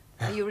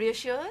 Are you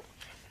reassured?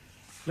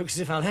 Looks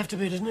as if I'll have to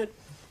be, doesn't it?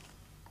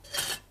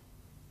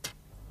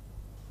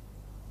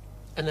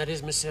 And that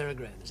is Miss Sarah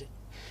Graham, is it?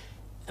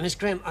 Miss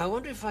Graham, I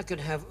wonder if I could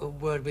have a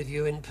word with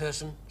you in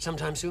person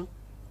sometime soon?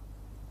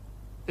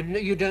 No,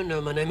 you don't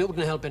know my name. It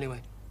wouldn't help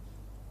anyway.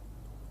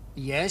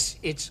 Yes,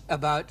 it's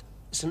about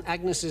St.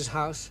 Agnes's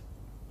house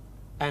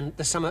and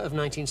the summer of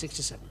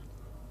 1967.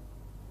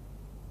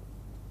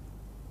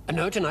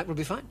 No, tonight will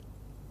be fine.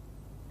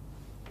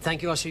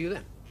 Thank you. I'll see you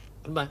then.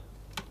 Goodbye.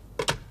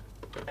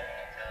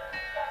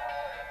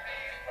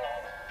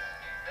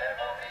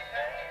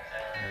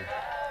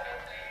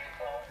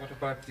 What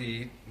about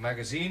the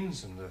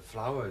magazines and the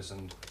flowers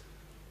and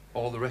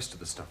all the rest of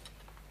the stuff?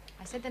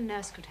 I said the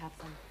nurse could have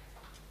them.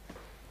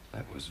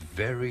 That was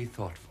very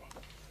thoughtful.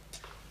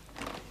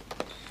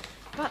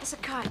 About the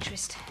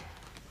psychiatrist.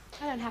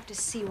 I don't have to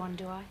see one,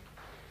 do I?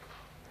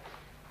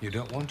 You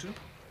don't want to?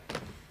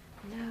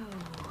 No.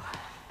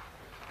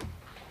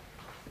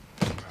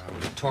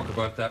 We'll talk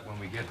about that when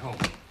we get home.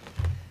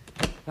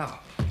 Now,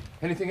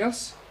 anything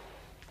else?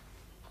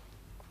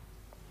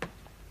 Are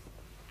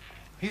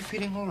you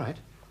feeling all right?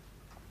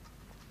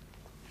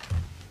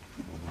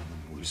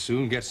 We'll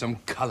soon get some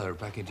color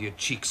back into your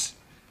cheeks.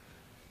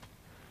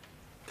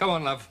 Come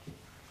on, love.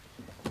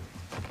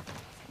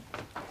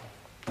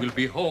 We'll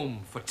be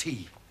home for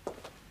tea.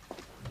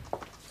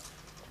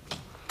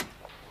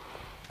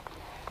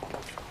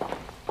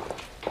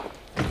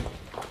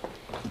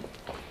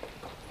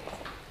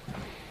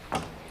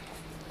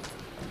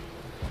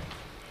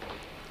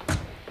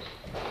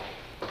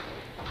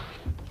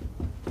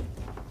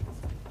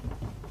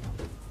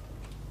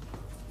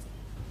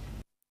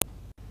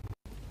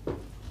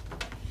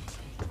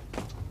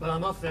 Well,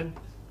 I'm off then.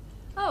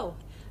 Oh,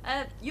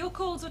 your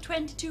calls are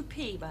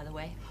 22p, by the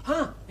way.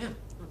 Huh, yeah.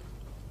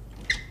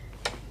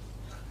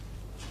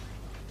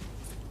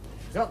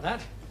 Got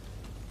that.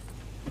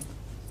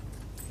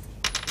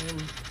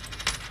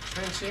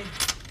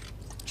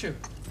 22.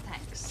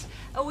 Thanks.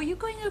 Oh, are you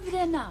going over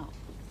there now?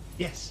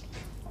 Yes.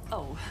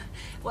 Oh,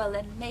 well,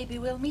 then maybe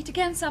we'll meet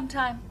again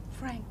sometime,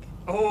 Frank.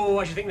 Oh,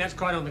 I should think that's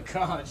quite on the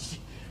cards.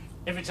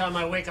 Every time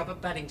I wake up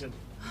at Paddington.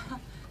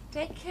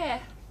 Take care.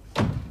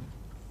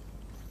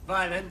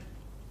 Bye, then.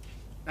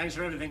 Thanks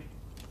for everything.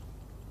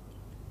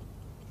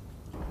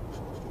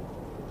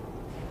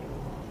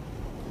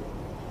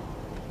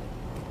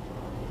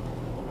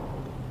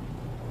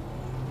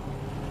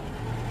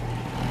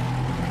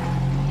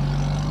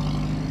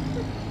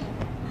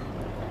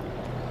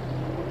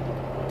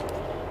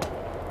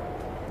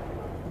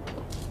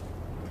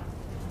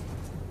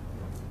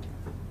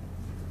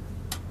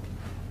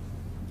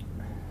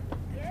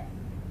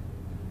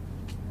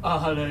 Oh,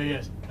 hello,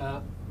 yes.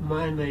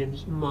 My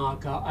name's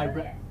Mark. I'm on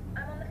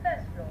the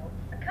first floor.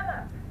 Come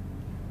up.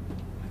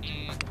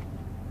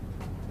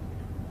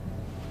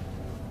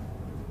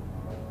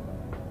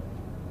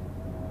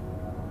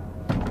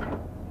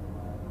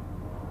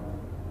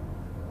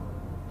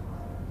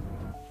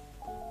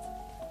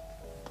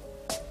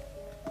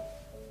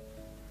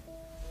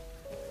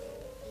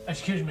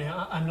 Excuse me,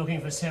 I'm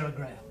looking for Sarah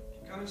Graham.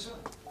 Come in, sir.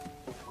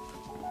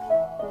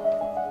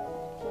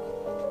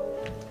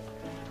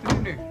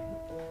 Good evening.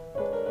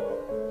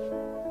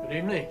 Good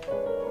evening.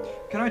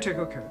 Can I take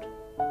your coat?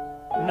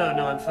 No,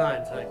 I'm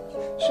fine, thanks.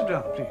 Sit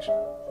down, please.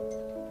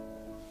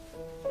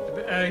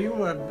 Are you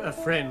a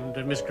friend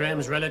of Miss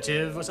Graham's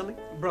relative or something?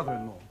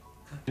 Brother-in-law.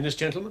 And this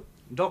gentleman?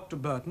 Dr.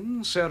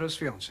 Burton, Sarah's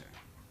fiancé.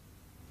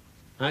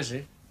 I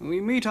see.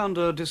 We meet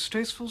under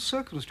distasteful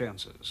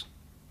circumstances.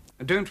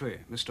 Don't we,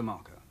 Mr.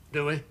 Marker?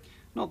 Do we?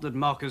 Not that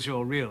Marker's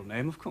your real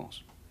name, of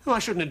course. Why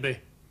shouldn't it be?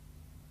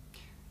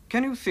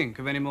 Can you think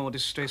of any more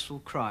distasteful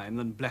crime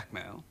than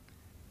blackmail?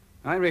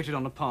 I rate it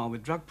on a par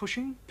with drug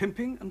pushing,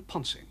 pimping, and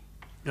poncing.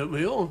 Don't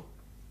we all?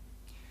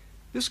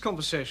 This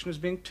conversation is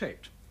being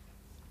taped.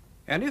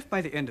 And if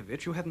by the end of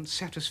it you haven't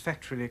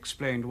satisfactorily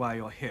explained why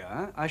you're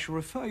here, I shall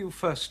refer you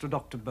first to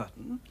Dr.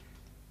 Burton,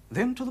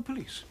 then to the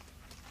police.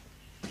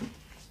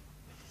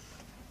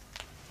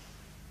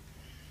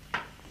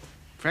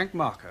 Frank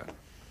Marker,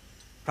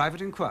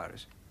 private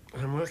inquiries.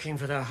 I'm working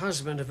for the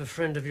husband of a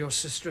friend of your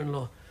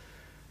sister-in-law.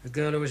 A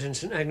girl who was in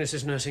St.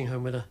 Agnes's nursing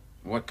home with her.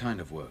 What kind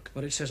of work?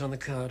 What it says on the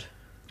card.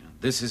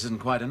 This isn't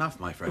quite enough,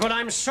 my friend. But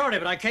I'm sorry,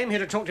 but I came here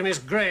to talk to Miss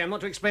Graham,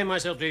 not to explain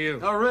myself to you.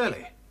 Oh,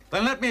 really?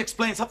 Then let me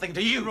explain something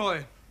to you.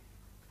 Roy.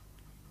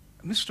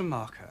 Mr.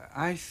 Marker,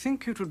 I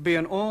think it would be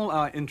in all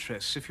our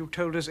interests if you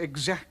told us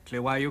exactly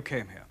why you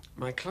came here.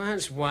 My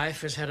client's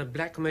wife has had a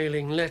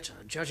blackmailing letter.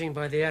 Judging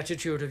by the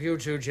attitude of you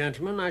two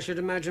gentlemen, I should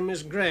imagine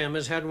Miss Graham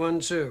has had one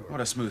too.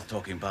 What a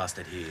smooth-talking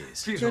bastard he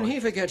is. Please, Can Roy. he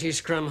forget his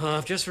scrum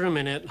half just for a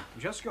minute?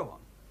 Just go on.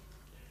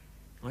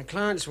 My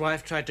client's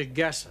wife tried to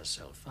gas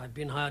herself. I've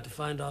been hired to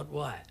find out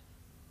why.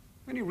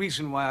 Any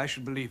reason why I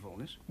should believe all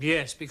this?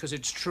 Yes, because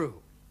it's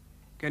true.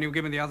 Can you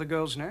give me the other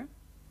girl's name?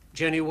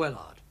 Jenny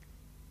Wellard.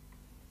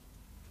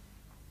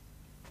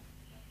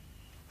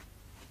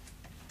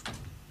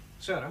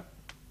 Sarah.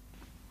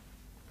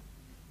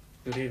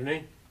 Good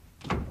evening.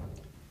 Do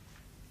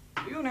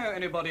you know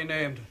anybody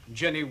named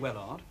Jenny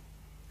Wellard?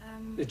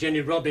 The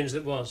Jenny Robbins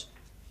that was.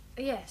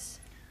 Yes.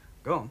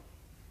 Go on.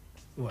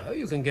 Well,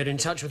 you can get in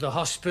touch with the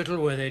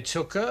hospital where they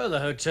took her, the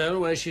hotel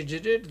where she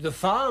did it, the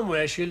farm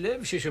where she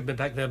lived. She should be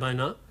back there by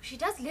now. She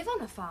does live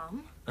on a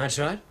farm. That's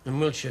right, in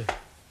Wiltshire.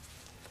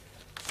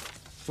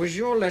 Was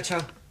your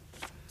letter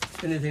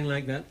anything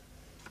like that?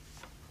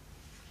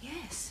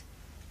 Yes.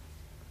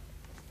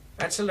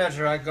 That's a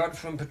letter I got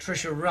from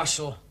Patricia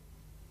Russell.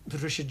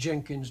 Patricia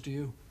Jenkins, do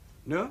you?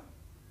 No?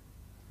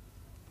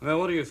 Well,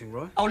 what do you think,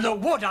 Roy? Oh, no,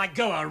 would I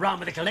go around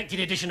with a collected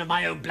edition of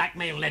my own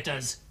blackmail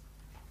letters?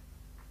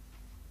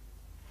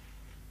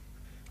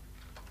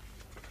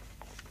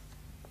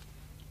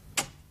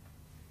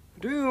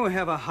 Do you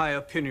have a high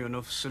opinion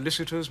of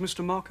solicitors,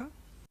 Mr. Marker?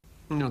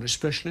 Not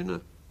especially, no.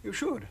 You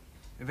should.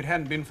 If it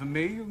hadn't been for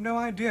me, you've no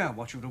idea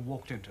what you'd have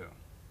walked into.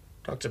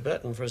 Dr.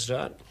 Burton, for a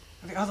start.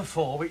 The other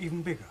four were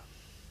even bigger.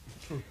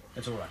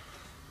 That's all right.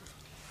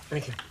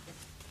 Thank you.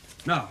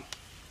 Now,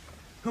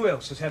 who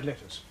else has had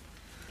letters?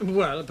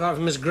 Well, apart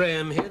from Miss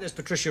Graham here, there's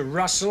Patricia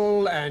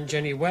Russell and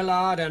Jenny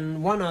Wellard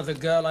and one other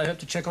girl I hope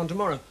to check on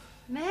tomorrow.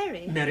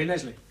 Mary? Mary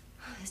Leslie.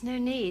 There's no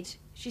need.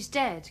 She's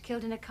dead,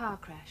 killed in a car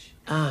crash.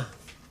 Ah.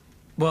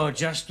 Well,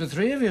 just the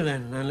three of you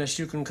then, unless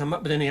you can come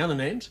up with any other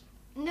names.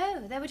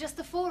 No, there were just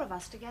the four of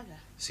us together.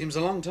 Seems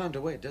a long time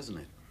to wait, doesn't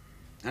it?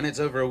 And it's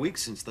over a week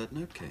since that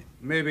note came.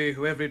 Maybe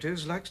whoever it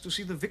is likes to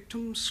see the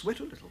victim sweat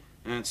a little.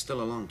 And it's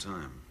still a long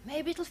time.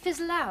 Maybe it'll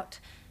fizzle out.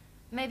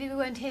 Maybe we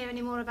won't hear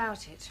any more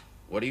about it.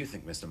 What do you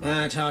think, Mr.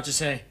 Marker? It's hard to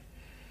say.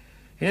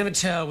 You never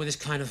tell with this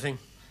kind of thing.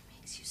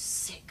 Makes you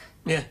sick.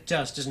 Yeah, it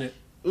does, doesn't it?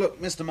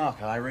 Look, Mr.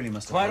 Marker, I really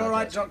must Quite all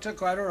right, apologize. Doctor,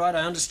 quite all right,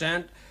 I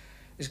understand.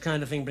 This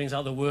kind of thing brings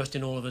out the worst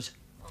in all of us.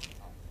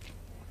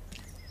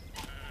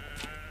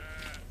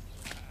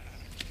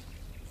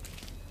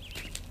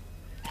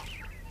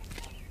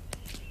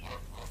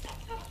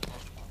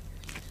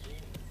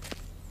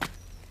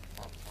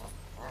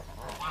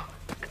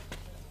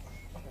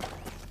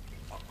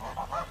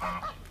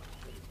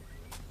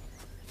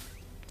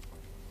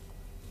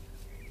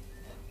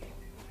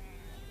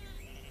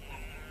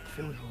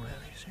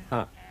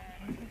 Huh.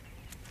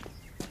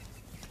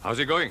 How's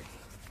it going?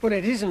 Well,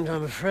 it isn't,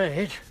 I'm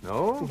afraid.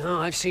 No? No,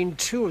 I've seen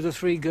two of the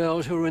three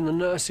girls who were in the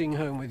nursing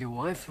home with your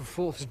wife. The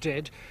fourth's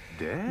dead.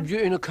 Dead?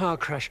 In a car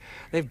crash.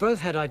 They've both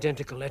had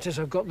identical letters.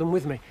 I've got them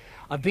with me.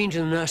 I've been to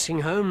the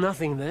nursing home,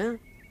 nothing there.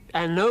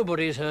 And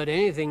nobody's heard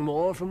anything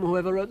more from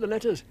whoever wrote the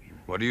letters.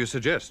 What do you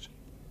suggest?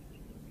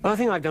 I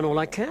think I've done all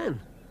I can.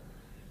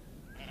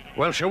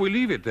 Well, shall we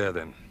leave it there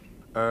then?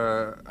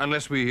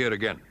 Unless we hear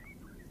again.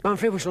 I'm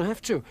afraid we shall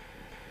have to.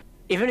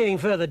 If anything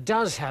further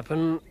does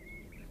happen,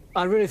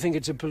 I really think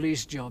it's a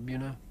police job, you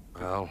know.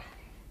 Well,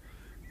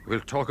 We'll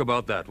talk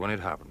about that when it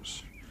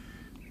happens.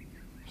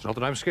 It's not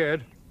that I'm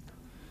scared.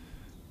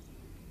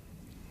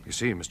 You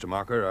see, Mr.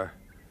 Marker,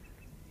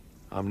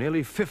 I'm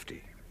nearly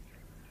 50.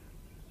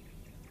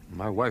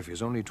 My wife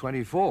is only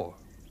 24.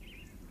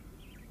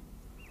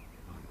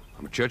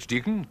 I'm a church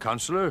deacon,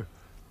 councillor,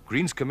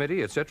 Greens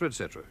Committee, etc.,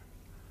 etc.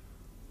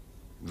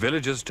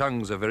 Villagers'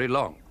 tongues are very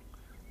long.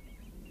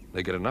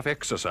 They get enough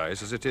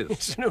exercise as it is.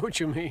 Yes, I know what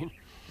you mean.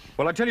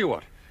 Well, I tell you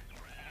what.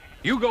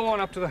 You go on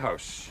up to the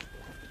house.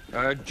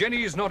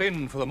 Jenny's not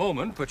in for the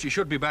moment, but she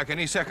should be back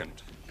any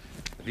second.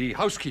 The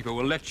housekeeper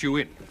will let you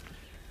in.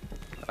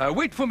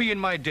 Wait for me in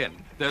my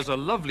den. There's a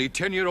lovely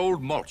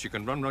 10-year-old malt you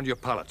can run round your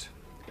palate.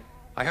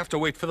 I have to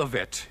wait for the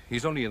vet.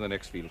 He's only in the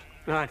next field.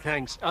 All right,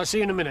 thanks. I'll see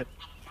you in a minute.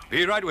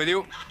 Be right with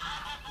you.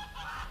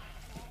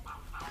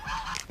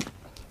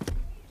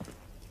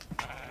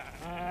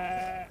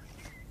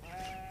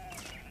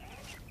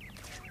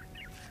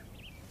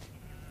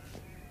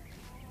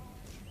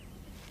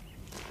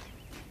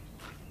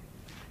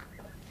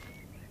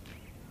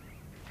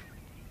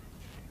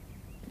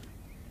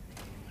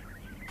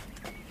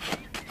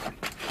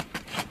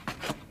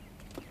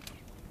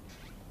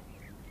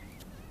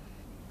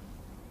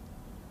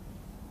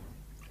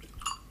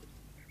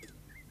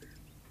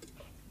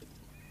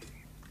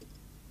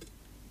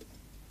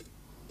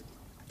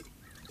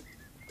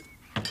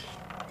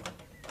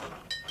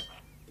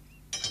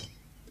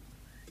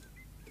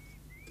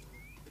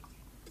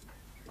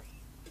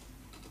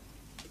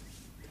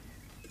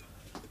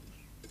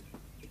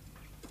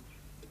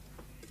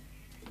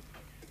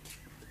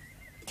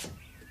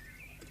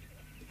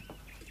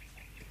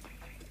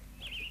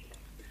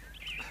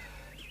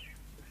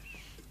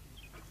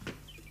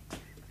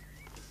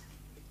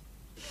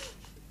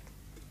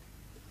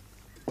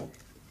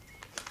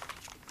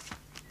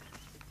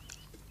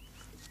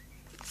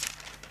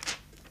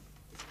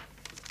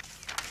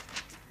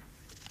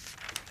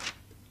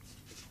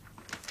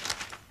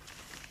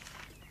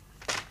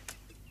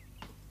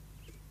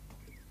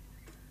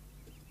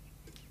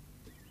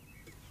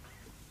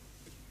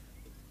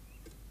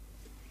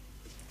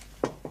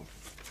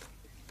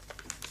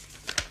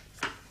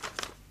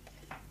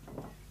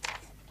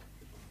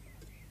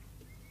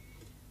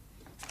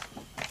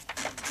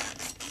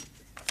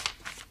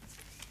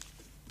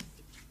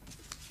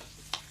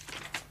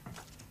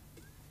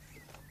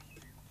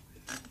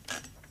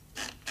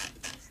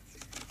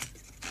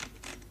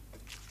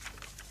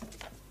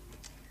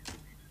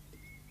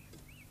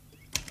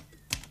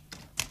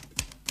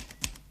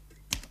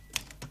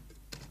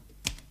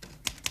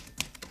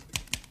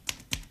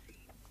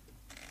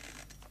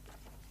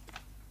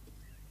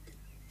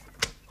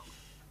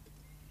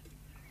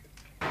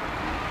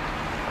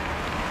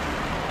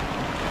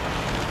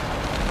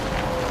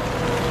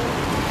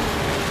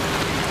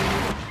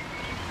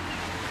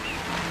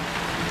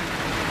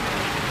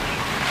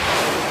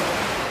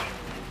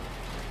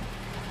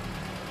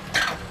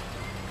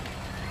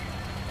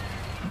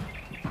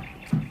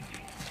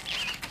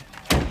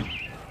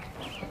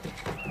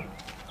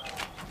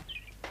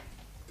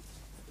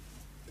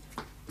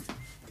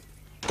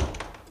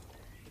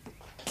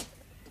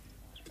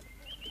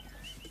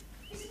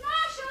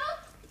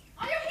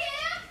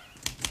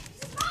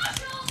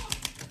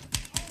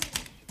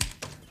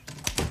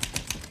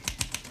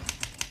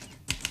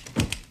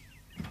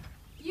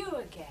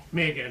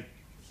 Me again.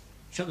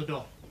 Shut the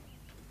door.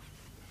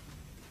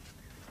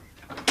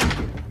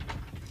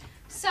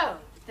 So,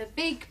 the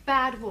big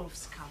bad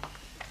wolf's come.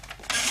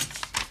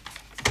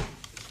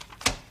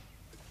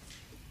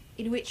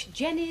 In which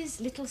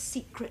Jenny's little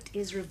secret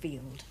is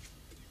revealed.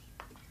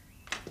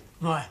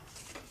 Why?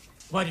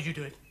 Why did you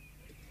do it?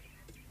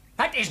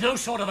 That is no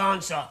sort of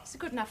answer. It's a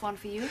good enough one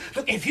for you.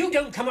 Look, if you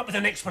don't come up with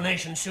an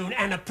explanation soon,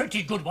 and a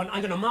pretty good one,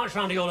 I'm going to march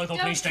round to your local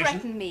police station. Don't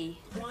threaten me.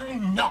 Why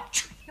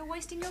not? You're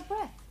wasting your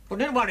breath. Well,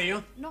 don't worry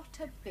you. Not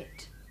a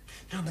bit.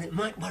 No, but it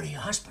might worry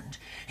your husband.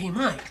 He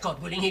might, God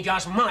willing, he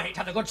just might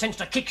have the good sense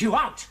to kick you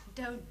out.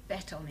 Don't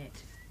bet on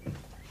it.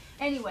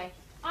 Anyway,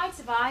 I'd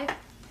survive.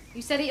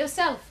 You said it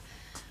yourself.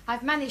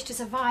 I've managed to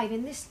survive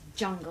in this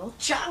jungle.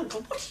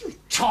 Jungle? What are you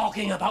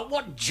talking about?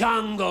 What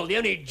jungle? The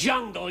only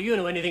jungle you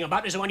know anything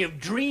about is the one you've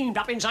dreamed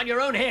up inside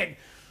your own head.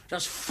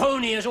 Just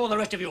phony as all the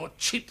rest of your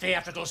cheap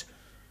theatricals.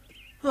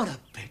 What a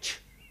bitch.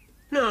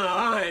 No,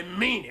 I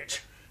mean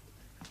it.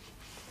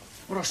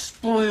 What a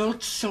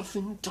spoiled,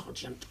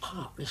 self-indulgent,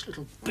 heartless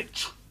little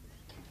bitch.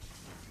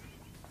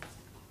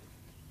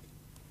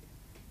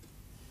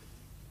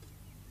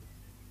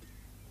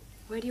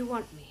 Where do you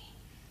want me?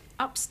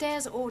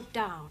 Upstairs or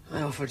down?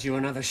 I offered you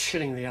another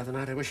shilling the other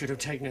night. I wish you'd have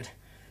taken it.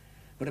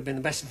 Would have been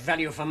the best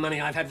value for money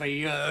I've had for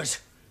years.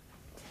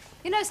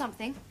 You know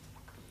something?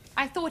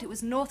 I thought it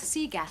was North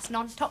Sea gas,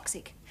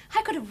 non-toxic.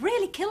 I could have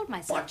really killed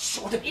myself. What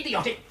sort of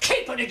idiotic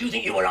caper did you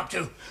think you were up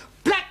to?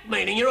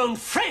 Blackmailing your own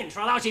friend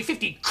for a lousy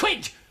 50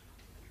 quid?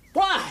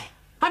 Why?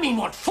 I mean,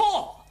 what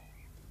for?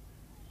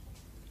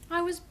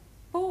 I was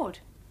bored.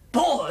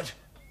 Bored?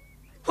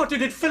 What,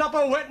 did it fill up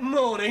a wet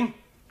morning?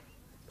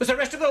 Was the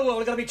rest of the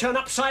world going to be turned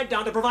upside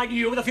down to provide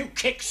you with a few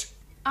kicks?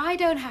 I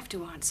don't have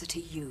to answer to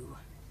you.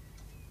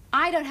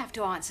 I don't have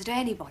to answer to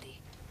anybody.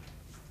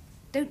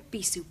 Don't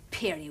be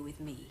superior with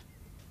me.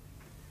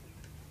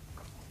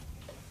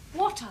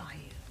 What are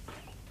you?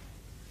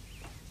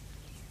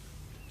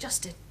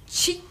 Just a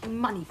cheap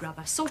money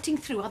grubber sorting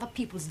through other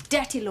people's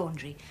dirty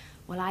laundry.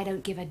 Well, I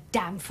don't give a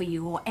damn for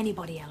you or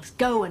anybody else.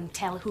 Go and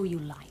tell who you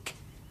like.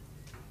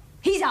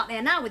 He's out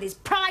there now with his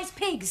prize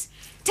pigs.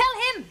 Tell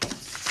him.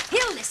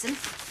 He'll listen.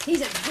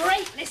 He's a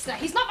great listener.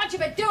 He's not much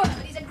of a doer,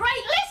 but he's a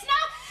great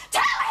listener.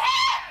 Tell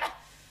him!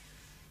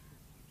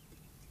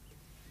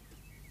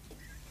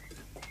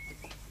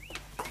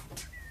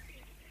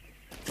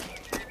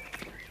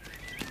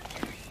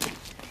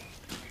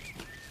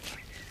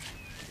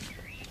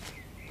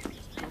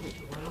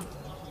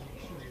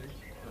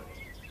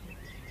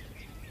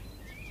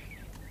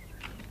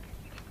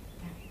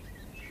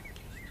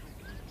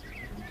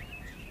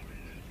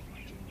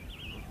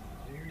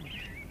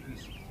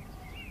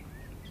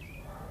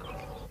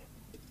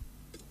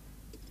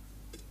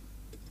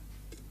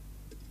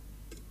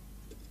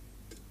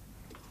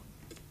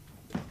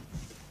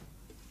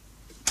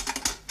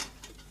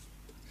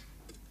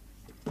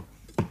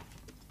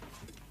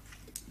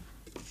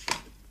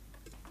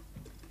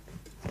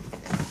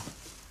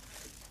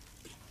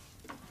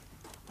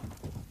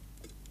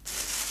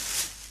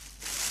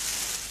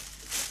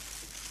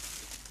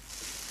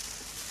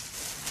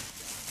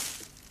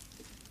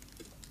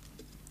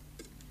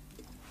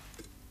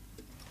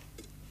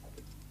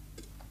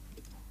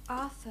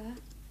 Arthur?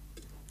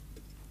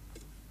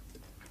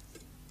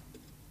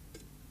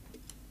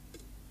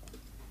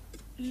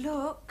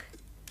 Look.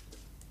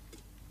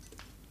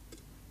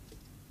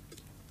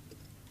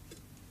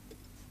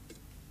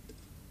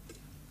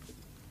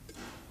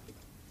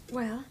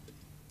 Well,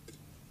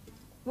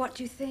 what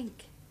do you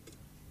think?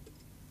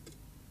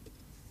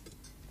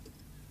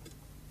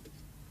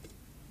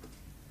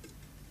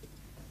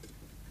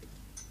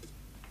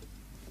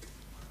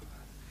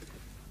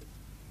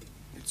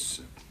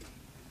 It's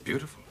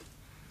beautiful.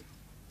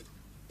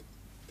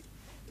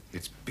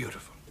 It's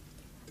beautiful.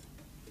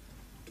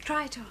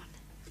 Try it on.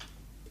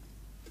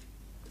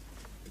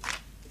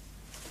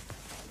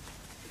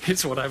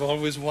 It's what I've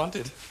always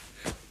wanted.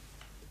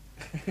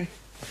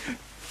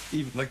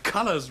 Even the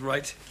color's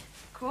right.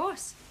 Of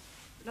course.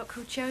 Look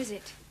who chose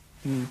it.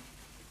 Hmm.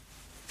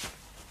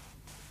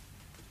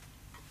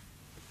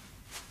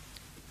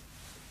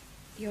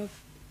 You're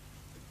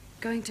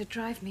going to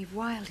drive me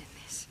wild in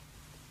this.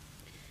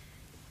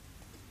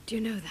 Do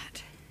you know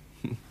that?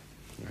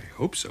 I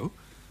hope so.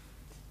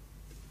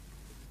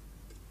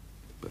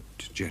 But,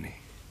 Jenny,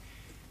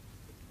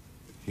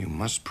 you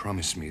must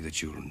promise me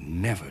that you'll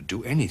never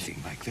do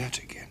anything like that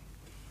again.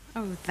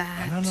 Oh,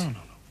 that. No.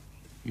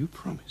 You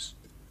promise.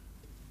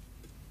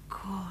 Of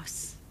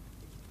course.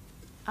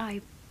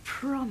 I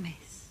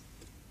promise.